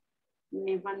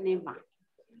 Never, never.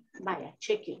 Vaya,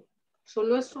 cheque.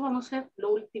 Solo esto vamos a hacer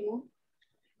lo último.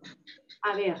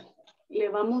 A ver, le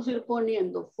vamos a ir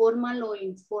poniendo formal o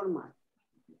informal.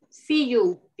 See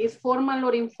you, is formal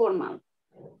or informal?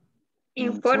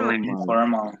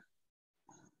 Informal.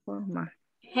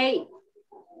 Hey.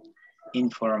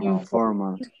 Informal.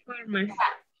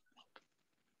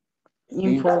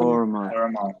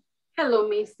 Hello,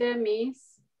 Mr.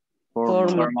 Miss.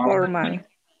 Formal.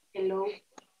 Hello.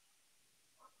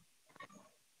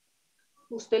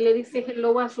 Usted le dice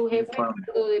hello a su jefe,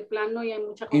 pero de plano y hay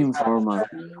mucha confianza.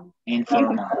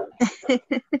 Informal.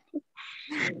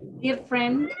 Dear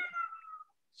friend.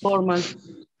 Formal.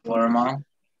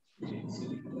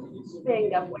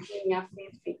 Venga, pues niña,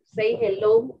 say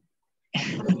hello.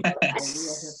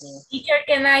 Teacher,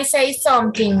 can I say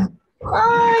something?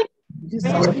 Ay,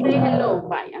 say hello,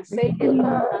 vaya, say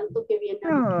hello, tanto que viene.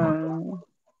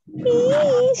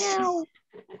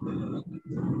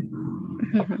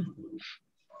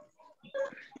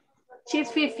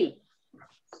 She's Fifi.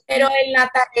 Pero en la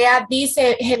tarea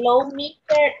dice hello,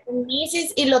 Mr.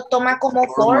 Mrs. y lo toma como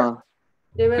for.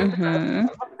 De verdad.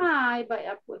 Ay,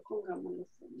 vaya, pues pongámoslo.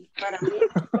 Para mí.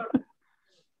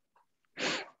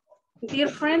 Dear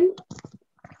friend.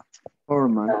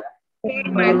 Formal.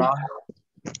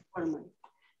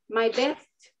 My best.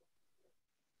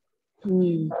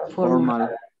 Formal.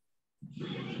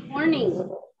 Morning.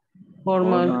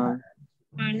 Formal.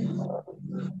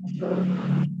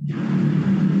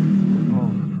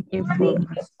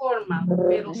 Es formal,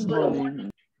 pero solo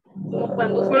como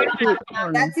cuando usted va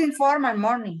caminando. That's informal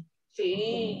morning.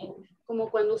 Sí, como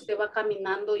cuando usted va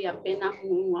caminando y apenas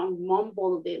un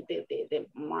mumble de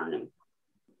morning.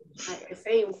 Hay que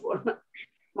say informal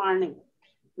morning.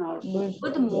 No,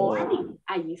 good morning.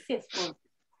 Allí sí es formal.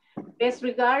 Best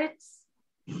regards.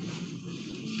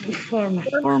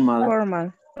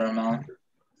 Formal.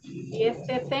 Y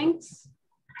thanks.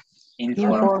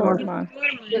 Informal.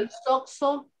 Y el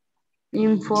soxo.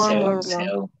 Informal.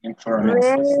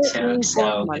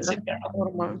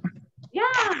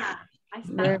 Yeah, ahí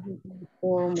está.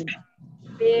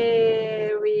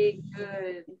 Very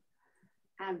good.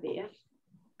 A ver.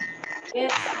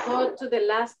 Let's go to the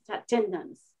last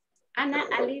attendance. Ana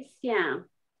Alicia.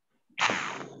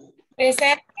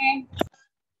 Presente.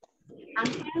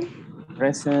 Ángel.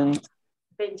 Present.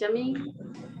 Benjamín.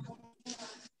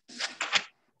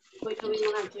 Hoy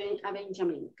tuvimos a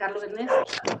Benjamín. Carlos Ernesto.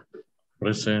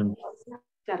 Present.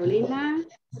 Carolina.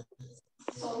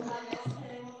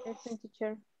 Present,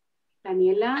 teacher.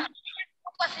 Daniela.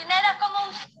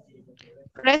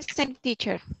 Present,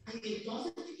 teacher.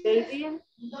 David.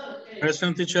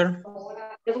 Present, teacher.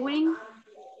 Edwin.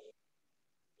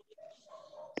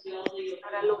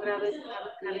 Para lograr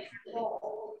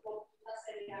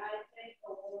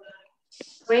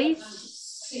Grace.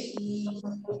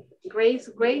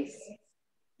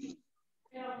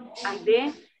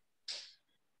 Aide.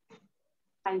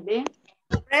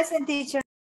 Present, teacher.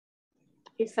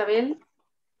 Isabel.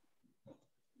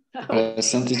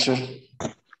 Present, teacher.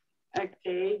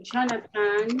 Okay,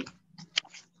 Jonathan.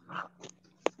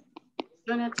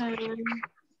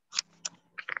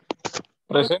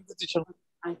 Present, teacher.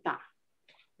 Ahí está.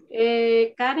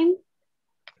 Karen.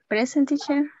 Present,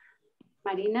 teacher.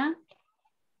 Marina.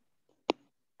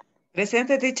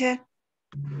 Presente, teacher.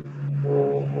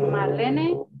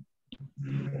 Marlene.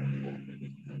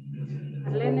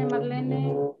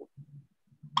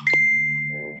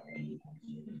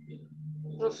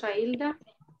 Rosailda.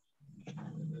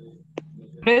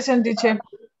 Present, teacher.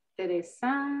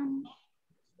 Teresa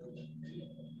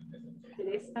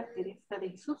de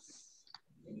Jesús.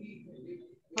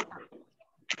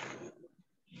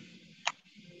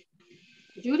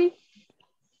 Yuri.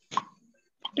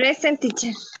 Present,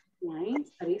 teacher.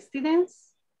 Nice.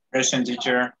 Aristides. Present,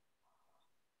 teacher.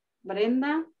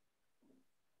 Brenda.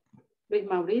 Luis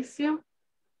Mauricio.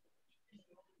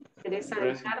 Teresa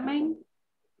de Carmen.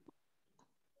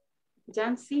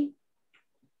 Jancy.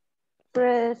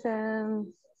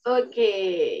 Present. Ok,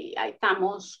 ahí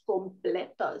estamos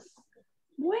completos.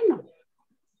 Bueno,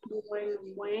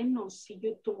 see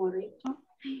you tomorrow.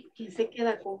 ¿Quién se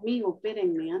queda conmigo?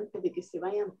 Espérenme antes de que se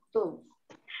vayan todos.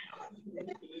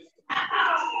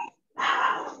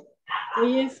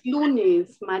 Hoy es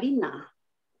lunes, Marina.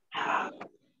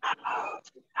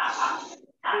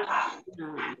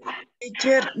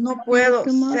 Teacher, no puedo.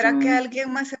 ¿Será que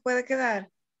alguien más se puede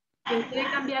quedar? ¿Quién quiere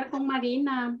cambiar con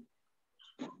Marina?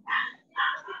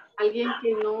 Alguien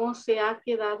que no se ha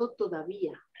quedado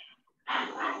todavía.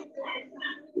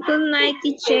 Good night,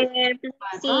 teacher.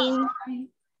 Sí.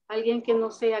 Alguien que no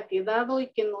se ha quedado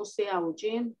y que no sea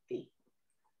oyente.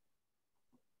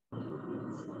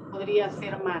 Podría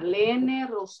ser Marlene,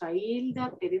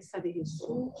 Rosailda, Teresa de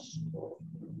Jesús.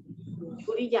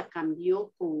 Yuri ya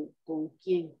cambió con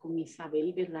quién, con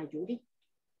Isabel, ¿verdad, Yuri?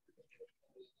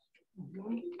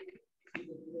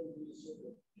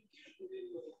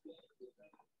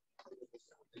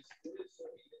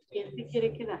 ¿Quién se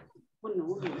quiere quedar?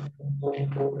 Uno.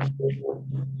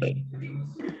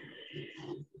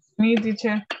 Mi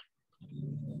teacher.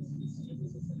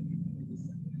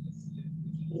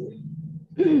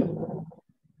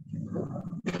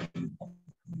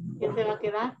 ¿Quién se va a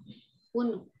quedar?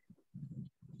 Uno.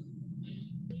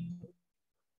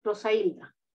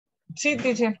 Rosailda. Sí,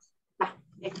 teacher.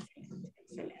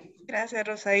 Excelente. Gracias,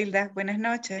 Rosailda. Buenas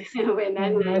noches.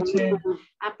 Buenas noches.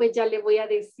 Pues ya le voy a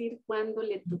decir cuándo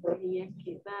le tocaría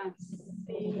quedarse.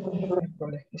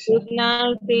 Good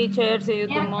night, teacher. See you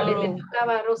tomorrow. Le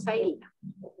tocaba a Rosailda.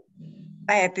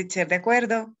 Vaya, teacher, de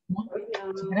acuerdo. Si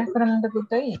quieres esperar un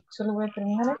ratito ahí, solo voy a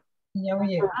terminar y ya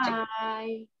voy a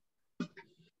Bye.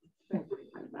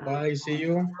 Bye, see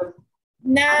you.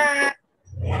 Nah.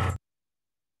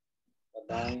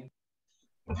 Bye.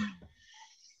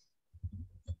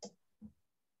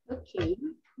 Ok,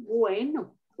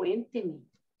 bueno, cuénteme.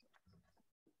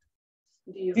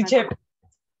 Do you Teacher. have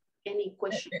any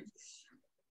questions?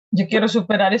 Yo quiero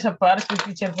superar esa parte,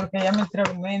 teacher, porque ya me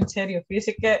traumé en serio.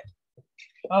 Fíjese que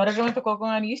ahora que me tocó con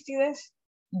Aristides,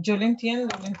 yo lo entiendo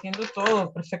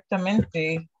todo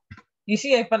perfectamente. Y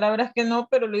sí, hay palabras que no,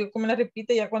 pero luego como las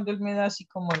repite, ya cuando él me da así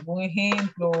como algún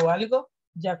ejemplo o algo,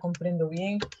 ya comprendo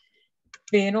bien.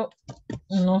 Pero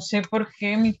no sé por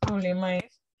qué mi problema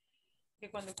es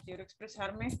que cuando quiero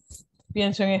expresarme,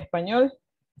 pienso en español.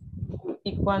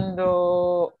 Y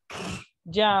cuando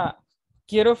ya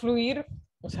quiero fluir,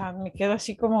 o sea, me quedo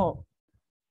así como...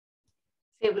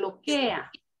 Se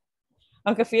bloquea.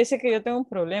 Aunque fíjese que yo tengo un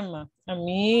problema. A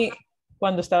mí,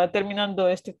 cuando estaba terminando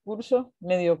este curso,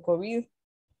 me dio COVID.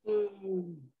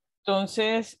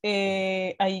 Entonces,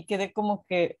 ahí quedé como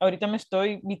que ahorita me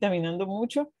estoy vitaminando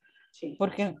mucho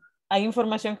porque hay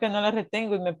información que no la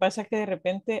retengo y me pasa que de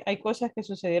repente hay cosas que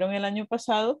sucedieron el año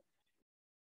pasado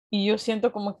y yo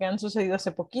siento como que han sucedido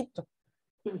hace poquito.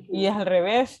 Y es al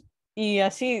revés. Y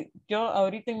así, yo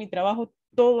ahorita en mi trabajo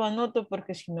todo anoto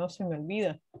porque si no se me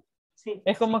olvida.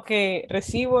 Es como que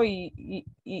recibo y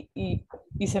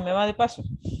se me va de paso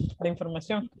la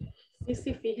información. Sí,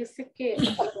 sí, fíjese que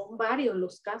son varios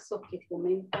los casos que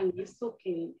comentan eso,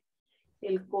 que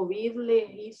el COVID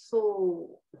les hizo,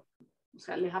 o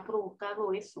sea, les ha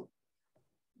provocado eso,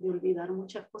 de olvidar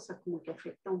muchas cosas, como que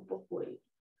afecta un poco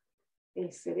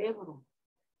el cerebro.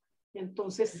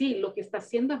 Entonces, sí, lo que está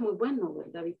haciendo es muy bueno,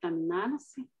 ¿verdad?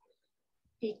 Vitaminarse.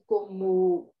 Y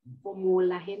como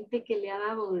la gente que le ha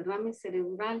dado derrame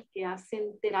cerebral, que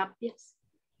hacen terapias,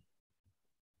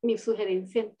 mi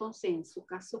sugerencia entonces en su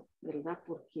caso, ¿verdad?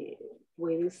 Porque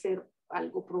puede ser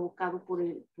algo provocado por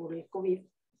el COVID,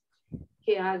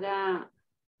 que hágase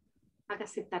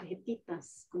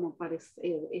tarjetitas como para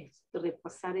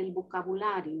repasar el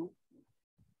vocabulario.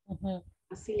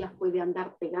 Así las puede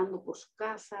andar pegando por su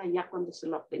casa, ya cuando se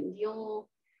lo aprendió.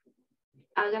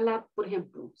 Hágala, por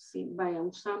ejemplo, si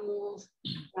usamos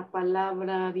la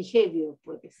palabra behavior,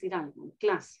 por decir algo, en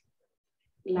clase.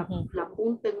 La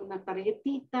apunta en una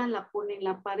tarjetita, la pone en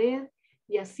la pared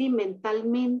y así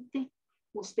mentalmente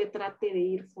usted trate de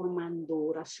ir formando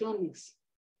oraciones.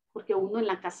 Porque uno en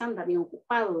la casa anda bien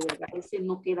ocupado, ¿verdad? A veces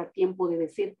no queda tiempo de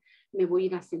decir, me voy a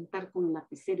ir a sentar con el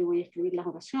lapicero y voy a escribir las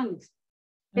oraciones.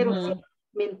 Pero sí,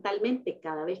 mentalmente,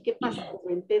 cada vez que pasa por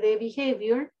frente de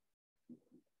behavior,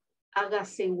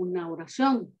 hágase una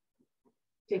oración.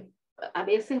 Que a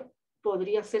veces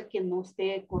podría ser que no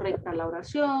esté correcta la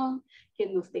oración, que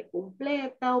no esté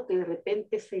completa o que de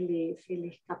repente se le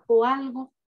escapó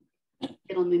algo,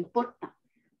 pero no importa,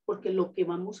 porque lo que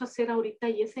vamos a hacer ahorita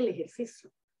ya es el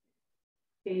ejercicio.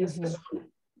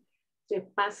 Se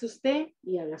pase usted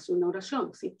y hágase una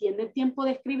oración. Si tiene tiempo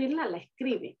de escribirla, la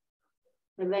escribe,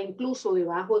 ¿verdad? Incluso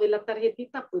debajo de la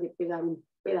tarjetita puede pegar un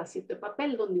pedacito de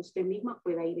papel donde usted misma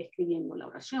pueda ir escribiendo la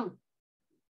oración.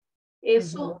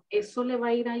 Eso le va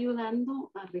a ir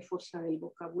ayudando a reforzar el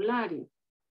vocabulario.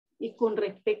 Y con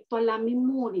respecto a la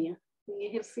memoria, un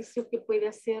ejercicio que puede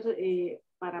hacer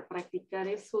para practicar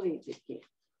eso de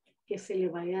que se le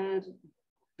vaya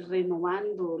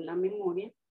renovando la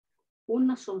memoria,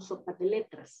 una son sopas de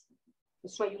letras.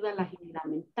 Eso ayuda a la agilidad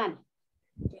mental.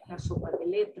 Las sopas de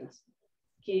letras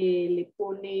que le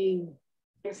ponen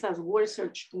esas word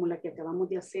search como la que acabamos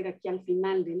de hacer aquí al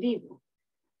final del libro.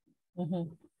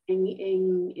 ¿Cómo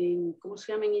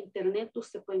se llama? En internet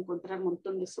usted puede encontrar un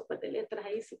montón de sopas de letras.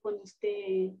 Ahí se pone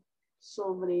usted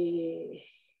sobre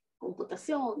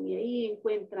computación y ahí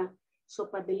encuentra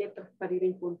sopas de letras para ir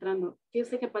encontrando. Yo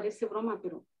sé que parece broma,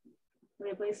 pero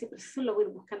me puede decir, pero eso lo voy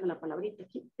buscando la palabrita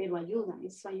aquí, pero ayuda.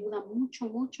 Eso ayuda mucho,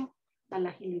 mucho a la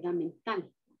agilidad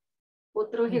mental.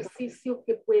 Otro ejercicio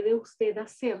que puede usted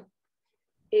hacer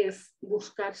es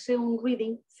buscarse un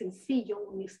reading sencillo,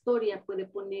 una historia, puede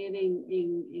poner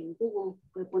en Google,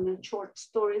 puede poner short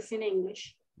stories in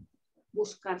English,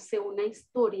 buscarse una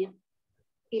historia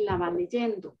y la va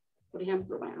leyendo. Por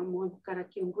ejemplo, vamos a buscar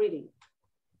aquí un reading.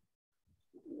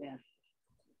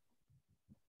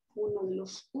 Uno de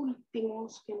los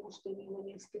últimos que hemos tenido en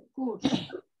este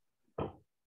curso.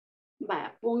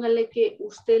 Vaya, póngale que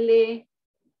usted lee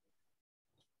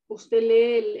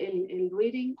el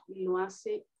reading y lo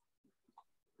hace.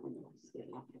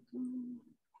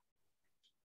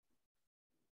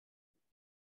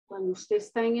 Cuando usted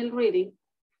está en el reading,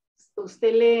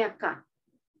 usted lee acá.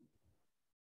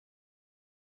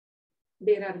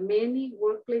 There are many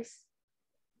workplace,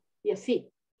 y así.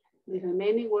 There are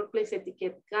many workplace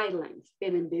etiquette guidelines.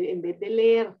 Pero en vez de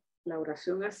leer la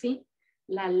oración así,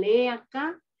 la lee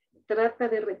acá, trata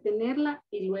de retenerla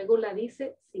y luego la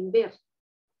dice sin ver.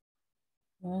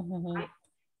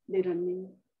 There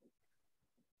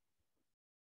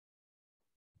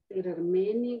are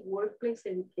many workplace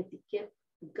etiquette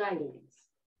guidelines.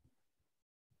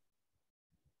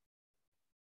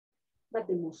 but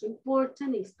the most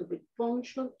important is to be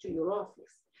punctual to your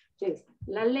office. Entonces,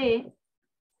 la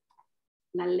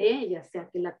lee, ya sea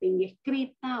que la tenga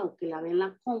escrita o que la vea en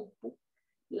la compu,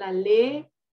 la lee,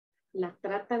 la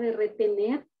trata de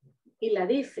retener y la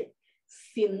dice.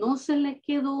 Si no se le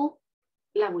quedó,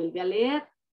 la vuelve a leer,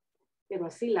 pero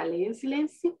así la lee en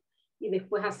silencio y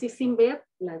después así sin ver,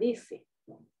 la dice.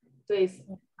 Entonces,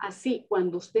 así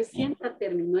cuando usted sienta,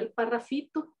 terminó el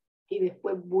parrafito y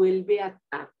después vuelve a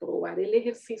probar el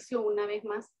ejercicio una vez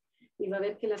más y va a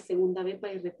ver que la segunda vez va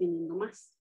a ir reteniendo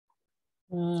más.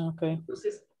 Okay.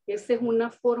 Entonces, esa es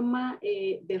una forma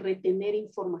de retener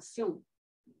información.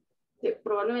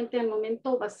 Probablemente al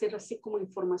momento va a ser así como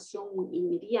información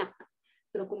inmediata,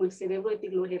 pero como el cerebro de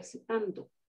irlo ejercitando.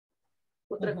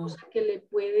 Otra cosa que le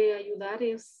puede ayudar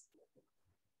es,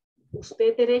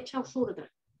 ¿usted derecha o zurda?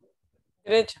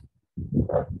 Derecha.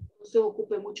 No se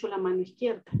ocupe mucho la mano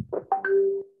izquierda.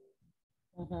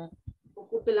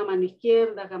 Ocupe la mano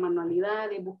izquierda, haga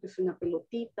manualidades, búsquese una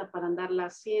pelotita para andarla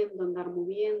haciendo, andar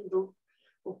moviendo.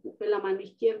 Ocupe la mano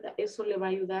izquierda, eso le va a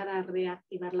ayudar a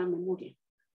reactivar la memoria.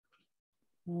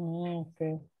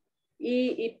 Okay.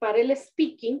 Y para el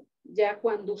speaking, ya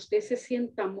cuando usted se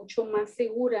sienta mucho más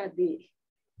segura de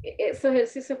esos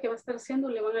ejercicios que va a estar haciendo,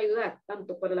 le van a ayudar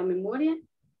tanto para la memoria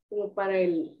como para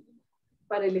el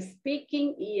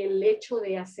speaking y el hecho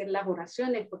de hacer las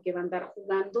oraciones, porque va a andar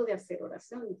jugando de hacer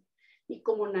oraciones. Y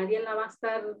como nadie la va a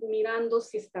estar mirando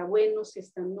si está bueno, si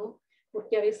está no,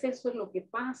 porque a veces eso es lo que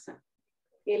pasa.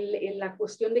 La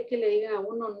cuestión de que le digan a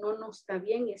uno no está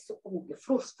bien, eso como que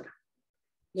frustra.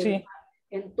 ¿Verdad? Sí.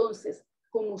 Entonces,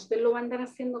 como usted lo va a andar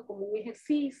haciendo como un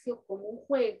ejercicio, como un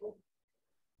juego,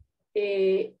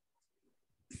 se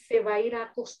va a ir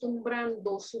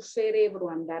acostumbrando su cerebro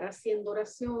a andar haciendo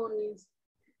oraciones,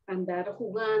 a andar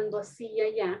jugando así y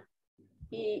allá,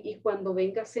 y cuando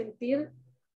venga a sentir,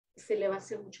 se le va a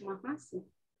hacer mucho más fácil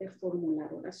de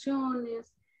formular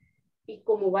oraciones, y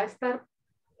como va a estar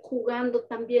jugando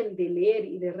también de leer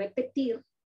y de repetir,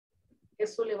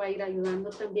 eso le va a ir ayudando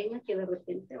también a que de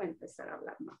repente va a empezar a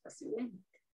hablar más fácilmente.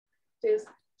 Entonces,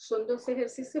 son dos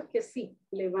ejercicios que sí,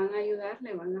 le van a ayudar,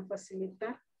 le van a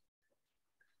facilitar.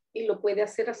 Y lo puede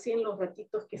hacer así en los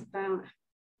ratitos que está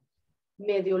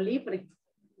medio libre,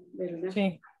 ¿verdad?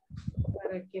 Sí.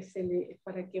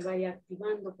 Para que vaya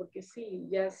activando, porque sí,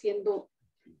 ya siendo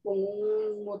con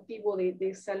un motivo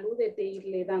de salud, de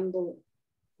irle dando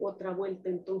otra vuelta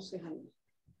entonces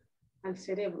al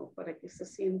cerebro para que se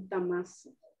sienta más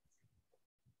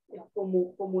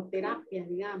como terapia,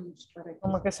 digamos.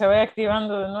 Como que se vaya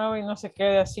activando de nuevo y no se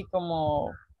quede así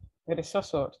como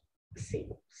perezoso. Sí,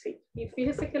 sí. Y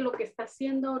fíjese que lo que está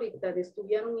haciendo ahorita de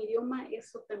estudiar un idioma,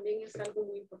 eso también es algo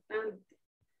muy importante.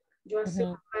 Yo hace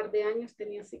un par de años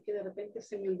tenía así que de repente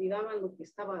se me olvidaba lo que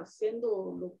estaba haciendo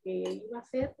o lo que iba a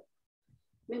hacer.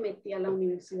 Me metí a la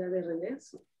universidad de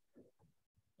regreso.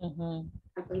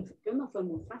 Al principio no fue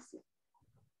muy fácil.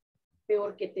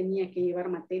 Peor que tenía que llevar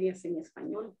materias en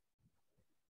español.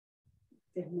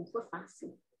 Entonces no fue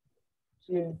fácil.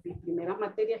 Mis primeras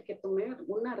materias que tomé,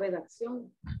 una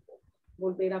redacción,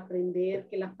 volver a aprender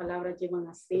que las palabras llevan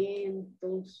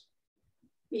acentos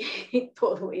y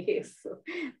todo eso.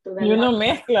 Y uno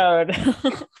mezcla, ¿verdad?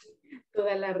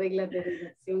 Todas las reglas de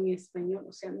redacción en español,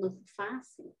 o sea, no fue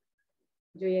fácil.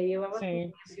 Yo ya llevaba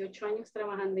 18 años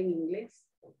trabajando en inglés.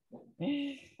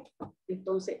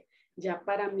 Entonces, ya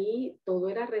para mí todo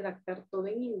era redactar todo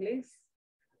en inglés.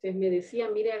 Entonces me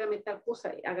decía, mire, hágame tal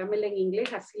cosa, hágamela en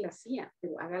inglés, así la hacía,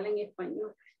 pero hágala en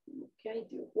español. Que ay,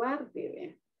 Dios guarde,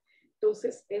 ¿ve?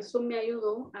 Entonces, eso me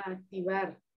ayudó a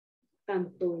activar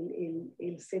tanto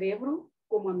el cerebro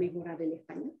como a mejorar el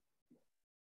español.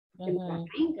 La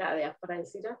gringa, para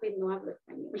decir, no hablo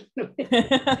español. Entonces,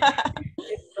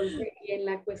 y en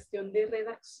la cuestión de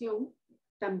redacción,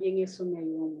 también eso me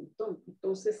ayudó un montón.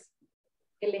 Entonces,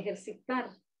 el ejercitar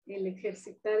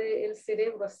el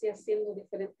cerebro así haciendo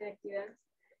diferentes actividades,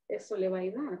 eso le va a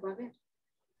ayudar, va a ver.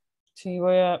 Sí,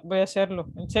 voy a hacerlo,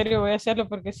 en serio voy a hacerlo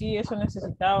porque sí, eso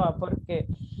necesitaba, porque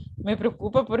me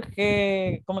preocupa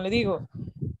porque, como le digo,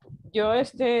 yo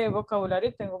este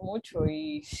vocabulario tengo mucho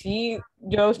y sí,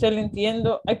 yo a usted le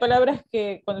entiendo, hay palabras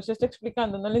que cuando usted está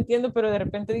explicando no le entiendo, pero de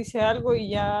repente dice algo y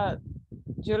ya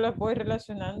yo las voy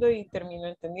relacionando y termino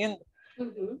entendiendo,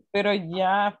 pero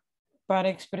ya para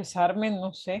expresarme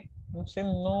no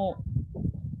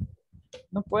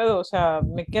puedo, o sea,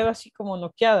 me quedo así como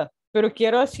noqueada. Pero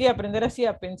quiero así aprender así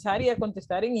a pensar y a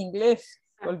contestar en inglés,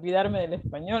 olvidarme del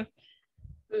español.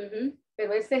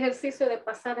 Pero ese ejercicio de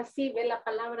pasar así, ver la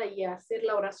palabra y hacer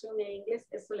la oración en inglés,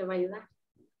 eso le va a ayudar,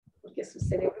 porque su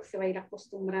cerebro se va a ir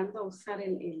acostumbrando a usar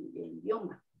el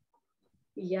idioma.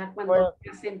 Y ya cuando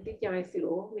me sentir, ya va a decir,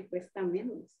 oh, me cuesta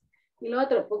menos. Y lo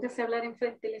otro, póngase a hablar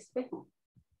enfrente del espejo.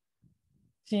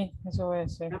 Sí, eso voy a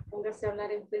hacer. Póngase a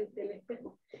hablar enfrente del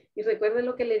espejo. Y recuerde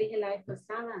lo que le dije la vez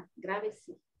pasada,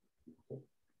 grábese.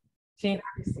 Sí.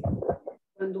 Grábese.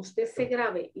 Cuando usted se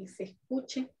grabe y se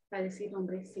escuche, va a decir,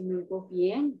 hombre, si me oigo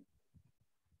bien,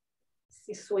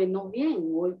 si sueno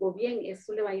bien, oigo bien,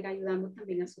 eso le va a ir ayudando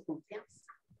también a su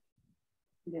confianza,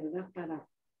 ¿verdad?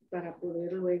 Para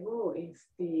poder luego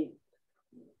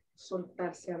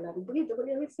soltarse a hablar un poquito,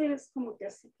 porque a veces es como que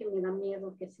así que me da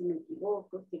miedo que si me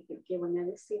equivoco, que van a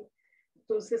decir.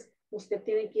 Entonces, usted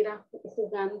tiene que ir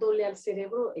jugándole al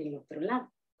cerebro el otro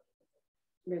lado,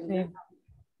 ¿verdad? Sí.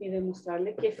 Y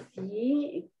demostrarle que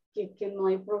sí, que no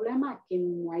hay problema, que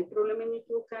no hay problema en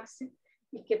equivocarse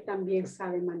y que también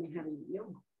sabe manejar el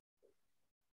idioma.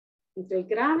 Entonces,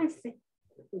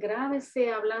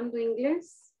 grábese hablando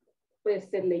inglés, puede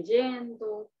ser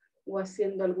leyendo o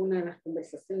haciendo alguna de las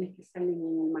conversaciones que salen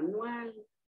en el manual,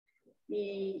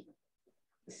 y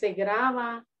se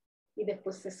graba y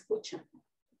después se escucha.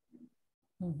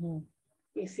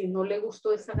 Y si no le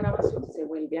gustó esa grabación, se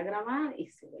vuelve a grabar y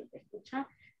se vuelve a escuchar.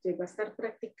 Entonces va a estar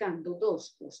practicando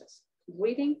 2 cosas.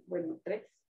 Reading, bueno, 3.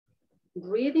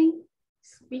 Reading,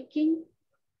 speaking,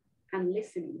 and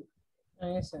listening.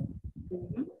 Eso.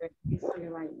 Eso le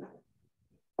va a ayudar.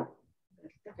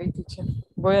 Okay, teacher.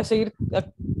 Voy a seguir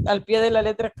al pie de la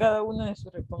letra cada una de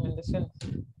sus recomendaciones.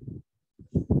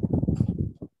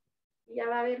 Ya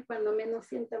va a ver, cuando menos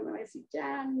sienta, me va a decir,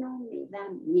 ya no me da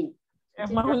miedo.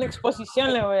 Es más una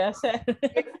exposición le voy a hacer.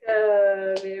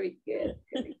 Very good.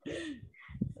 Very good.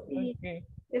 Y okay.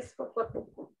 Es poco a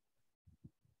poco.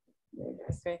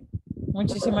 Okay.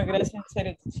 Muchísimas gracias, en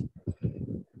serio.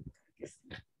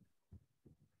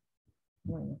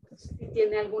 Bueno, pues. Si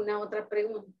tiene alguna otra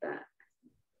pregunta,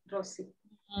 Rosy.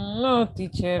 No,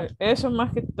 teacher, eso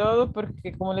más que todo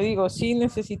porque, como le digo, sí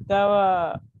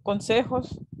necesitaba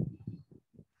consejos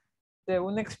de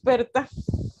una experta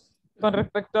con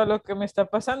respecto a lo que me está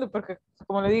pasando, porque,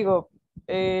 como le digo,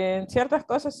 en ciertas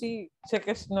cosas sí sé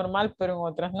que es normal, pero en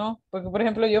otras no. Porque, por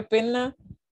ejemplo, yo pena,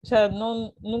 o sea,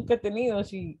 nunca he tenido,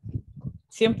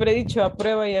 siempre he dicho a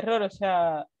prueba y error, o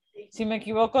sea, si me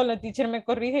equivoco, la teacher me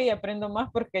corrige y aprendo más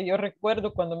porque yo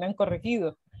recuerdo cuando me han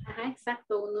corregido. Ajá,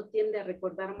 exacto, uno tiende a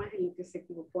recordar más en lo que se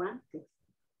equivocó antes.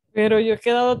 Pero yo he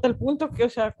quedado a tal punto que, o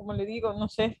sea, como le digo, no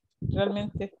sé,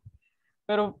 realmente.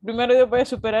 Pero primero yo voy a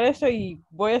superar eso y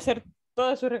voy a hacer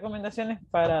todas sus recomendaciones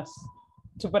para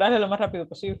superarlo lo más rápido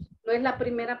posible. No es la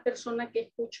primera persona que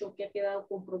escucho que ha quedado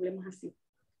con problemas así.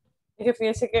 Es que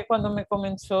fíjese que cuando me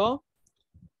comenzó,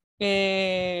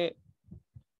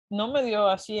 no me dio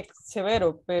así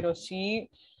severo, pero sí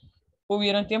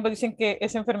hubieron tiempos, dicen que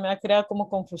esa enfermedad crea como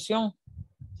confusión.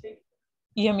 Sí.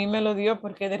 Y a mí me lo dio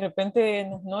porque de repente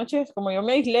en las noches, como yo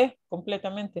me aislé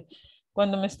completamente,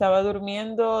 cuando me estaba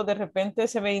durmiendo, de repente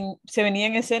se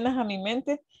venían escenas a mi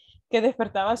mente que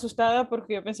despertaba asustada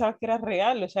porque yo pensaba que era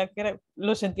real, o sea,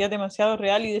 lo sentía demasiado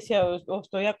real y decía, o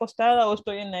estoy acostada o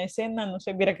estoy en la escena, no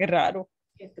sé, mira qué raro.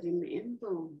 Qué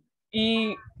tremendo.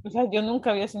 Y, o sea, yo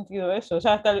nunca había sentido eso. O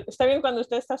sea, está bien cuando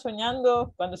usted está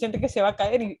soñando, cuando siente que se va a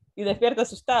caer y despierta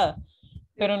asustada.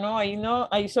 Pero no,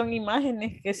 ahí son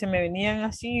imágenes que se me venían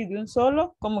así de un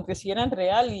solo, como que si eran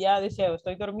real y ya decía, o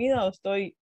estoy dormida o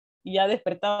estoy, y ya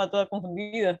despertaba toda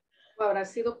confundida. O habrá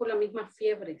sido por las mismas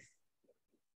fiebres.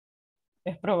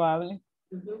 Es probable.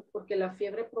 Porque la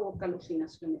fiebre provoca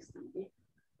alucinaciones también.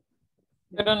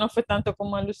 Pero no fue tanto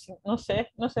como no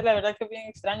sé, la verdad que bien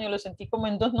extraño, lo sentí como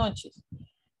en 2 noches,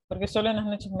 porque solo en las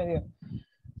noches me dio.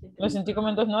 Lo sentí como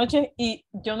en 2 noches y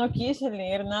yo no quise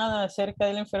leer nada acerca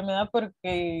de la enfermedad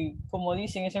porque, como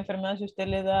dicen, esa enfermedad si usted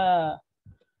le da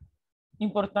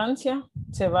importancia,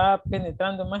 se va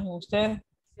penetrando más en usted.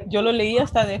 Yo lo leí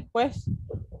hasta después.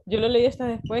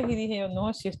 Y dije,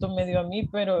 no, si esto me dio a mí,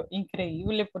 pero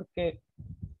increíble porque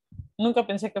nunca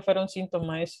pensé que fuera un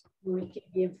síntoma eso. Muy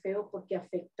bien feo porque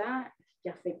afecta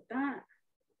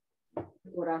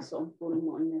corazón,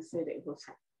 pulmón, cerebro, o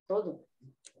sea, todo.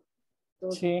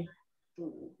 Sí.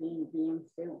 Todo bien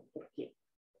feo porque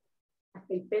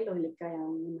hasta el pelo le cae a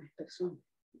unas personas.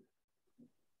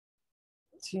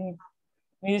 Sí.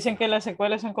 Me dicen que las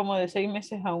secuelas son como de 6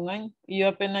 meses a 1 año y yo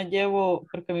apenas llevo,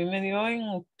 porque a mí me dio en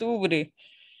octubre,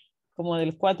 como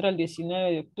del 4 al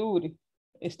 19 de octubre.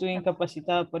 Estoy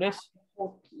incapacitada por eso.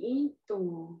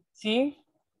 Poquito. Sí,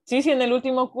 en el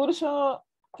último curso,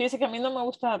 fíjese que a mí no me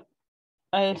gusta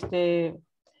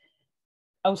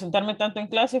ausentarme tanto en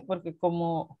clases porque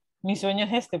como mi sueño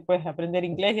es pues aprender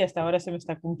inglés y hasta ahora se me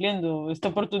está cumpliendo. Esta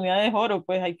oportunidad es oro,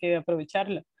 pues hay que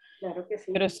aprovecharla. Claro que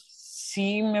sí. Pero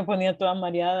sí me ponía toda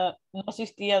mareada. No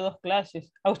asistía a 2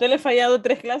 clases. A usted le he fallado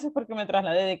 3 clases porque me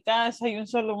trasladé de casa y un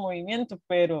solo movimiento,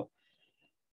 pero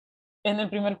en el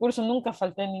primer curso nunca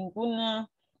falté ninguna.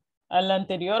 A la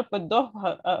anterior, pues 2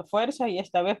 a fuerza y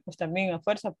esta vez pues también a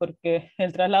fuerza porque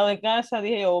el traslado de casa,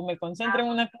 dije, o me concentro en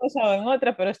una cosa o en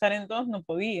otra, pero estar en 2 no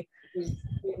podía. Es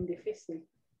bien difícil.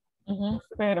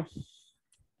 Pero,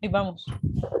 y vamos.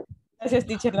 Gracias,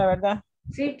 teacher, la verdad.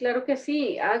 Sí, claro que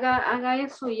sí. Haga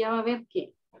eso y ya va a ver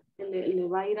que le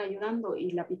va a ir ayudando.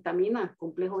 Y la vitamina,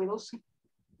 complejo B12.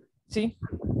 Sí,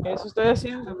 eso estoy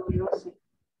haciendo. B12.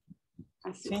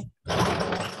 Así sí.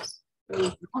 Es.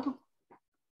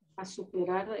 A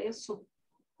superar eso.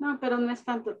 No, pero no es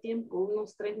tanto tiempo,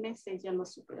 unos 3 meses ya lo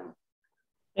superamos.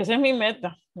 Esa es mi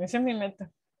meta, esa es mi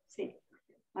meta. Sí,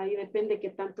 ahí depende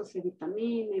qué tanto se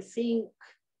vitamine, zinc,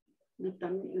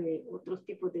 otros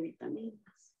tipos de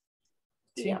vitaminas.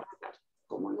 Sí. Y ya va a estar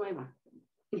como nueva.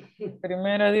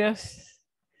 Primero Dios.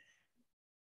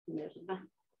 ¿Verdad?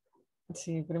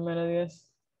 Sí, primero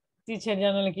Dios. Teacher,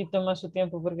 ya no le quito más su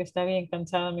tiempo porque está bien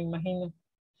cansada, me imagino.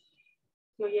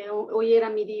 Hoy era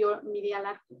mi día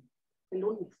largo, el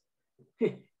lunes.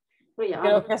 Pero ya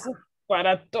creo vamos. que es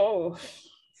para todos.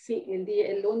 Sí,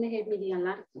 el lunes es mi día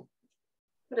largo.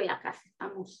 Pero ya casi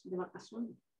estamos de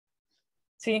vacaciones.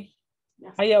 Sí.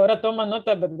 Ahí ahora toma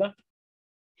nota, ¿verdad?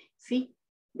 Sí.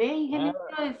 Ve, ingeniero,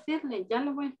 a decirle, ya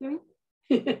lo voy a escribir.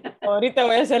 Ahorita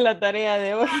voy a hacer la tarea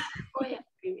de hoy. Voy a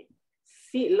escribir.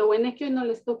 Sí, lo bueno es que hoy no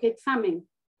les toque examen,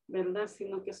 ¿verdad?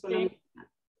 Sino que solamente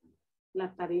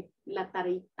la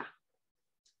tareita.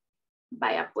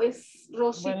 Vaya, pues,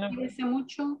 Rosy, Bueno. cuídese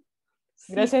mucho.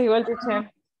 Gracias, igual,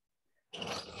 teacher.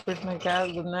 Pues my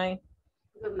God, good night.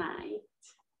 Good night.